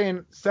worse. I'm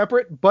saying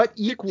separate but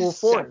equal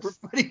forests.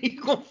 Separate but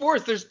equal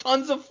forest. There's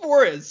tons of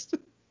forest.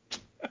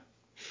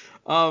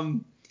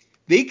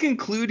 They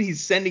conclude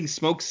he's sending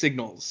smoke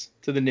signals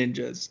to the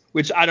ninjas,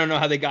 which I don't know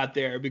how they got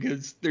there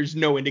because there's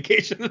no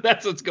indication that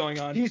that's what's going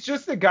on. He's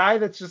just a guy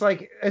that's just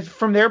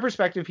from their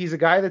perspective, he's a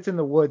guy that's in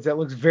the woods that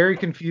looks very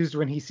confused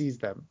when he sees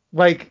them.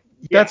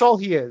 That's all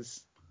he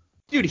is.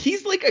 Dude,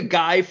 he's like a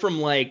guy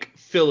from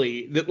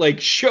Philly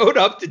that showed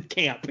up to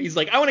camp. He's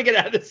like, I want to get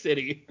out of the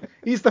city.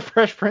 He's the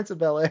Fresh Prince of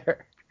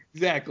Bel-Air.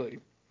 Exactly.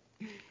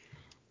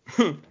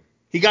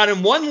 He got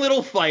in one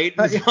little fight.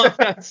 His mom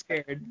got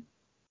scared.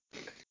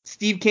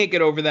 Steve can't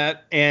get over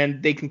that,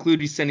 and they conclude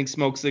he's sending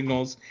smoke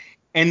signals,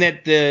 and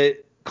that the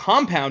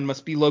compound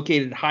must be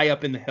located high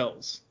up in the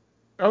hills.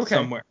 Okay.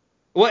 Somewhere.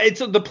 Well,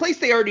 it's the place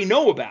they already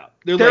know about.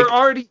 They're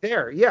already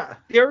there, yeah.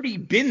 They already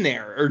been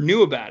there or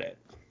knew about it.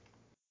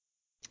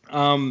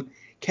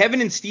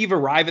 Kevin and Steve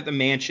arrive at the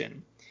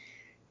mansion.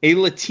 A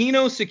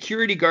Latino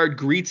security guard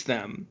greets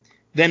them,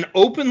 then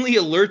openly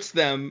alerts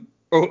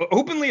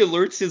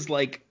his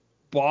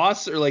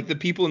boss or the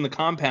people in the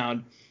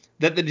compound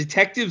that the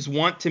detectives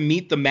want to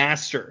meet the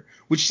master,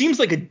 which seems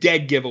like a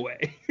dead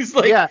giveaway. He's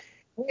like,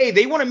 hey,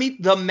 they want to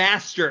meet the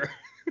master.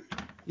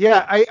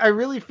 Yeah, I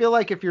really feel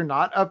like if you're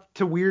not up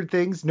to weird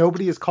things,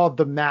 nobody is called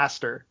the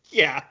master.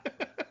 Yeah.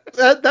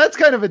 That's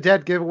kind of a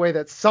dead giveaway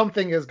that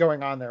something is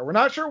going on there. We're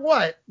not sure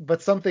what,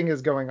 but something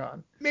is going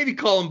on. Maybe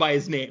call him by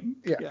his name.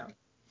 Yeah.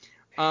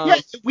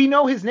 We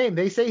know his name.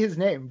 They say his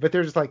name, but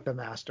they're just like the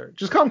master.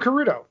 Just call him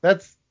Karuto.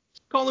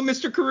 Call him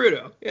Mr.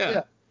 Karuto.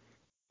 Yeah.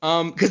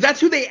 Because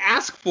that's who they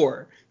ask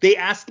for. They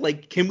ask,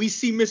 can we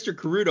see Mr.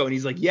 Karuto? And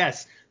he's like,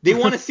 yes. They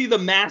want to see the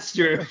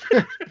master.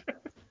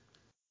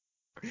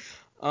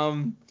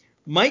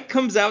 Mike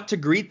comes out to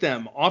greet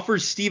them,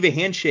 offers Steve a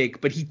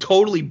handshake, but he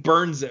totally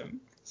burns him.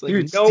 It's like,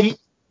 dude, no.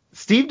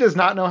 Steve does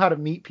not know how to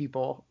meet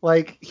people.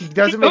 He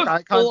doesn't make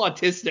eye contact. Full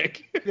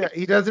autistic. Yeah,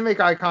 he doesn't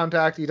make eye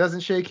contact. He doesn't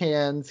shake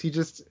hands.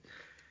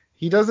 He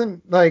He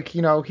doesn't like,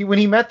 when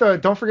he met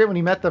don't forget when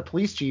he met the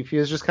police chief, he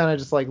was just kind of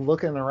just like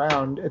looking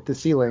around at the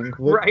ceiling.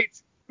 Right.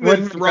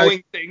 Then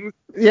throwing things.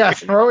 Yeah,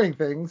 throwing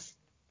things.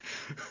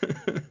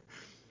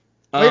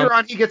 Later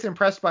on, he gets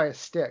impressed by a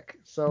stick.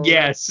 So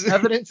yes,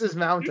 evidence is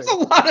mounting. There's a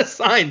lot of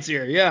signs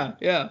here. Yeah,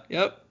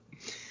 yep.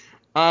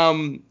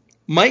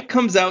 Mike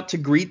comes out to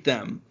greet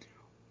them.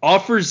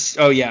 Offers.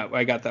 Oh yeah,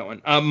 I got that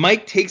one.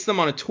 Mike takes them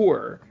on a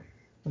tour.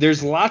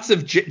 There's lots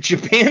of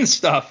Japan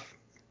stuff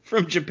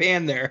from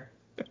Japan there.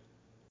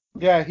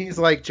 Yeah, he's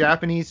like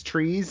Japanese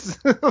trees.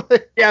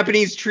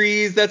 Japanese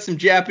trees. That's some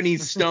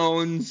Japanese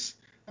stones.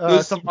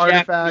 Some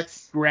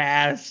artifacts.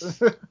 Grass.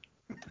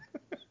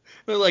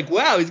 They're like,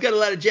 wow, he's got a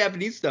lot of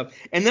Japanese stuff.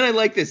 And then I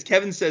like this.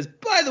 Kevin says,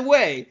 by the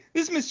way,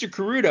 this Mr.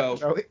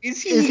 Caruto,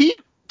 is he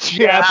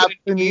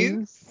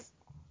Japanese?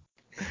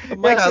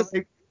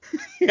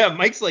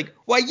 Mike's like,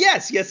 why,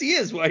 yes, he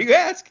is. Why do you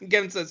ask? And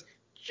Kevin says,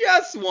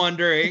 just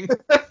wondering.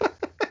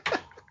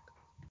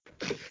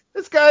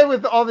 This guy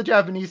with all the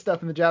Japanese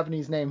stuff and the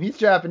Japanese name, he's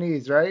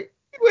Japanese, right?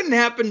 He wouldn't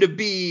happen to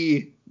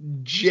be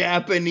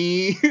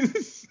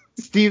Japanese.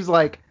 Steve's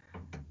like,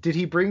 did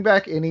he bring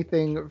back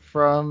anything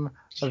from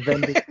a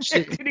vending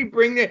machine? Did he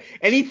bring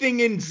anything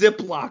in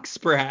Ziplocs,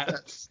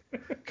 perhaps?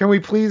 Can we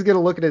please get a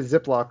look at his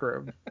Ziploc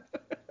room?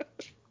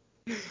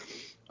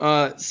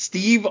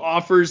 Steve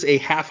offers a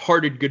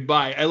half-hearted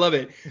goodbye. I love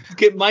it.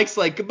 Mike's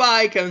like,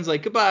 goodbye. Kevin's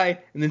like, goodbye.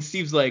 And then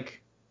Steve's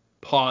like,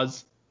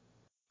 pause.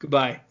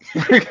 Goodbye.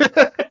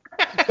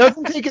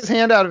 Doesn't take his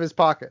hand out of his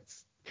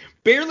pockets.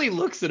 Barely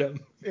looks at him.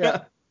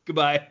 Yeah.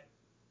 Goodbye.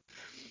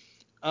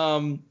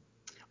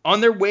 On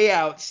their way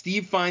out,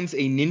 Steve finds a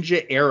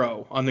ninja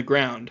arrow on the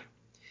ground.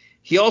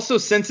 He also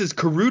senses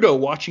Caruto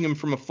watching him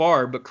from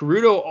afar, but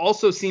Caruto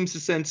also seems to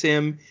sense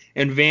him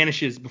and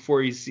vanishes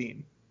before he's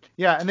seen.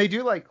 Yeah, and they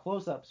do like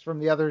close-ups from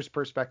the other's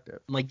perspective.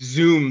 Like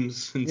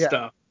zooms and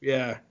stuff.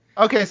 Yeah.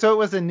 Okay, so it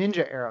was a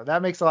ninja arrow.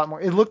 That makes a lot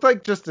more. It looked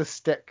like just a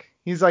stick.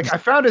 He's like, I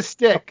found a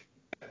stick.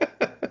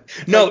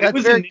 No, it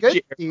was a ninja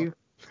arrow. Steve.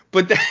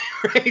 But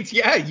right,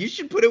 yeah, you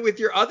should put it with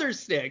your other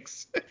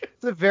sticks.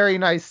 It's a very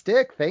nice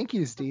stick. Thank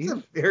you, Steve. It's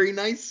a very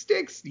nice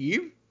stick,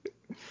 Steve.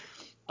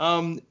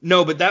 No,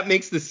 but that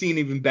makes the scene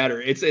even better.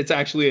 It's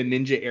actually a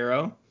ninja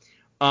arrow.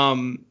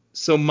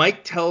 So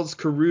Mike tells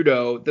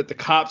Caruto that the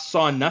cops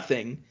saw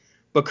nothing,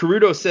 but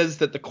Caruto says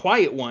that the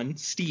quiet one,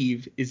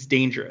 Steve, is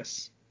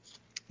dangerous.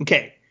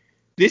 Okay,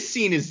 next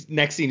scene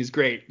is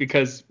great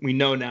because we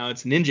know now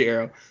it's a ninja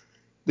arrow.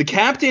 The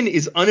captain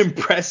is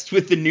unimpressed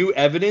with the new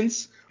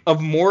evidence of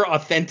more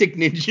authentic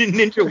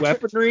ninja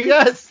weaponry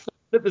yes.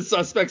 at the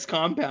suspect's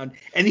compound,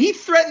 and he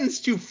threatens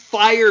to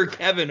fire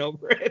Kevin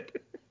over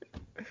it.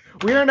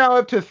 We are now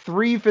up to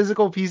 3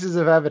 physical pieces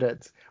of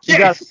evidence. We've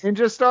got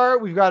Ninja Star,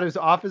 we've got his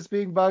office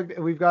being bugged,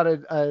 and we've got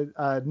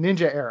a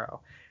ninja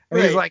arrow.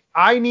 And he's like,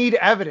 I need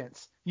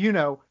evidence.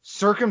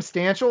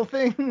 Circumstantial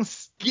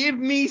things. Give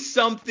me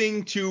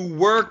something to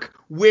work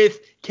with,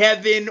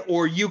 Kevin,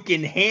 or you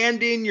can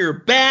hand in your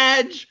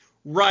badge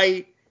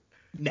right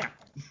now.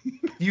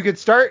 You could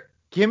start,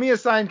 give me a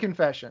signed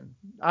confession.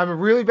 I'm a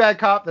really bad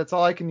cop. That's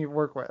all I can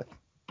work with.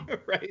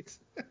 Right.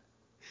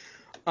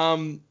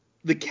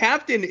 The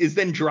captain is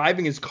then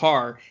driving his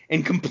car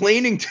and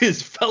complaining to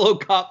his fellow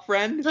cop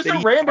friend. Just a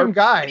random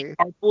guy.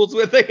 Carpools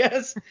with, I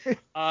guess.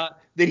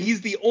 That he's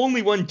the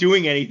only one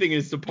doing anything in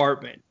his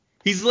department.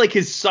 He's like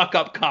his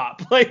suck-up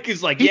cop.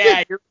 He's like,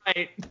 you're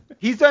right.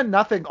 He's done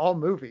nothing all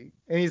movie.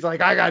 And he's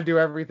like, I got to do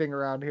everything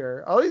around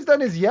here. All he's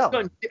done is yell.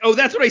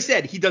 That's what I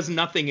said. He does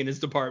nothing in his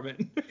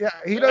department. Yeah,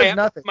 he does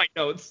nothing. My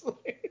notes.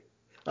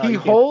 He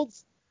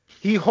holds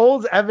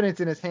evidence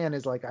in his hand.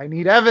 Is like, I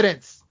need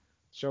evidence.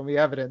 Show me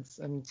evidence.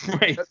 And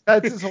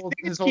that's his whole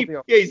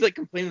deal. Yeah, he's like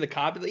complaining to the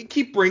cop. They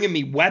keep bringing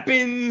me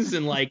weapons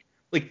and like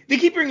they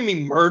keep bringing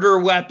me murder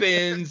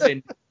weapons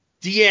and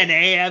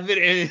DNA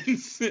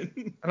evidence.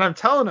 And I'm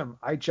telling him,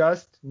 I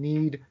just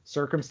need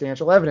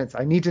circumstantial evidence.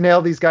 I need to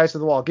nail these guys to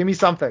the wall. Give me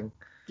something.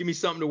 Give me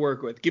something to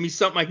work with. Give me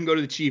something I can go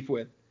to the chief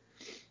with.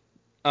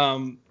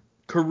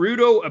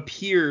 Caruto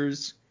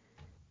appears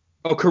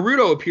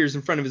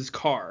in front of his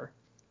car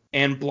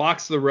and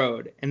blocks the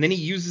road. And then he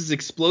uses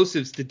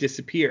explosives to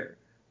disappear,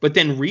 but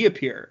then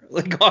reappear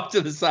off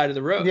to the side of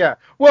the road. Yeah.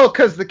 Well,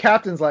 because the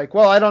captain's like,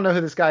 well, I don't know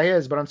who this guy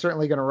is, but I'm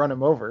certainly going to run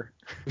him over.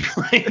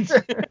 Right.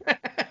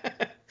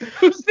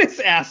 Who's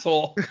this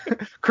asshole?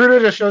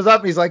 Caruto just shows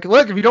up and he's like,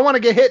 look, if you don't want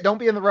to get hit, don't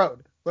be in the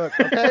road. Look,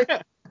 okay?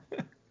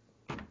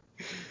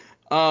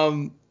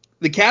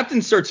 The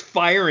captain starts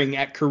firing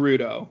at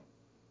Caruto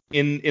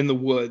in the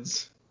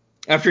woods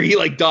after he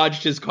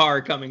dodged his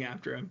car coming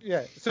after him.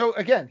 Yeah. So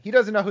again, he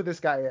doesn't know who this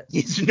guy is.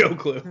 He has no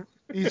clue.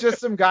 He's just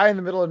some guy in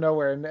the middle of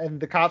nowhere, and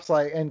the cop's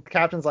like, and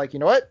captain's like, you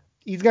know what?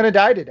 He's gonna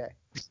die today.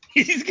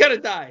 He's gonna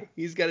die.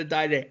 He's gonna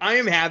die today. I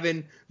am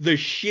having the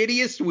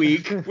shittiest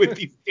week with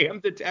these damn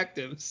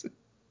detectives.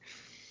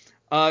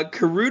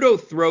 Caruto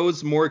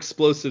throws more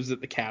explosives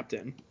at the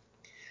captain.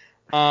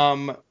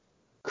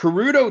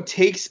 Caruto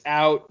takes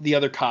out the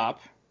other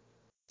cop.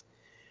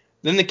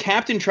 Then the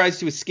captain tries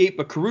to escape,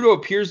 but Caruto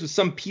appears with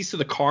some piece of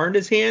the car in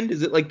his hand.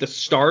 Is it like the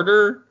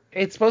starter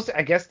It's supposed to,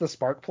 I guess, the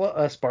spark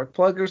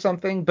plug or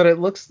something, but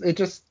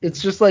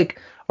it's just like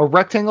a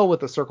rectangle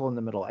with a circle in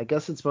the middle. I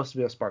guess it's supposed to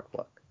be a spark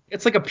plug.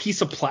 It's like a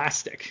piece of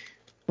plastic.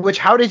 Which,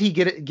 how did he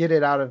get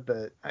it out of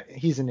the?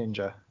 He's a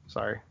ninja.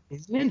 Sorry.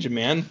 He's a ninja,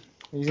 man.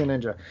 He's a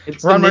ninja.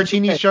 It's Ron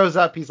Marchini shows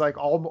up. He's like,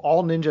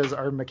 all ninjas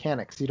are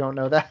mechanics. You don't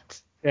know that?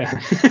 Yeah.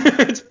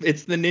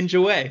 it's the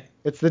ninja way.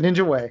 It's the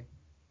ninja way.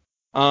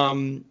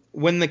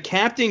 When the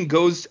captain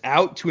goes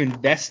out to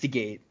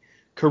investigate,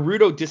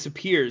 Karuto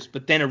disappears,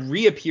 but then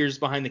reappears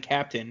behind the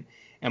captain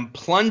and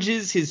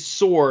plunges his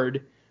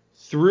sword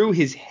through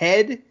his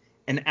head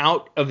and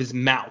out of his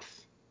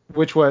mouth.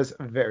 Which was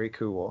very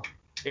cool.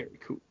 Very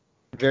cool.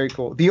 Very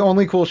cool. The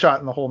only cool shot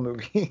in the whole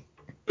movie.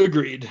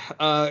 Agreed.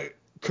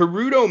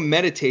 Karuto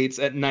meditates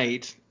at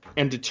night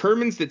and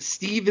determines that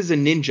Steve is a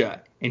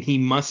ninja and he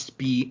must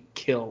be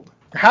killed.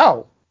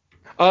 How?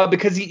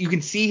 Because you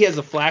can see he has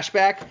a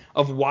flashback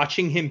of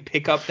watching him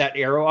pick up that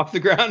arrow off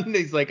the ground, and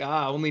he's like,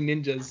 only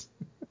ninjas.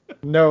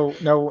 No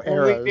arrows.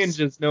 Only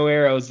ninjas, no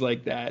arrows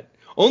like that.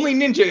 Only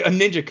a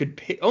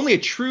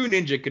true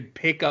ninja could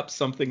pick up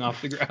something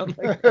off the ground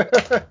like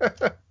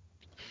that.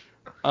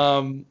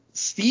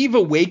 Steve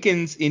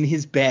awakens in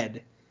his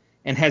bed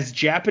and has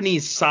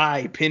Japanese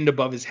sai pinned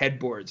above his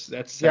headboards.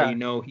 That's how you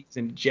know he's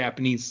in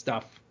Japanese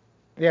stuff.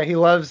 Yeah, he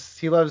loves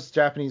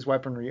Japanese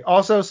weaponry.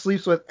 Also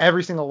sleeps with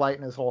every single light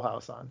in his whole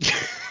house on.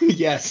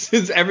 Yes,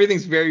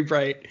 everything's very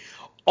bright.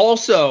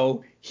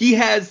 Also, he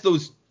has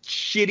those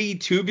shitty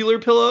tubular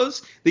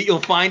pillows that you'll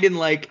find in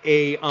like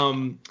a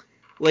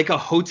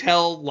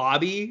hotel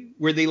lobby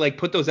where they like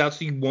put those out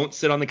so you won't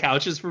sit on the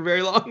couches for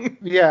very long.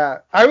 Yeah,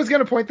 I was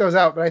gonna point those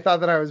out, but I thought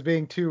that I was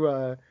being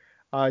too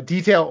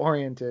detail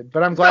oriented.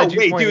 But I'm glad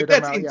you pointed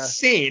them out. Dude, that's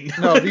insane. Yeah.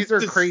 No, these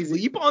are crazy.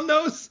 Sleep on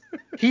those?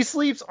 He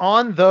sleeps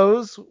on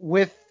those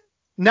with.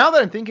 Now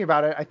that I'm thinking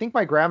about it, I think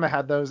my grandma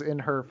had those in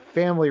her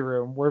family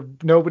room where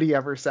nobody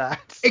ever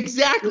sat.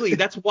 Exactly.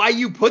 That's why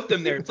you put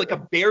them there. It's like a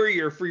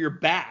barrier for your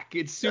back.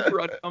 It's super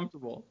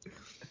uncomfortable.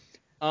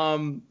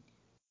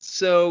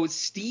 So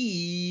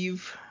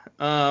Steve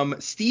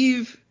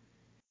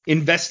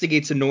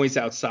investigates a noise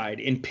outside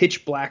in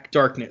pitch black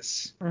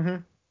darkness. Mm-hmm.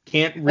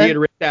 Can't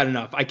reiterate that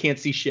enough. I can't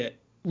see shit.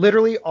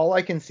 Literally all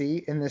I can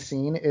see in this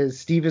scene is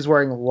Steve is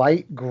wearing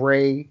light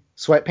gray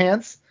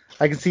sweatpants.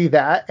 I can see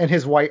that and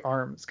his white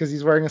arms because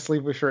he's wearing a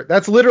sleeveless shirt.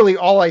 That's literally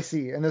all I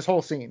see in this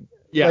whole scene.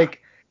 Yeah.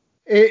 Like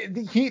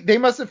they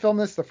must have filmed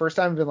this the first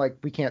time and been like,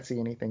 we can't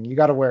see anything. You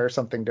got to wear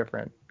something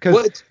different. Well,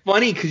 it's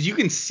funny because you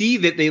can see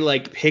that they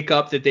like pick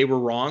up that they were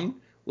wrong,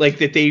 like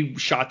that they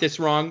shot this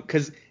wrong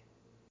because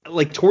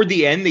like toward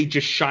the end they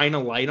just shine a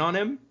light on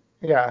him.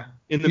 Yeah.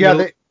 In the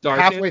middle of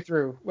darkness. Halfway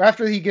through,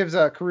 after he gives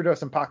Karuto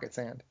some pocket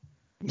sand.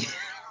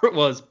 It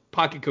was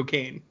pocket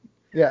cocaine.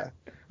 Yeah.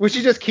 Which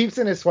he just keeps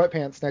in his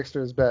sweatpants next to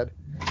his bed.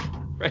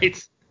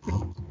 Right.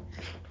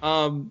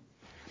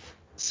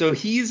 So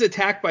he's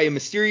attacked by a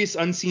mysterious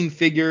unseen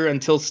figure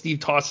until Steve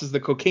tosses the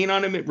cocaine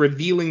on him,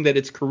 revealing that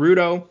it's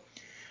Karuto.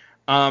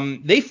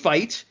 They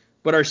fight,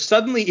 but are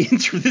suddenly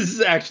this is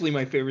actually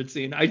my favorite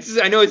scene. I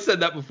know I said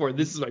that before.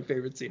 This is my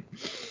favorite scene.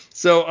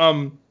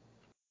 So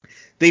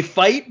they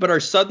fight, but are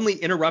suddenly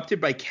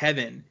interrupted by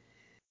Kevin.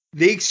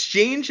 They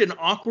exchange an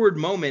awkward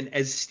moment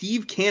as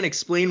Steve can't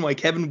explain why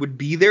Kevin would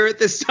be there at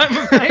this time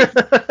of night.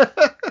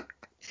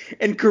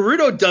 And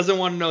Karuto doesn't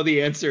want to know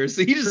the answer,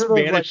 so he just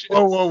vanishes.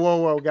 Like,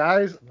 whoa,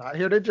 guys. I'm not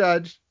here to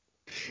judge.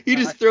 He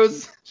just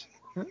throws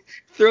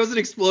an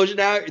explosion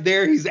out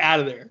there. He's out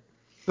of there.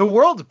 The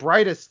world's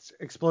brightest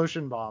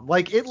explosion bomb.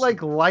 Like, it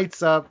like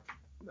lights up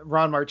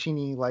Ron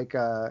Marchini like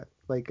a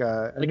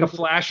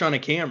flash on a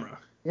camera.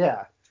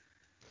 Yeah.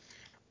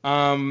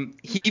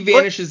 He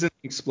vanishes in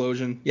the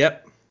explosion.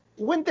 Yep.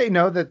 Wouldn't they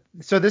know that?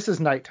 So this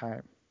is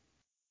nighttime.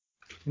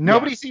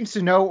 Nobody seems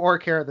to know or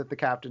care that the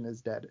captain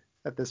is dead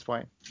at this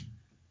point.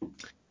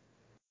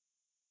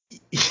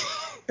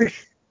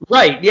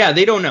 Right. Yeah.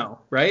 They don't know.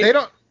 Right. They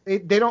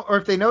don't. Or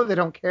if they know, they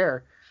don't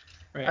care.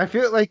 Right. I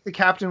feel like the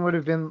captain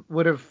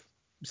would have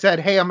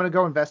said, "Hey, I'm going to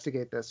go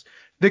investigate this."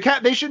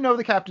 They should know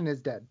the captain is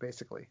dead,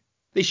 basically.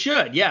 They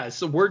should. Yeah.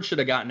 So word should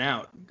have gotten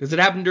out because it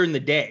happened during the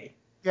day.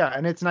 Yeah,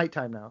 and it's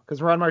nighttime now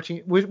because Ron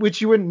Marchini,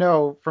 which you wouldn't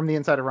know from the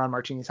inside of Ron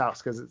Marchini's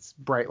house because it's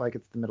bright like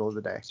it's the middle of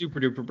the day.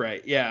 Super duper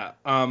bright, yeah.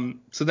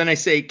 So then I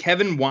say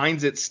Kevin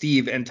whines at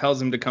Steve and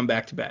tells him to come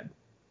back to bed.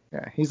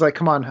 Yeah, he's like,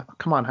 come on,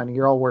 honey,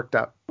 you're all worked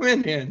up.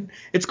 Man,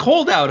 it's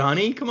cold out,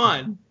 honey. Come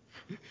on.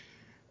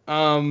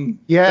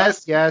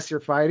 Yes, you're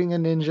fighting a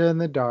ninja in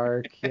the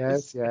dark.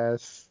 Yes.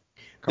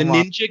 The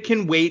ninja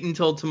can wait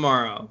until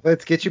tomorrow.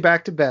 Let's get you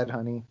back to bed,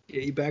 honey.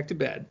 Get you back to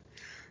bed.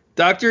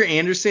 Dr.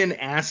 Anderson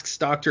asks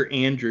Dr.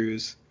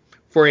 Andrews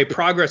for a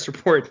progress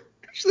report.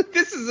 Actually,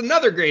 this is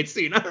another great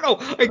scene. I don't know.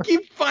 I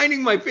keep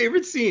finding my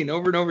favorite scene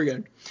over and over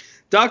again.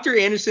 Dr.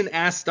 Anderson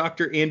asks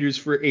Dr. Andrews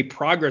for a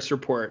progress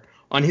report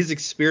on his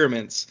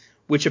experiments,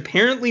 which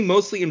apparently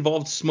mostly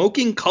involved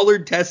smoking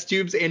colored test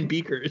tubes and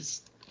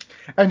beakers.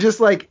 And just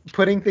like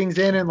putting things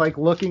in and like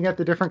looking at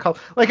the different colors.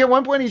 Like at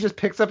one point he just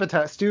picks up a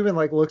test tube and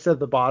like looks at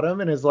the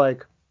bottom and is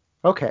like,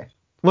 okay,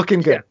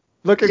 looking good.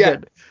 Looking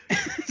good.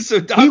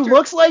 So He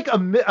looks like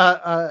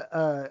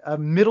a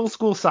middle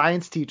school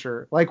science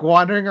teacher, like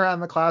wandering around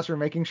the classroom,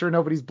 making sure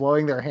nobody's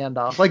blowing their hand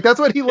off. Like that's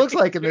what he looks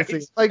like in this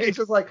scene. Like he's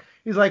just like,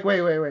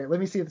 wait, let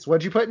me see this.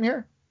 What'd you put in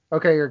here?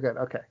 Okay, you're good.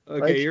 Okay.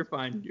 Okay, you're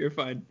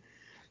fine.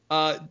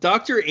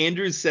 Dr.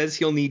 Andrews says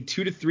he'll need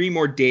 2 to 3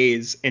 more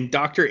days, and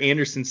Dr.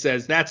 Anderson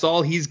says that's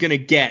all he's gonna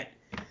get.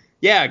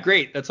 Yeah,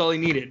 great. That's all he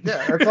needed.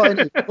 Yeah, that's all I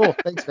need. Cool.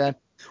 Thanks, man.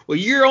 Well,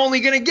 you're only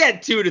gonna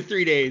get 2 to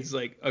 3 days.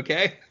 Like,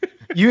 okay.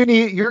 You're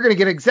gonna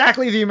get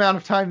exactly the amount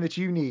of time that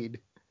you need.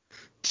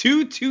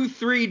 2 to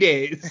 3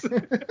 days.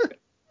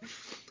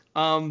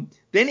 Then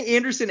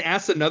Anderson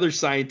asks another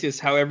scientist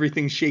how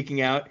everything's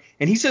shaking out,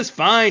 and he says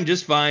fine,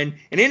 just fine.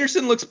 And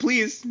Anderson looks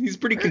pleased. He's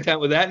pretty content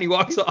with that, and he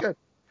walks off. Good.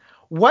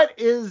 What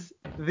is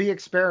the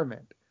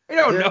experiment? I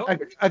don't know.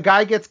 A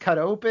guy gets cut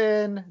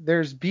open.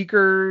 There's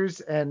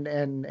beakers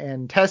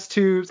and test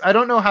tubes. I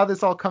don't know how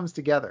this all comes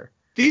together.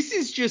 This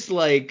is just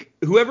like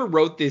whoever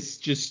wrote this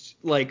just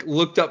like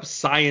looked up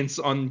science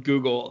on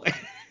Google.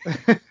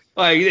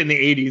 Like in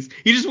the 80s.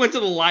 He just went to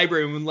the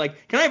library and was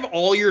like, can I have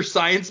all your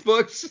science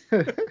books?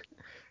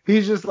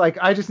 He's just like,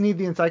 I just need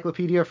the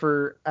encyclopedia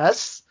for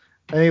S.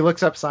 And he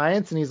looks up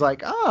science and he's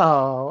like,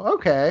 oh,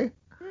 okay.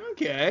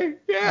 Okay,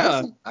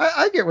 yeah.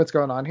 I get what's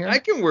going on here. I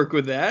can work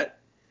with that.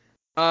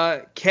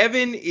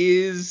 Kevin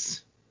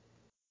is...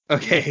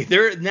 Okay,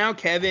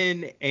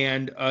 Kevin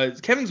and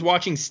Kevin's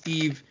watching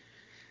Steve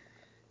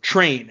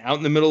train out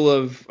in the middle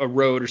of a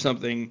road or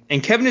something.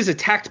 And Kevin is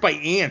attacked by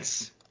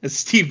ants as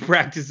Steve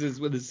practices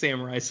with his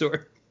samurai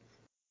sword.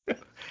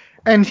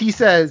 And he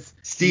says...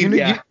 Steve,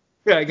 yeah,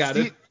 I got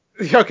it.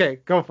 Okay,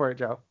 go for it,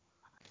 Joe.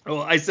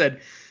 Well, I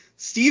said...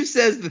 Steve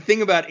says the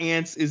thing about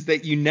ants is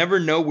that you never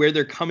know where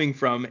they're coming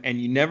from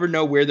and you never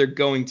know where they're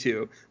going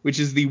to, which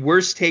is the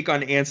worst take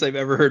on ants I've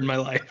ever heard in my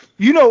life.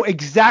 You know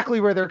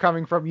exactly where they're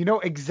coming from. You know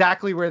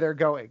exactly where they're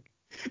going.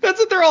 That's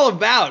what they're all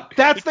about.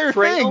 That's their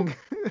thing.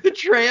 The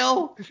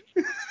trail.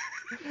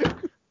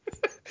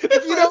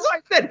 That's what I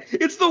said.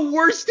 It's the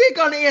worst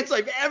take on ants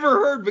I've ever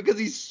heard because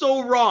he's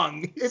so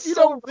wrong. If you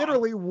know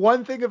literally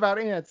one thing about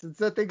ants, it's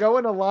that they go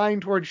in a line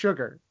toward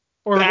sugar.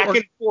 Back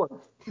and forth.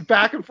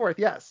 Back and forth,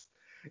 yes.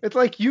 It's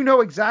like you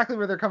know exactly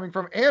where they're coming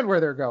from and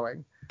where they're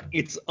going.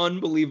 It's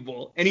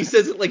unbelievable. And he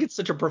says it like it's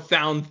such a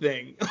profound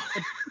thing.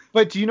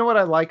 But do you know what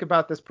I like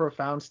about this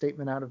profound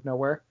statement out of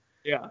nowhere?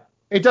 Yeah.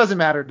 It doesn't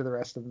matter to the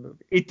rest of the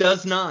movie. It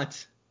does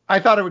not. I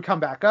thought it would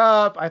come back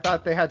up. I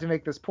thought they had to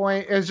make this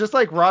point. It was just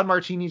like Ron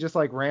Marchini just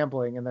like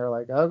rambling. And they're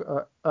like,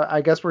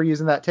 I guess we're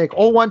using that take.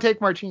 Oh, one take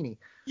Marchini.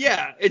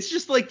 Yeah. It's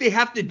just like they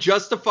have to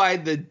justify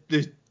the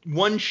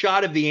one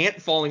shot of the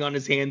ant falling on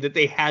his hand that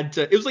they had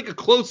to. It was like a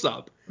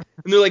close-up.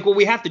 And they're like, well,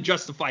 we have to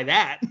justify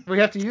that. We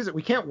have to use it.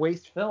 We can't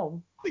waste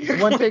film.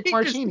 One take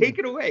Marchini. Just take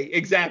it away.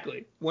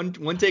 Exactly. One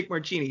take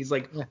Marchini. He's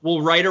like,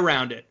 we'll write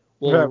around it.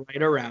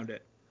 Write around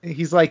it.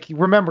 He's like,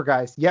 remember,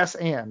 guys. Yes,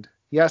 and.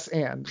 Yes,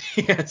 and.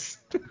 Yes.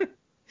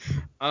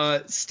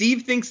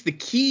 Steve thinks the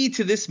key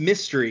to this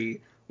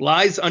mystery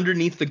lies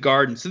underneath the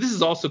garden. So this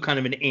is also kind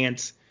of an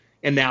ant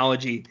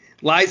analogy.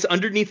 Lies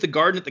underneath the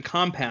garden at the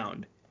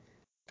compound.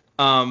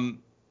 But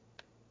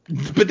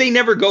they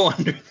never go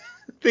under.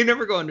 They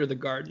never go under the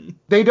garden.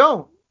 They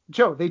don't,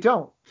 Joe. They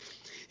don't.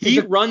 He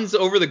runs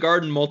over the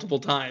garden multiple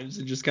times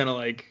and just kind of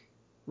like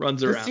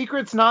runs around. The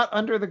secret's not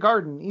under the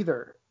garden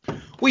either.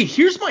 Wait,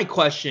 here's my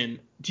question.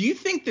 Do you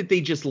think that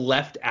they just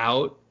left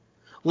out,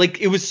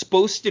 like it was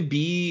supposed to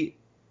be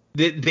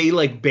that they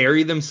like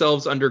bury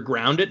themselves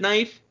underground at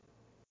night?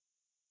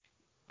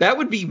 That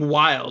would be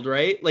wild,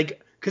 right?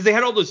 Like, because they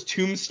had all those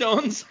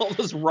tombstones, all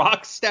those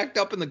rocks stacked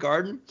up in the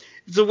garden.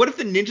 So what if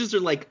the ninjas are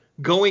like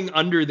going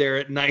under there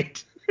at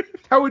night?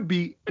 That would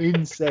be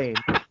insane.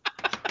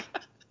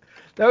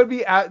 That would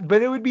be,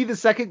 but it would be the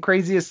second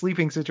craziest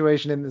sleeping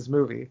situation in this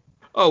movie.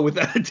 Oh,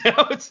 without a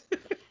doubt.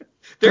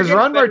 They're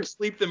getting better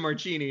sleep than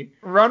Marchini.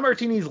 Ron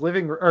Marchini's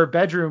living or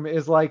bedroom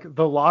is like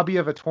the lobby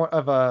of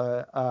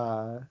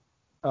a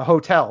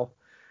hotel.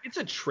 It's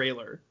a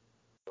trailer.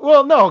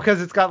 Well, no, because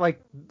it's got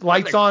like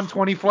lights on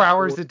 24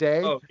 hours a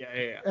day. Oh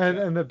yeah.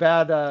 And the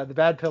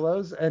bad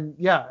pillows and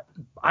yeah,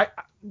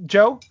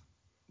 Joe.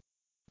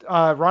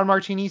 Ron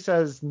Marchini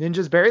says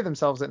ninjas bury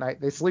themselves at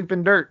night. They sleep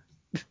in dirt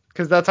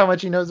because that's how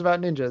much he knows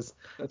about ninjas.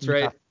 That's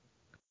right. Yeah.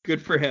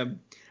 Good for him.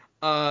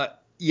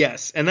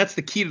 Yes, and that's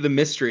the key to the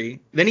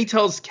mystery. Then he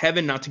tells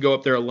Kevin not to go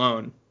up there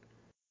alone.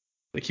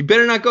 Like, you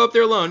better not go up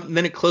there alone. And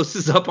then it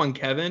closes up on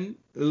Kevin.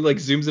 It like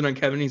zooms in on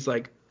Kevin. He's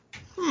like,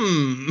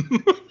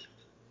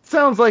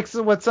 Sounds like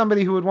what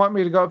somebody who would want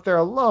me to go up there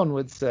alone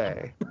would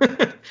say.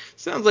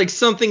 Sounds like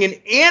something an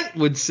ant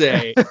would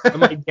say.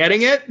 Am I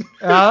getting it?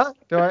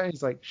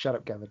 He's like, shut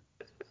up, Kevin.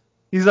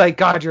 He's like,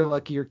 God, you're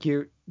lucky you're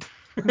cute.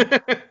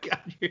 God,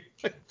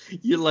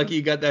 you're lucky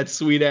you got that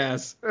sweet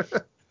ass.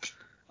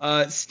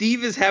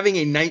 Steve is having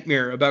a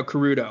nightmare about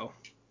Karudo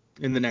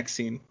in the next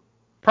scene.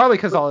 Probably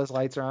because all his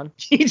lights are on.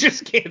 He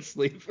just can't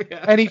sleep.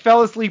 Yeah. And he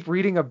fell asleep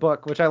reading a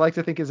book, which I like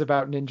to think is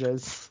about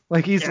ninjas.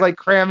 Like he's like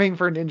cramming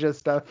for ninja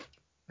stuff.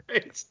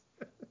 Right.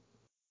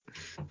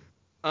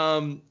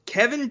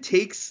 Kevin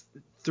takes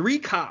 3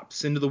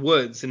 cops into the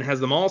woods and has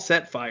them all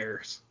set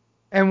fires.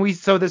 And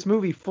so this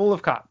movie full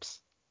of cops.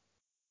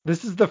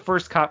 This is the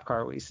first cop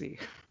car we see.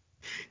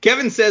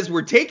 Kevin says,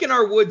 we're taking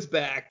our woods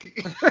back.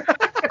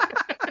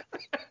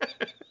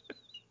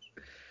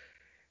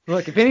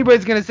 Look, if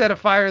anybody's going to set a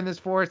fire in this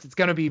forest, it's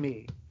going to be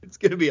me. It's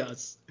going to be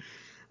us.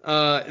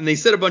 And they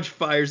set a bunch of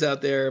fires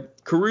out there.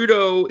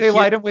 Caruto. They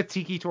light them with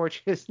tiki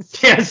torches.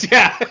 Yes,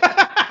 yeah.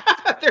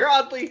 They're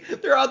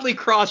oddly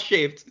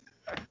cross-shaped.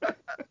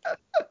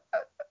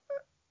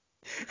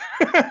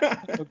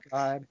 Oh,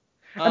 God.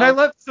 And I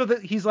love so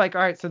that he's like,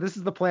 all right, so this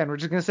is the plan. We're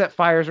just going to set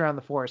fires around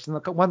the forest. And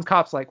the one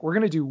cop's like, we're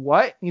going to do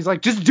what? And he's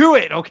like, just do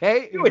it,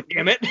 okay? Do it,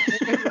 damn it.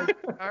 Like,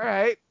 all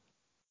right.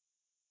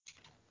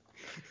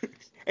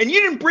 And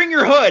you didn't bring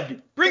your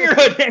hood. Bring your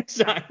hood next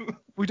time.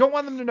 We don't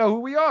want them to know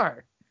who we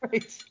are.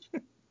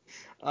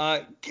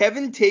 Right.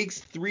 Kevin takes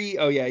 3.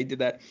 Oh, yeah, he did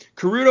that.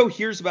 Caruto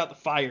hears about the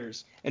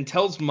fires and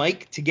tells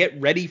Mike to get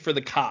ready for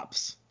the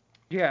cops.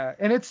 Yeah,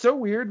 and it's so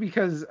weird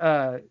because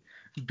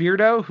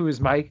Beardo, who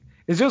is Mike,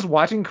 is just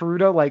watching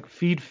Caruto like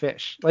feed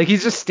fish. Like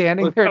he's just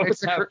standing there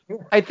next to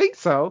I think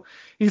so.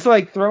 He's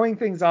like throwing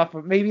things off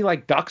of maybe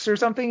like ducks or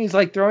something. He's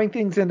like throwing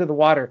things into the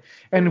water.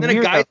 And then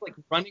a guy's like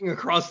running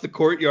across the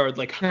courtyard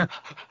like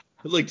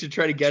to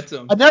try to get to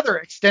him. Another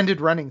extended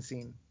running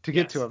scene to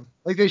get to him.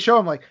 Like they show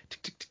him like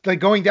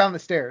going down the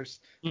stairs.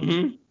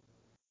 Mm-hmm.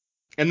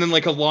 And then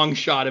like a long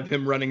shot of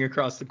him running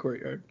across the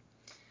courtyard.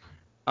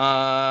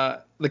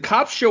 The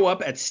cops show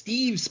up at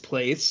Steve's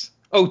place.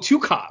 Oh, 2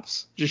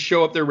 cops just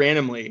show up there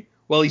randomly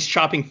while he's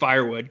chopping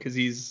firewood because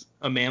he's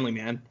a manly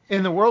man.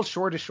 In the world's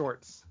shortest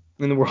shorts.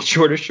 And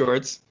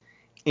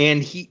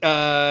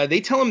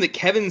they tell him that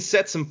Kevin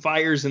set some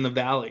fires in the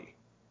valley.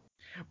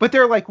 But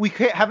they're like,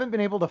 haven't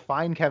been able to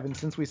find Kevin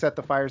since we set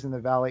the fires in the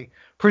valley.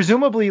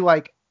 Presumably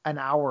like an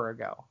hour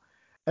ago.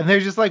 And they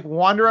just like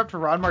wander up to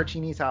Ron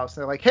Marchini's house.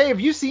 They're like, hey,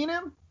 have you seen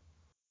him?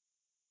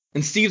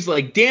 And Steve's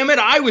like, damn it,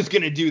 I was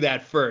going to do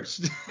that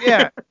first.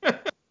 Yeah.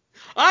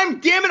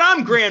 I'm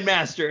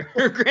Grandmaster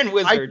or Grand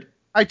Wizard.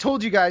 I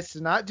told you guys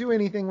to not do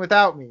anything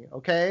without me,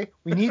 okay?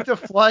 We need to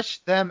flush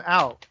them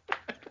out.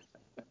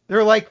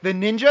 They're like, the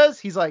ninjas?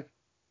 He's like,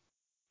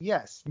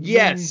 yes.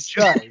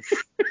 Ninjas.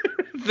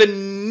 The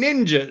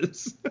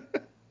ninjas.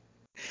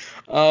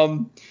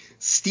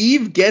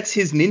 Steve gets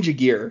his ninja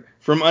gear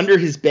from under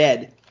his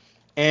bed.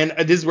 And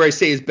this is where I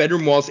say his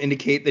bedroom walls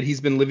indicate that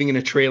he's been living in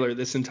a trailer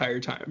this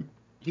entire time.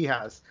 He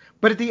has.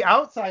 But the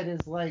outside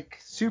is like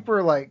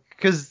super like,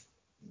 because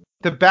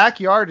the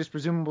backyard is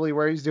presumably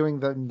where he's doing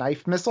the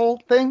knife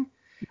missile thing.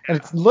 And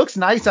it looks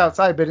nice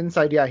outside, but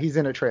inside, yeah, he's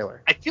in a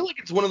trailer. I feel like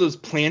it's one of those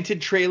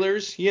planted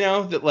trailers,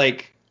 that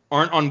like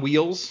aren't on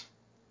wheels.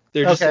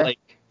 They're just like,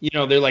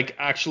 they're like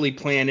actually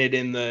planted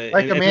in the...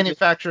 Like a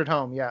manufactured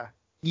home, yeah.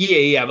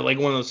 Yeah, but like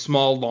one of those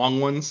small,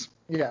 long ones.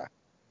 Yeah.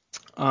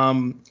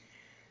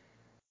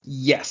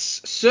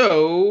 Yes.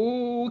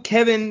 So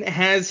Kevin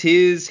has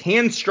his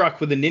hand struck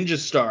with a ninja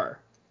star,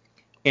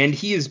 and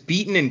he is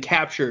beaten and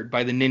captured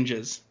by the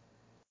ninjas.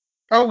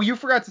 Oh, you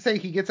forgot to say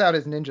he gets out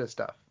his ninja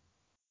stuff.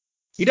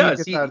 He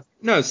does.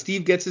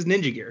 Steve gets his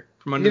ninja gear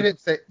from under.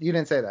 You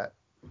didn't say that.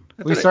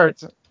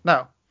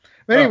 No.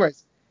 But Oh.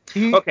 anyways,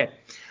 Okay.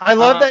 I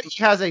love that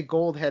he has a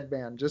gold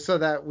headband just so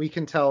that we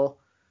can tell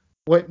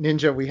what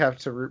ninja we have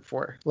to root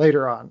for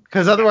later on,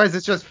 because otherwise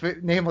it's just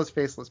nameless,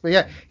 faceless. But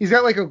yeah, he's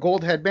got like a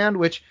gold headband,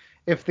 which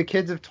if the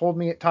kids have taught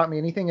me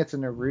anything, it's a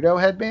Naruto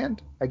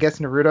headband. I guess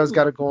Naruto's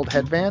got a gold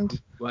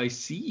headband. I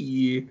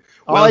see.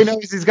 All I know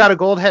is he's got a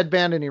gold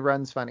headband and he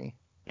runs funny.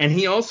 And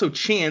he also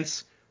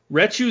chants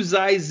Rechu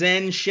Zai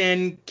Zen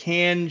Shen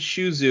Kan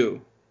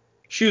Shuzo.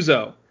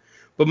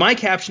 But my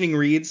captioning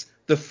reads,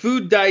 the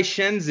food Dai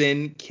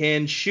Shenzin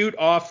can shoot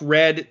off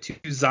red to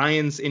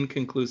Zion's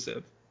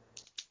inconclusive.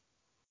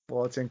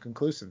 Well, it's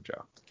inconclusive,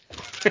 Joe.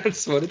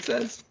 That's what it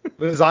says.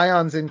 The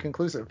Zion's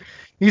inconclusive.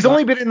 He's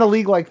only been in the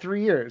league like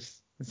 3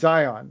 years.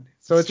 Zion.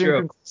 So it's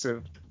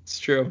inconclusive. It's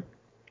true.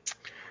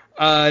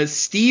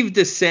 Steve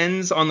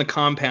descends on the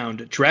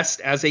compound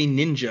dressed as a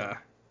ninja.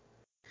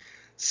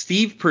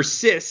 Steve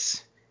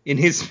persists in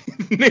his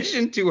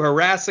mission to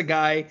harass a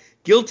guy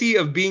guilty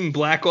of being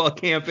black while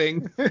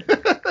camping.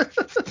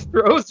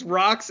 Throws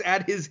rocks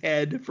at his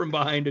head from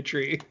behind a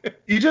tree.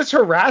 He just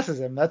harasses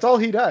him. That's all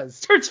he does.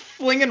 Starts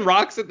flinging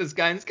rocks at this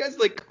guy. And this guy's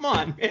like, come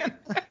on, man.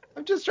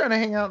 I'm just trying to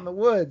hang out in the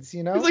woods,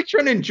 He's like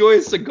trying to enjoy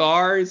a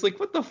cigar. He's like,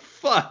 what the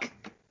fuck?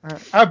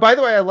 By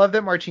the way, I love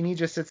that Marchini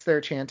just sits there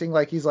chanting.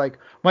 Like he's like,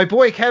 my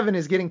boy Kevin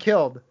is getting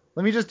killed.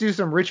 Let me just do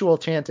some ritual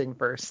chanting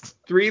first.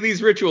 3 of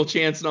these ritual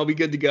chants and I'll be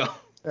good to go.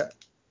 Yeah.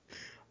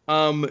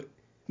 And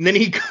then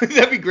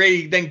that'd be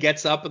great. He then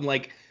gets up and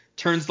like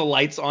turns the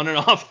lights on and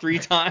off 3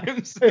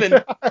 times.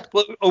 Then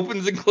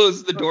opens and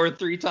closes the door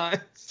 3 times.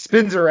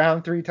 Spins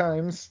around 3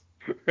 times.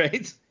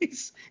 Right?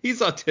 He's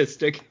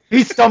autistic.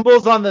 He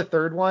stumbles on the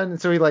 3rd one, and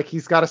so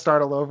he's got to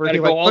start all over. He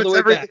go all the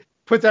way back.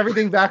 Puts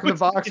everything back in the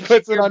box,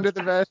 puts it under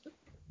the bed.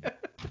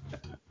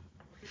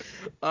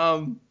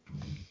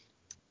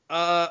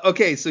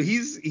 Okay, so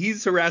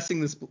he's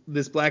harassing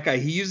this black guy.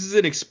 He uses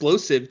an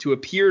explosive to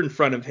appear in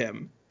front of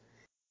him.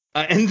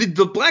 And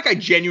the black guy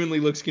genuinely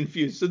looks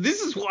confused. So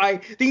this is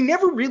why they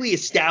never really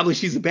establish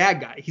he's a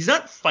bad guy. He's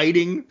not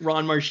fighting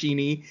Ron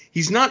Marchini.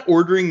 He's not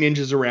ordering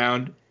ninjas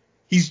around.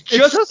 He's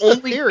just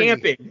only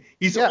camping.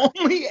 He's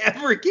only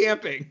ever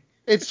camping.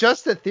 It's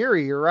just a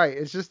theory. You're right.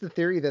 It's just a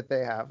theory that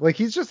they have. Like,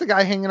 he's just a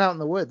guy hanging out in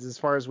the woods, as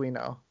far as we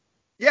know.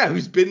 Yeah,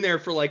 who's been there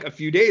for like a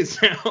few days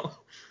now.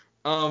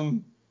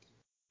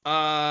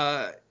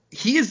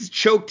 He is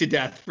choked to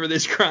death for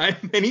this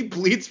crime, and he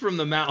bleeds from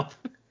the mouth.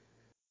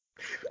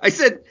 I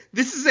said,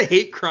 this is a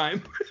hate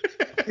crime.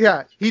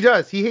 Yeah, he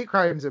does. He hate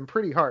crimes him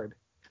pretty hard.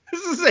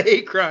 This is a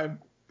hate crime.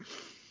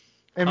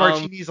 And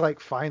Marchini's like,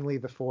 finally,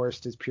 the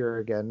forest is pure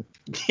again.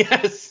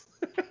 Yes.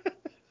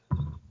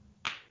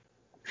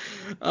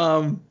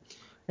 And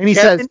he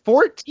says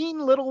 14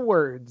 little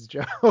words,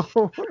 Joe.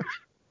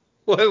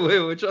 Wait,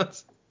 which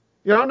ones?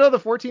 You don't know the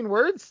 14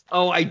 words?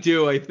 Oh, I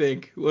do, I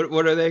think.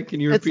 What are they? Can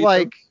you repeat It's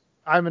like, them?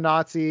 I'm a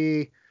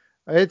Nazi.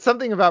 It's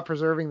something about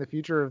preserving the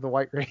future of the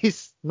white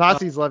race.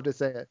 Nazis love to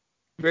say it.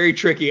 Very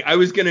tricky. I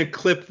was going to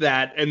clip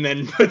that and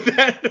then put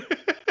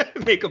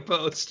that, make a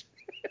post.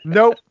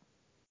 Nope.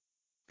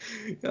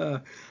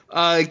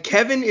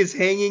 Kevin is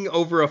hanging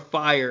over a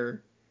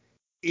fire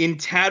in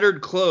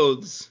tattered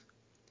clothes.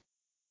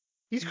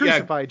 He's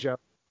crucified, Joe.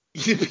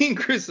 He's being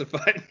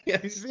crucified.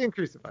 Yes. He's being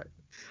crucified.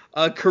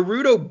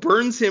 Caruto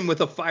burns him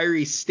with a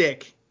fiery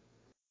stick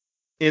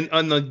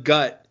on the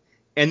gut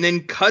and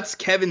then cuts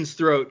Kevin's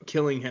throat,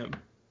 killing him.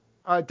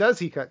 Does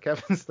he cut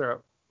Kevin's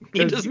throat?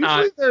 He does usually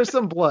not. There's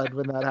some blood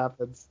when that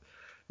happens.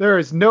 There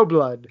is no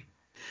blood.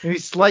 And he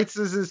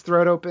slices his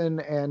throat open,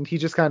 and he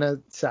just kind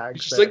of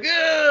sags. Just like,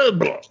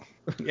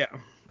 yeah.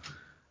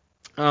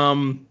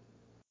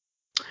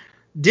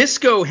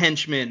 Disco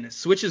henchman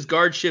switches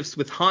guard shifts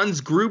with Hans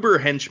Gruber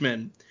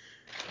henchman,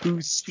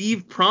 who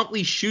Steve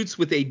promptly shoots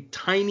with a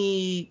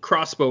tiny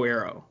crossbow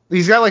arrow.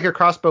 He's got like a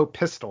crossbow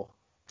pistol.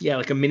 Yeah,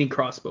 like a mini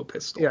crossbow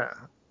pistol. Yeah.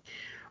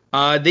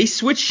 They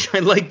switch. I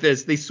like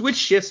this. They switch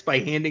shifts by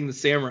handing the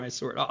samurai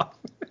sword off.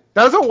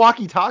 That was a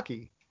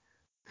walkie-talkie.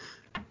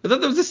 I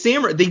thought that was a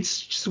samurai. They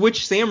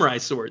switch samurai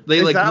sword.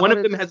 They one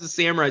of them has a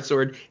samurai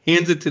sword,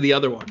 hands it to the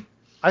other one.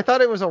 I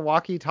thought it was a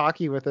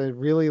walkie-talkie with a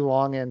really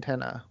long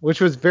antenna, which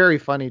was very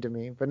funny to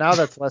me. But now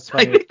that's less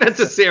funny. I think that's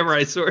a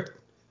samurai sword.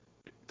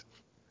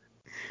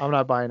 I'm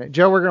not buying it.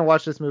 Joe, we're gonna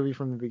watch this movie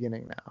from the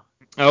beginning now.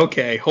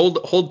 Okay,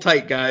 hold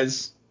tight,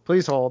 guys.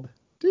 Please hold.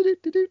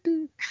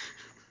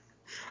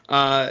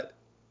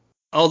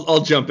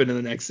 I'll jump into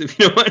the next if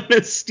you don't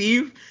want.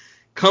 Steve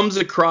comes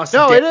across.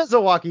 No, it is a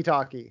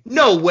walkie-talkie.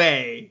 No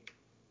way.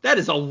 That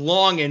is a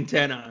long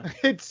antenna.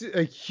 It's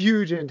a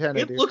huge antenna.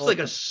 It looks like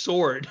a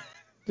sword.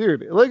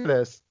 Dude, look at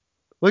this.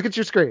 Look at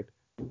your screen.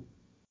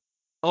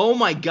 Oh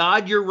my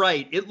God, you're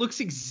right. It looks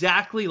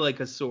exactly like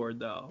a sword,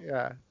 though.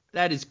 Yeah.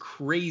 That is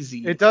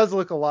crazy. It does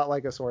look a lot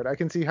like a sword. I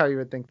can see how you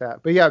would think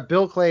that. But yeah,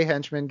 Bill Clay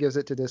henchman gives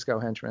it to Disco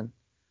henchman.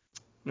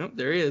 Nope,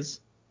 there he is.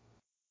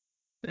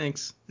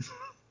 Thanks.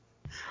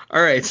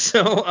 All right,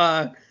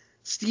 so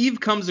Steve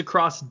comes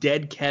across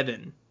dead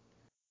Kevin.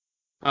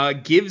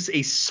 Gives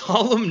a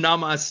solemn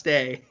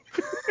namaste.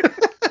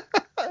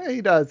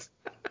 He does.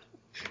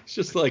 It's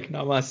just like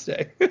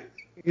namaste.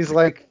 He's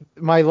like,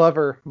 my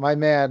lover, my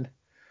man,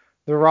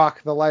 the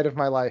rock, the light of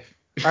my life.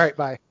 All right,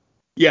 bye.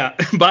 Yeah,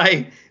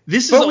 bye.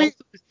 This is also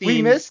the theme.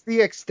 We missed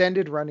the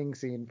extended running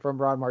scene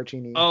from Ron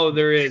Marchini. Oh,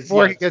 there is.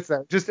 Before he gets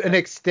there. Just an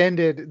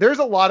extended. There's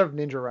a lot of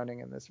ninja running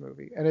in this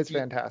movie, and it's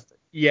fantastic.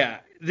 Yeah.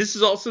 This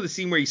is also the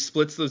scene where he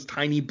splits those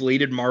tiny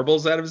bladed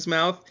marbles out of his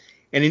mouth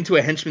and into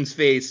a henchman's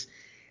face.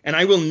 And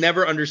I will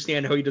never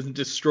understand how he doesn't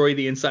destroy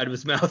the inside of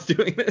his mouth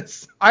doing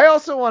this. I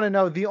also want to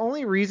know, the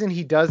only reason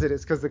he does it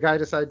is because the guy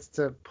decides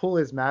to pull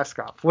his mask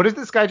off. What if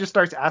this guy just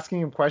starts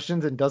asking him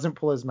questions and doesn't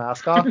pull his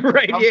mask off?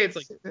 Right, yeah, it's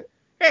like,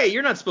 hey,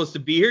 you're not supposed to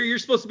be here. You're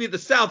supposed to be at the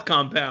South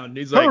Compound.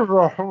 He's like,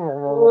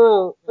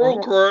 okay.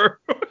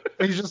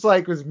 He's just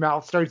like, his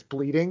mouth starts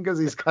bleeding because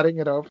he's cutting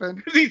it open.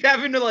 Because he's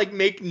having to like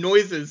make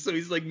noises, so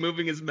he's like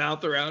moving his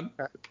mouth around.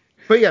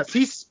 But yes,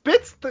 he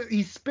spits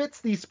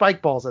these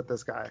spike balls at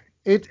this guy.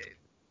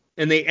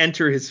 And they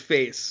enter his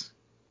face.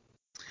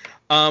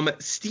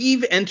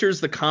 Steve enters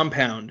the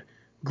compound,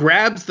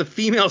 grabs the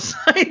female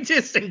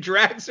scientist, and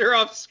drags her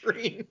off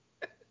screen.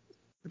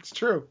 It's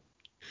true.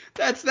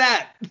 That's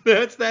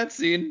that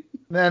scene.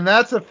 Man,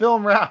 that's a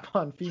film wrap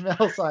on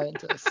female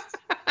scientists.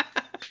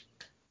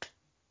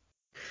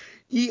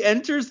 He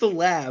enters the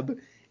lab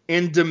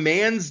and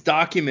demands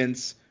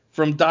documents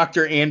from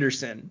Dr.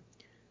 Anderson,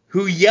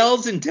 who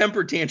yells in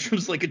temper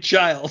tantrums like a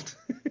child.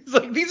 He's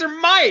like, these are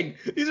mine.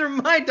 These are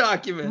my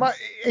documents.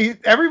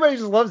 Everybody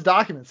just loves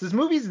documents. This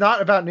movie's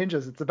not about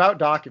ninjas. It's about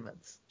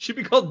documents. Should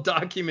be called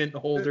document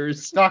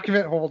holders.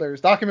 Document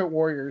holders. Document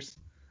warriors.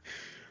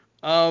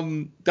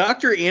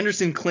 Dr.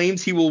 Anderson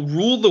claims he will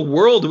rule the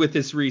world with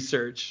this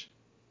research.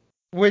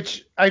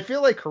 Which I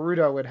feel like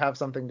Caruto would have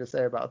something to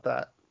say about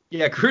that.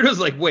 Yeah, Caruto's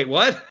like, wait,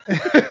 what?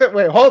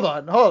 Wait, hold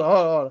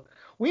on.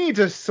 We need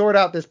to sort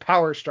out this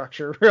power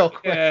structure real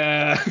quick.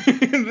 Yeah,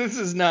 this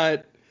is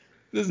not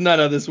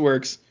how this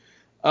works.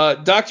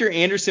 Dr.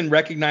 Anderson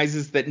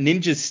recognizes that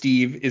Ninja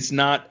Steve is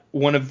not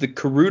one of the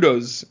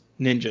Karuto's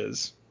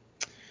ninjas.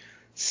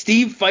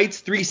 Steve fights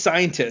three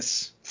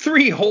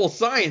whole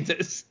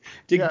scientists,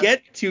 to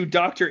get to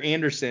Dr.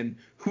 Anderson,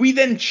 who he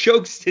then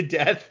chokes to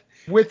death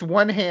with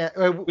one hand.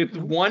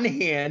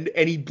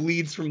 And he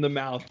bleeds from the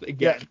mouth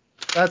again. Yeah,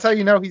 that's how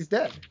you know he's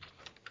dead.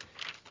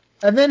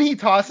 And then he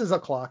tosses a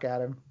clock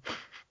at him.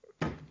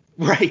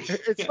 Right.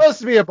 It's supposed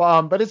to be a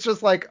bomb, but it's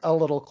just like a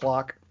little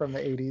clock from the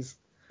 80s.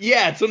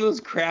 Yeah, it's one of those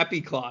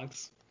crappy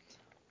clocks.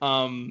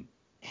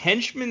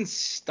 Henchman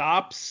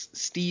stops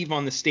Steve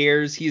on the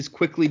stairs. He is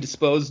quickly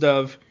disposed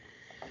of.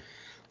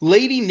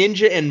 Lady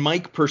Ninja and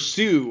Mike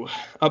pursue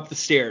up the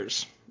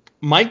stairs.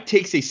 Mike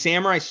takes a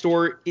samurai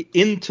sword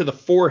into the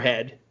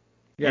forehead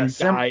and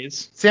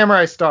dies.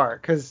 Samurai star,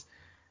 because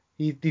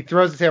he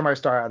throws the samurai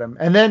star at him.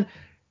 And then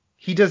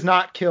he does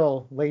not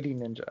kill Lady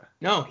Ninja.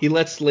 No, he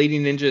lets Lady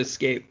Ninja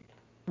escape.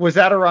 Was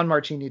that a Ron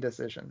Marchini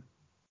decision?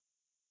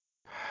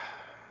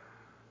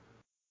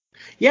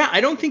 Yeah,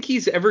 I don't think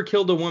he's ever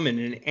killed a woman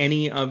in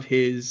any of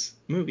his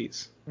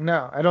movies.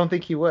 No, I don't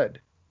think he would.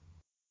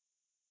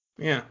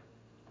 Yeah.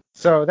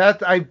 So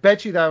I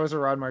bet you that was a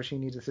Ron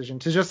Marchini decision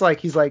to just like,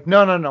 he's like,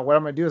 no. What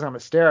I'm going to do is I'm going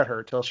to stare at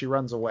her till she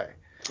runs away.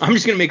 I'm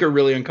just going to make her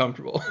really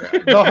uncomfortable.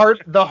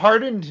 The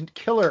hardened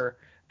killer,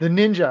 the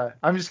ninja,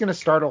 I'm just going to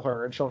startle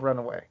her and she'll run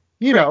away.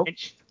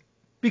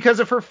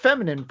 Because of her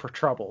feminine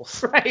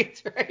troubles.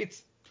 Right.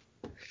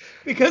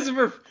 Because of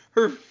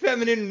her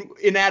feminine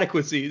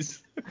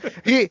inadequacies.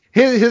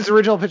 His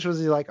original pitch was,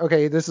 he's like,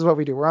 okay, this is what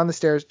we do. We're on the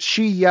stairs.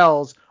 She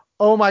yells,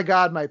 "Oh my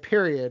God, my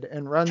period,"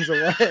 and runs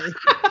away.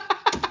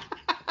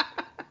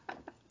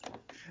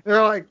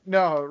 They're like,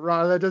 no,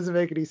 Ron, that doesn't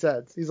make any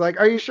sense. He's like,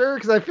 are you sure?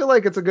 Because I feel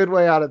like it's a good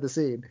way out of the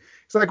scene.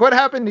 He's like, what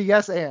happened to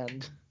yes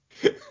and?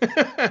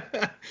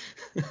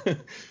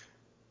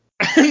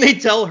 And they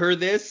tell her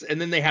this, and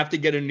then they have to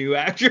get a new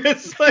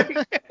actress.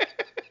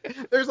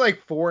 There's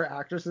like 4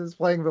 actresses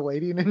playing the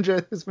Lady Ninja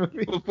in this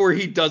movie. Before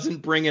he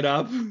doesn't bring it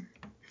up.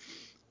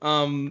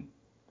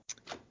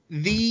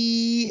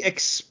 The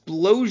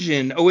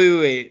explosion. Oh,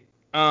 wait.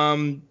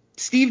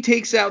 Steve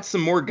takes out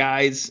some more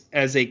guys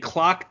as a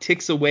clock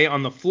ticks away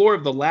on the floor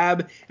of the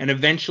lab and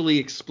eventually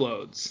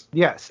explodes.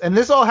 Yes, and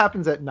this all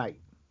happens at night.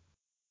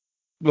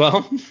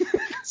 Well,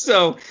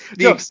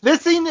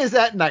 this scene is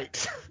at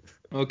night.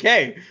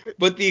 Okay,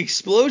 but the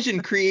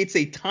explosion creates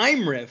a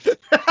time rift,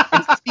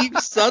 and Steve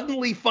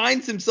suddenly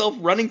finds himself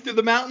running through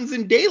the mountains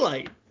in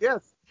daylight.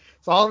 Yes.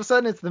 So all of a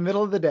sudden it's the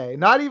middle of the day.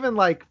 Not even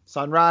like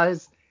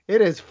sunrise.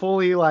 It is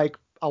fully like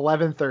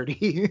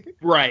 11:30.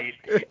 Right.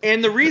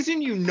 And the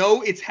reason you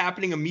know it's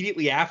happening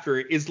immediately after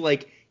is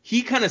like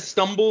he kind of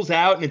stumbles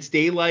out and it's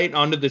daylight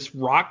onto this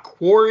rock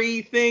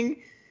quarry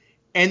thing.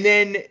 And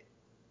then,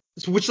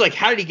 which like,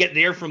 how did he get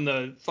there from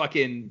the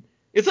fucking...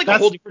 It's like a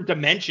whole different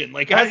dimension.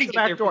 Like, how did he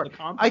get there from the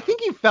compound? I think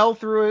he fell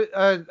through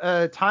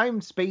a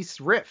time-space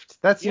rift.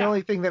 That's the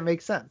only thing that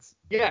makes sense.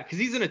 Yeah, because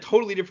he's in a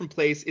totally different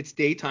place. It's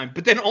daytime.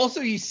 But then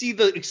also you see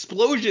the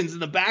explosions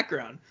in the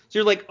background. So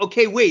you're like,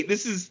 okay, wait,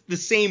 this is the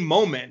same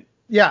moment.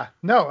 Yeah,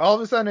 no, all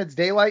of a sudden it's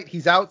daylight.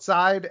 He's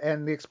outside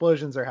and the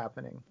explosions are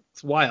happening.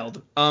 It's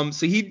wild.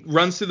 So he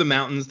runs through the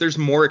mountains. There's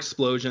more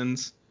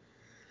explosions.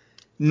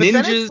 But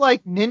then it's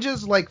like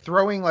ninjas like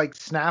throwing like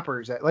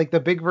snappers at like the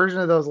big version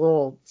of those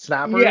little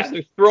snappers. Yeah,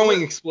 they're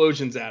throwing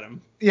explosions at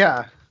him.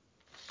 Yeah.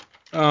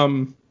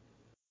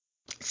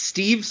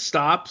 Steve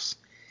stops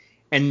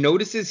and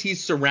notices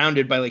he's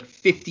surrounded by like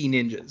 50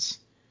 ninjas.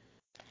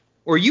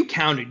 Or you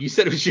counted. You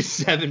said it was just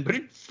 7, but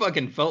it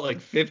fucking felt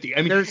like 50. I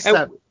mean, there's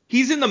 7.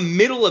 He's in the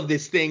middle of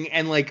this thing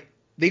and like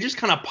they just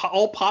kind of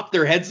all pop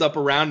their heads up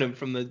around him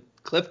from the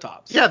cliff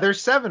tops. Yeah,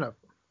 there's 7 of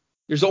them.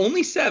 There's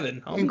only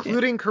 7.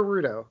 Including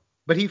Karuto.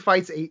 But he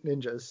fights 8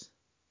 ninjas.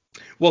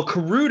 Well,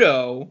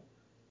 Karuto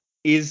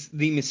is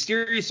the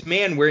mysterious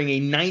man wearing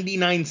a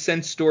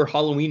 99-cent store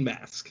Halloween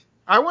mask.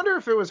 I wonder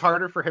if it was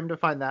harder for him to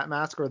find that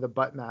mask or the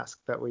butt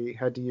mask that we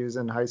had to use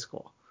in high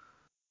school.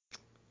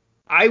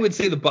 I would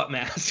say the butt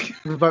mask.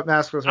 The butt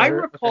mask was harder.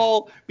 I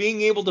recall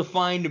being able to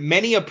find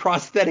many a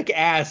prosthetic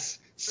ass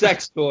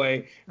sex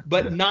toy,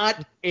 but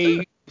not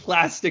a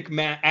plastic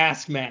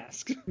ass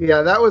mask.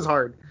 Yeah, that was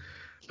hard.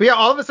 But yeah,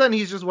 all of a sudden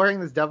he's just wearing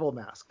this devil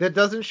mask that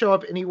doesn't show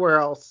up anywhere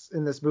else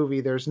in this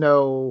movie. There's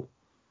no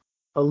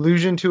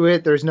allusion to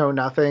it. There's no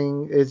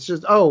nothing. It's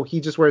just,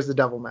 he just wears the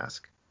devil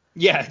mask.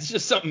 Yeah, it's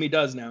just something he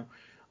does now.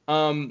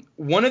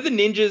 One of the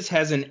ninjas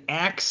has an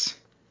axe,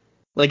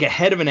 like a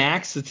head of an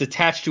axe that's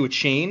attached to a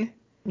chain.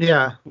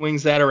 Yeah.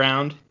 Swings that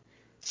around.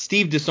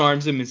 Steve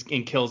disarms him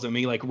and kills him.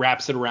 He like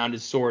wraps it around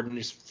his sword and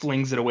just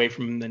flings it away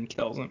from him and then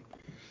kills him.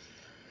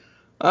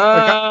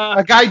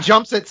 A guy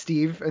jumps at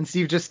Steve, and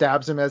Steve just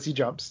stabs him as he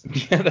jumps.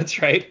 Yeah,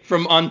 that's right.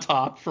 From on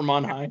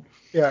high.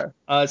 Yeah.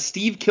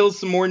 Steve kills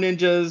some more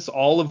ninjas,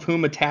 all of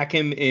whom attack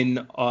him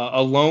in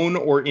alone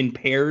or in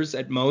pairs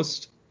at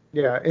most.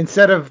 Yeah.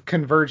 Instead of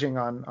converging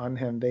on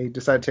him, they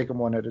decide to take him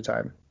one at a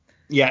time.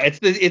 Yeah,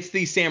 it's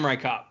the samurai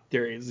cop.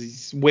 There is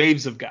these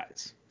waves of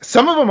guys.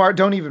 Some of them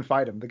don't even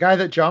fight him. The guy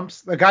that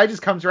jumps, the guy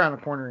just comes around a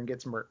corner and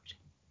gets murked.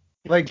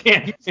 Like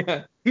Yeah.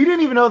 he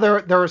didn't even know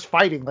there was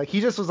fighting. Like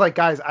he just was like,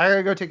 guys, I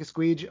gotta go take a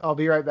squeege. I'll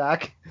be right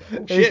back.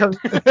 Oh, shit.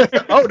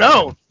 Oh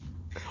no.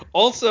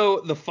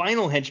 Also, the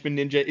final henchman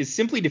ninja is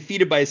simply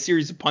defeated by a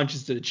series of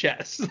punches to the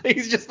chest.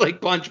 He's just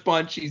like punch,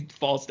 punch. He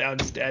falls down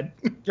instead.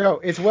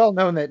 Joe, it's well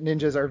known that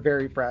ninjas are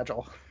very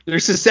fragile. They're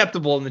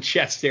susceptible in the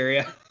chest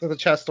area. To the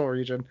chestal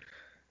region.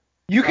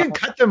 You can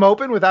cut them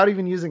open without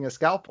even using a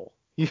scalpel.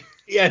 Yeah,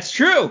 it's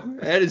true.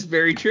 That is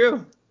very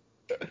true.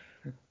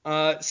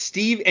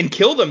 Steve, and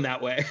kill them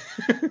that way.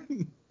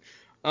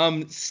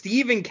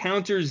 Steve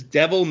encounters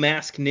Devil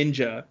Mask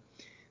Ninja.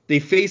 They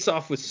face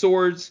off with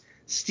swords.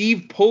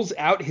 Steve pulls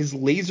out his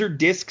laser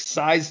disc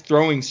sized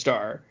throwing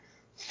star,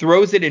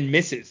 throws it and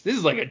misses. This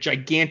is like a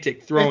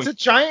gigantic throwing. It's a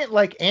giant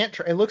like ant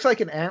trap. It looks like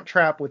an ant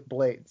trap with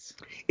blades.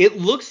 It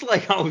looks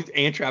like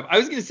ant trap. I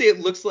was gonna say it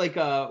looks like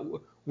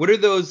what are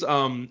those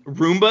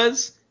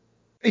Roombas?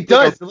 It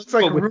does. It looks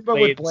like a Roomba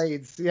with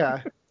blades.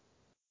 Yeah.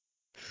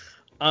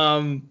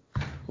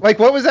 Like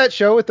what was that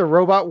show with the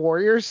robot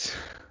warriors?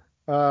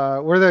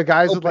 Where the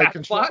guys would like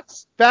control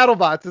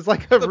BattleBots. It's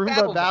like a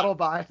Roomba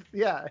BattleBot.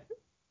 Yeah.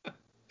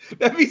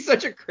 That'd be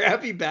such a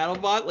crappy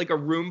BattleBot, like a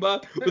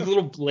Roomba with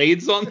little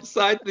blades on the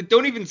side that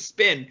don't even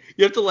spin.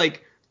 You have to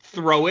like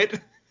throw it.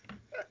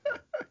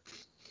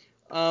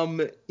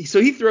 So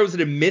he throws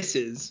it and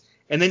misses,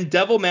 and then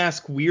Devil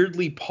Mask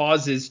weirdly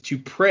pauses to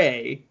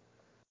pray,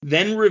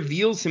 then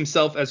reveals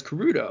himself as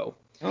Karudo.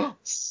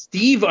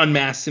 Steve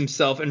unmasks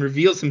himself and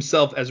reveals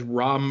himself as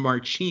Ron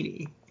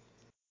Marchini.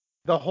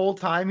 The whole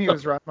time he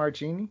was Ron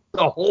Marchini?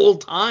 The whole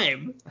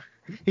time.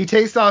 He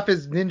takes off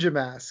his ninja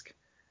mask,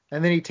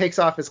 and then he takes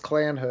off his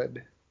clan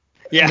hood.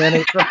 Yeah. And then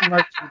it's Ron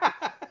Marchini.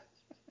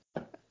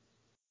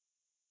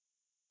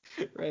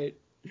 Right.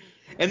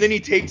 And then he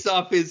takes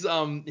off his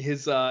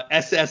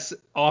SS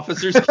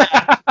officer's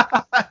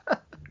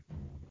cap.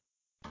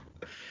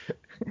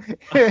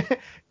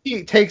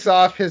 He takes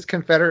off his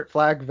Confederate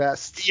flag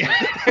vest.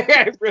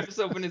 Yeah, rips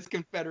open his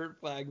Confederate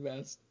flag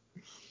vest.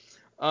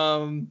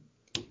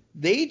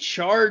 They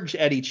charge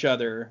at each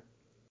other,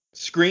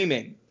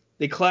 screaming.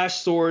 They clash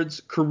swords.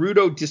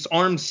 Karudo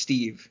disarms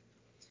Steve.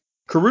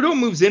 Karudo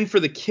moves in for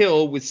the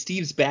kill with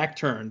Steve's back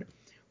turned,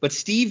 but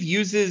Steve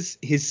uses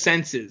his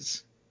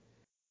senses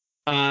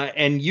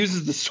and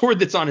uses the sword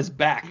that's on his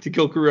back to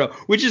kill Karudo,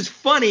 which is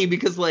funny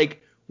because,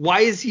 like,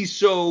 why is he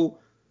so...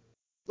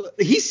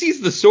 He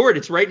sees the sword.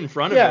 It's right in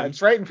front of him. Yeah,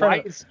 it's right in front of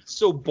him. Why is he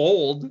so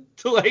bold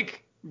to,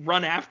 like,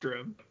 run after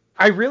him?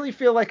 I really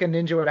feel like a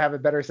ninja would have a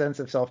better sense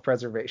of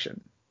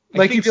self-preservation.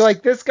 Like, you'd be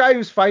like, this guy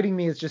who's fighting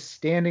me is just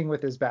standing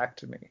with his back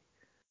to me.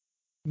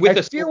 I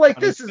feel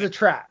like this is a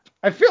trap.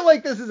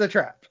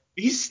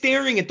 He's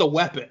staring at the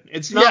weapon.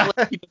 It's not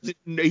like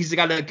he's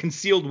got a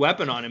concealed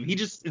weapon on him. He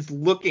just is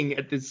looking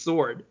at this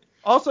sword.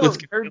 Also,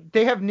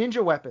 they have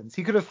ninja weapons.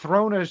 He could have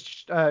thrown a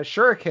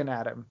shuriken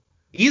at him.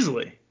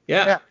 Easily.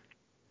 Yeah.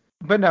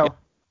 But no,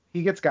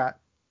 he gets got.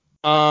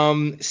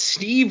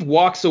 Steve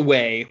walks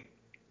away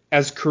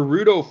as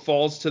Karudo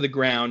falls to the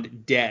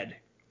ground dead.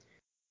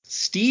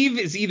 Steve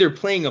is either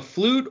playing a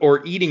flute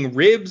or eating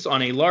ribs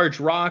on a large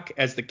rock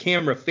as the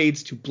camera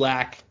fades to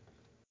black.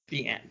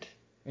 The end.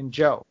 And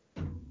Joe,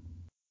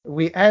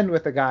 we end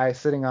with a guy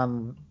sitting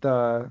on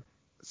the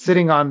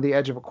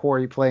edge of a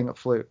quarry playing a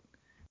flute.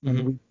 Mm-hmm.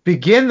 And we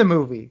begin the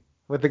movie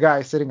with the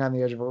guy sitting on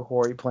the edge of a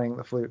quarry playing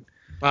the flute.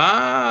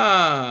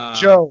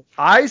 Joe,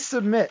 I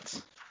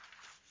submit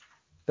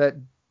that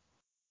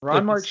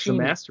Ron Marchini,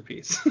 a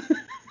masterpiece.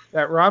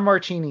 that Ron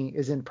Marchini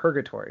is in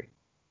purgatory.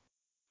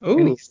 Ooh.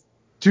 And he's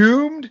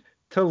doomed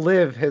to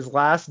live his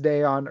last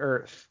day on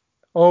Earth.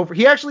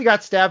 He actually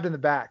got stabbed in the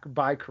back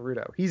by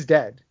Karudo. He's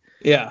dead.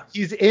 Yeah.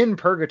 He's in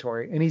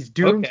purgatory, and he's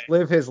doomed to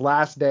live his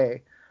last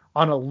day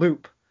on a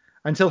loop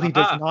until he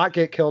does not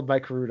get killed by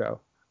Karudo.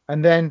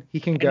 And then he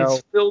can go.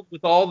 It's filled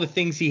with all the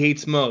things he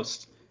hates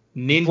most.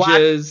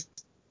 Ninjas,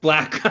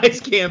 black guys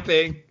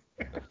camping.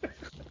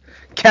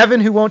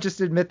 Kevin, who won't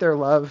just admit their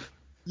love.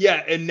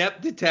 Yeah,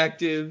 inept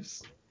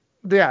detectives.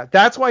 Yeah,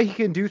 that's why he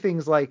can do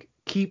things like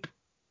keep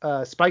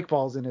spike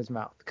balls in his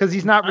mouth, because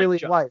he's not really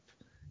alive.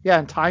 Yeah,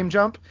 and time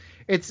jump.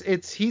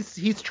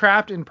 He's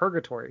trapped in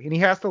purgatory, and he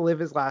has to live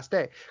his last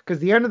day, because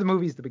the end of the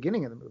movie is the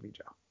beginning of the movie,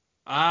 Joe.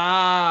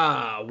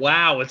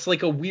 Wow, it's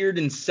like a weird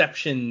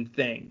Inception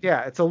thing.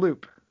 Yeah, it's a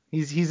loop.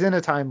 He's in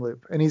a time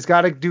loop, and he's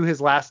got to do his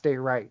last day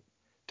right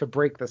to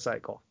break the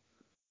cycle.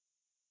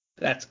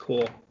 That's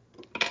cool.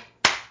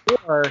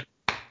 Or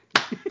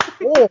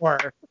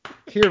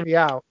hear me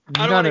out.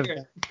 None of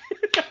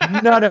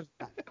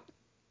that.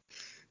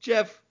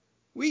 Jeff,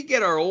 we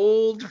get our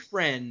old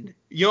friend.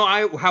 You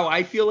know how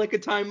I feel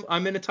like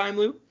I'm in a time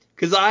loop?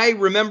 Because I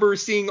remember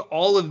seeing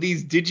all of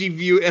these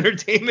DigiView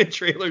entertainment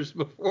trailers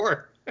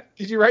before.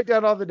 Did you write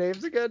down all the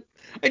names again?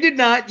 I did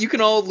not. You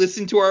can all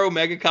listen to our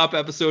Omega Cop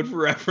episode for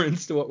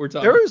reference to what we're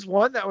talking about. There was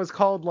one that was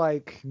called,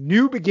 like,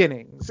 New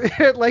Beginnings.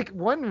 Like,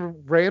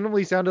 one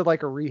randomly sounded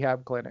like a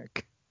rehab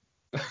clinic.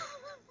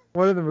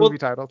 One of the movie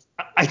titles.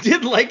 I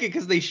did like it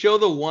because they show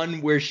the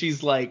one where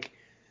she's like,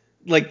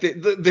 Like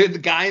the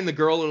guy and the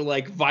girl are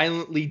like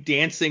violently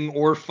dancing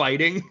or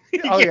fighting.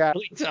 You can't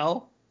really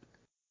tell.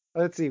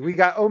 Let's see. We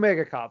got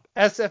Omega Cop,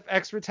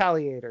 SFX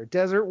Retaliator,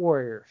 Desert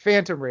Warrior,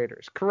 Phantom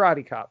Raiders,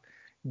 Karate Cop,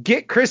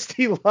 Get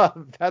Christy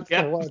Love. That's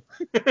the one.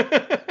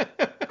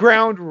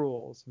 Ground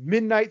Rules,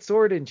 Midnight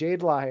Sword and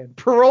Jade Lion,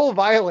 Parole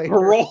Violators.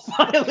 Parole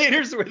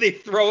Violators, where they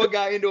throw a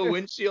guy into a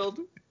windshield.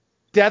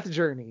 Death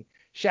Journey,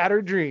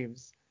 Shattered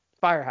Dreams,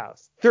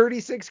 Firehouse,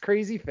 36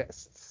 Crazy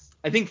Fists.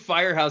 I think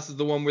Firehouse is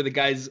the one where the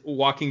guy's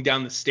walking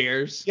down the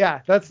stairs.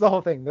 Yeah, that's the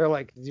whole thing. They're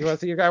like, do you want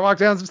to see your guy walk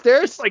down some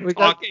stairs? Like we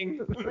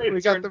talking.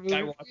 We got the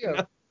guy walking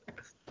up.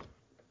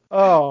 Oh,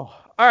 all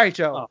right,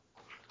 Joe.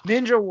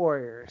 Ninja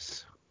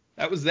Warriors.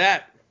 That was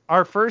that.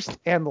 Our first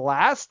and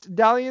last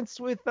dalliance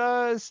with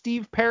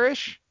Steve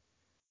Parrish?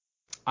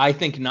 I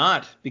think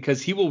not,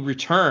 because he will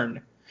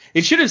return.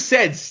 It should have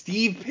said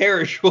Steve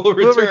Parrish will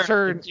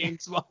return.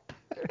 James Bond.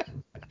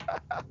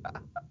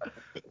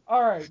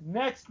 All right,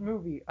 next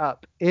movie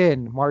up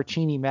in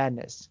Marchini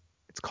Madness.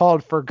 It's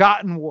called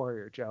Forgotten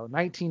Warrior, Joe,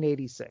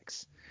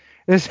 1986.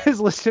 This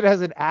is listed as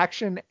an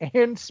action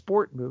and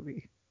sport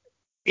movie.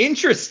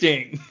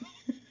 Interesting.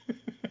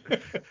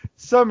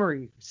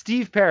 Summary: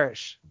 Steve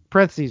Parrish,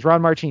 parentheses,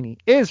 Ron Marchini,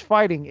 is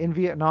fighting in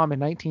Vietnam in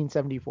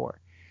 1974.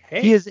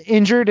 Hey. He is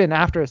injured, and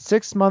after a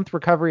 6-month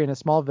recovery in a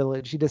small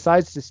village, he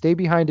decides to stay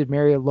behind and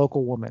marry a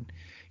local woman.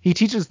 He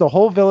teaches the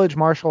whole village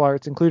martial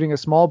arts, including a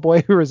small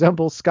boy who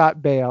resembles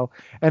Scott Baio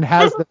and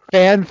has the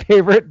fan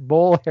favorite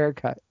bowl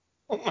haircut.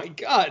 Oh my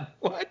God,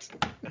 what?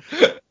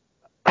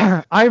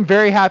 I'm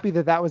very happy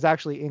that was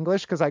actually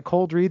English, because I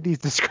cold read these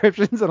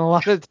descriptions, and a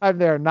lot of the time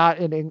they are not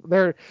in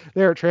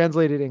they're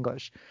translated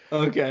English.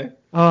 Okay.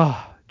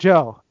 Oh,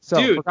 Joe. So,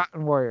 dude,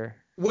 Forgotten Warrior.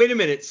 Wait a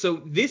minute.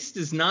 So this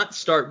does not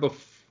start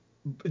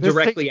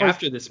directly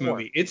after this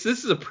movie. This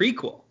is a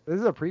prequel.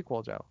 This is a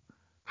prequel, Joe.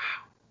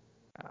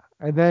 Wow.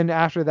 And then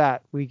after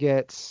that, we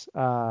get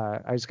I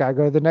just gotta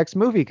go to the next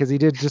movie, because he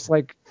did just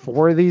like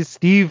 4 of these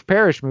Steve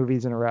Parrish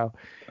movies in a row.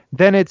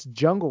 Then it's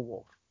Jungle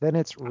Wolf. Then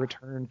it's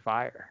Return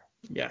Fire.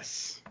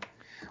 Yes.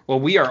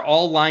 Well, we are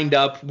all lined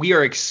up. We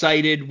are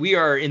excited. We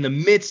are in the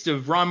midst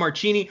of Ron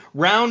Marchini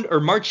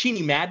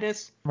Marchini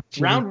Madness.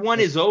 Round 1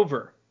 is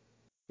over.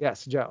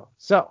 Yes, Joe.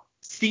 So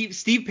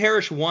Steve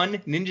Parrish 1,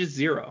 Ninja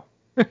 0.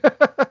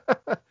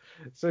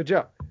 So,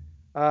 Joe,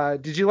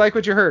 did you like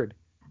what you heard?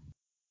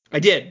 I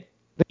did.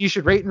 Then you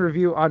should rate and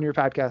review on your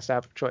podcast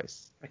app of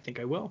choice. I think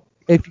I will.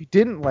 If you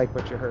didn't like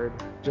what you heard,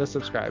 just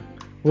subscribe.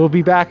 We'll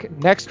be back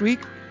next week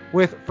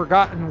with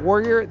Forgotten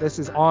Warrior. This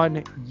is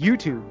on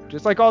YouTube,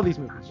 just like all these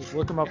movies. Just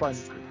look them up on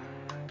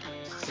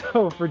YouTube.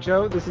 So for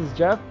Joe, this is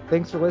Jeff.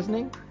 Thanks for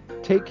listening.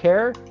 Take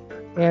care,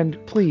 and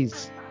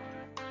please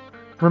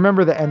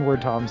remember the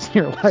N-word Toms in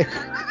your life.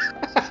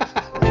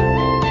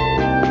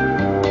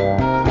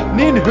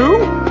 Nin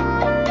who?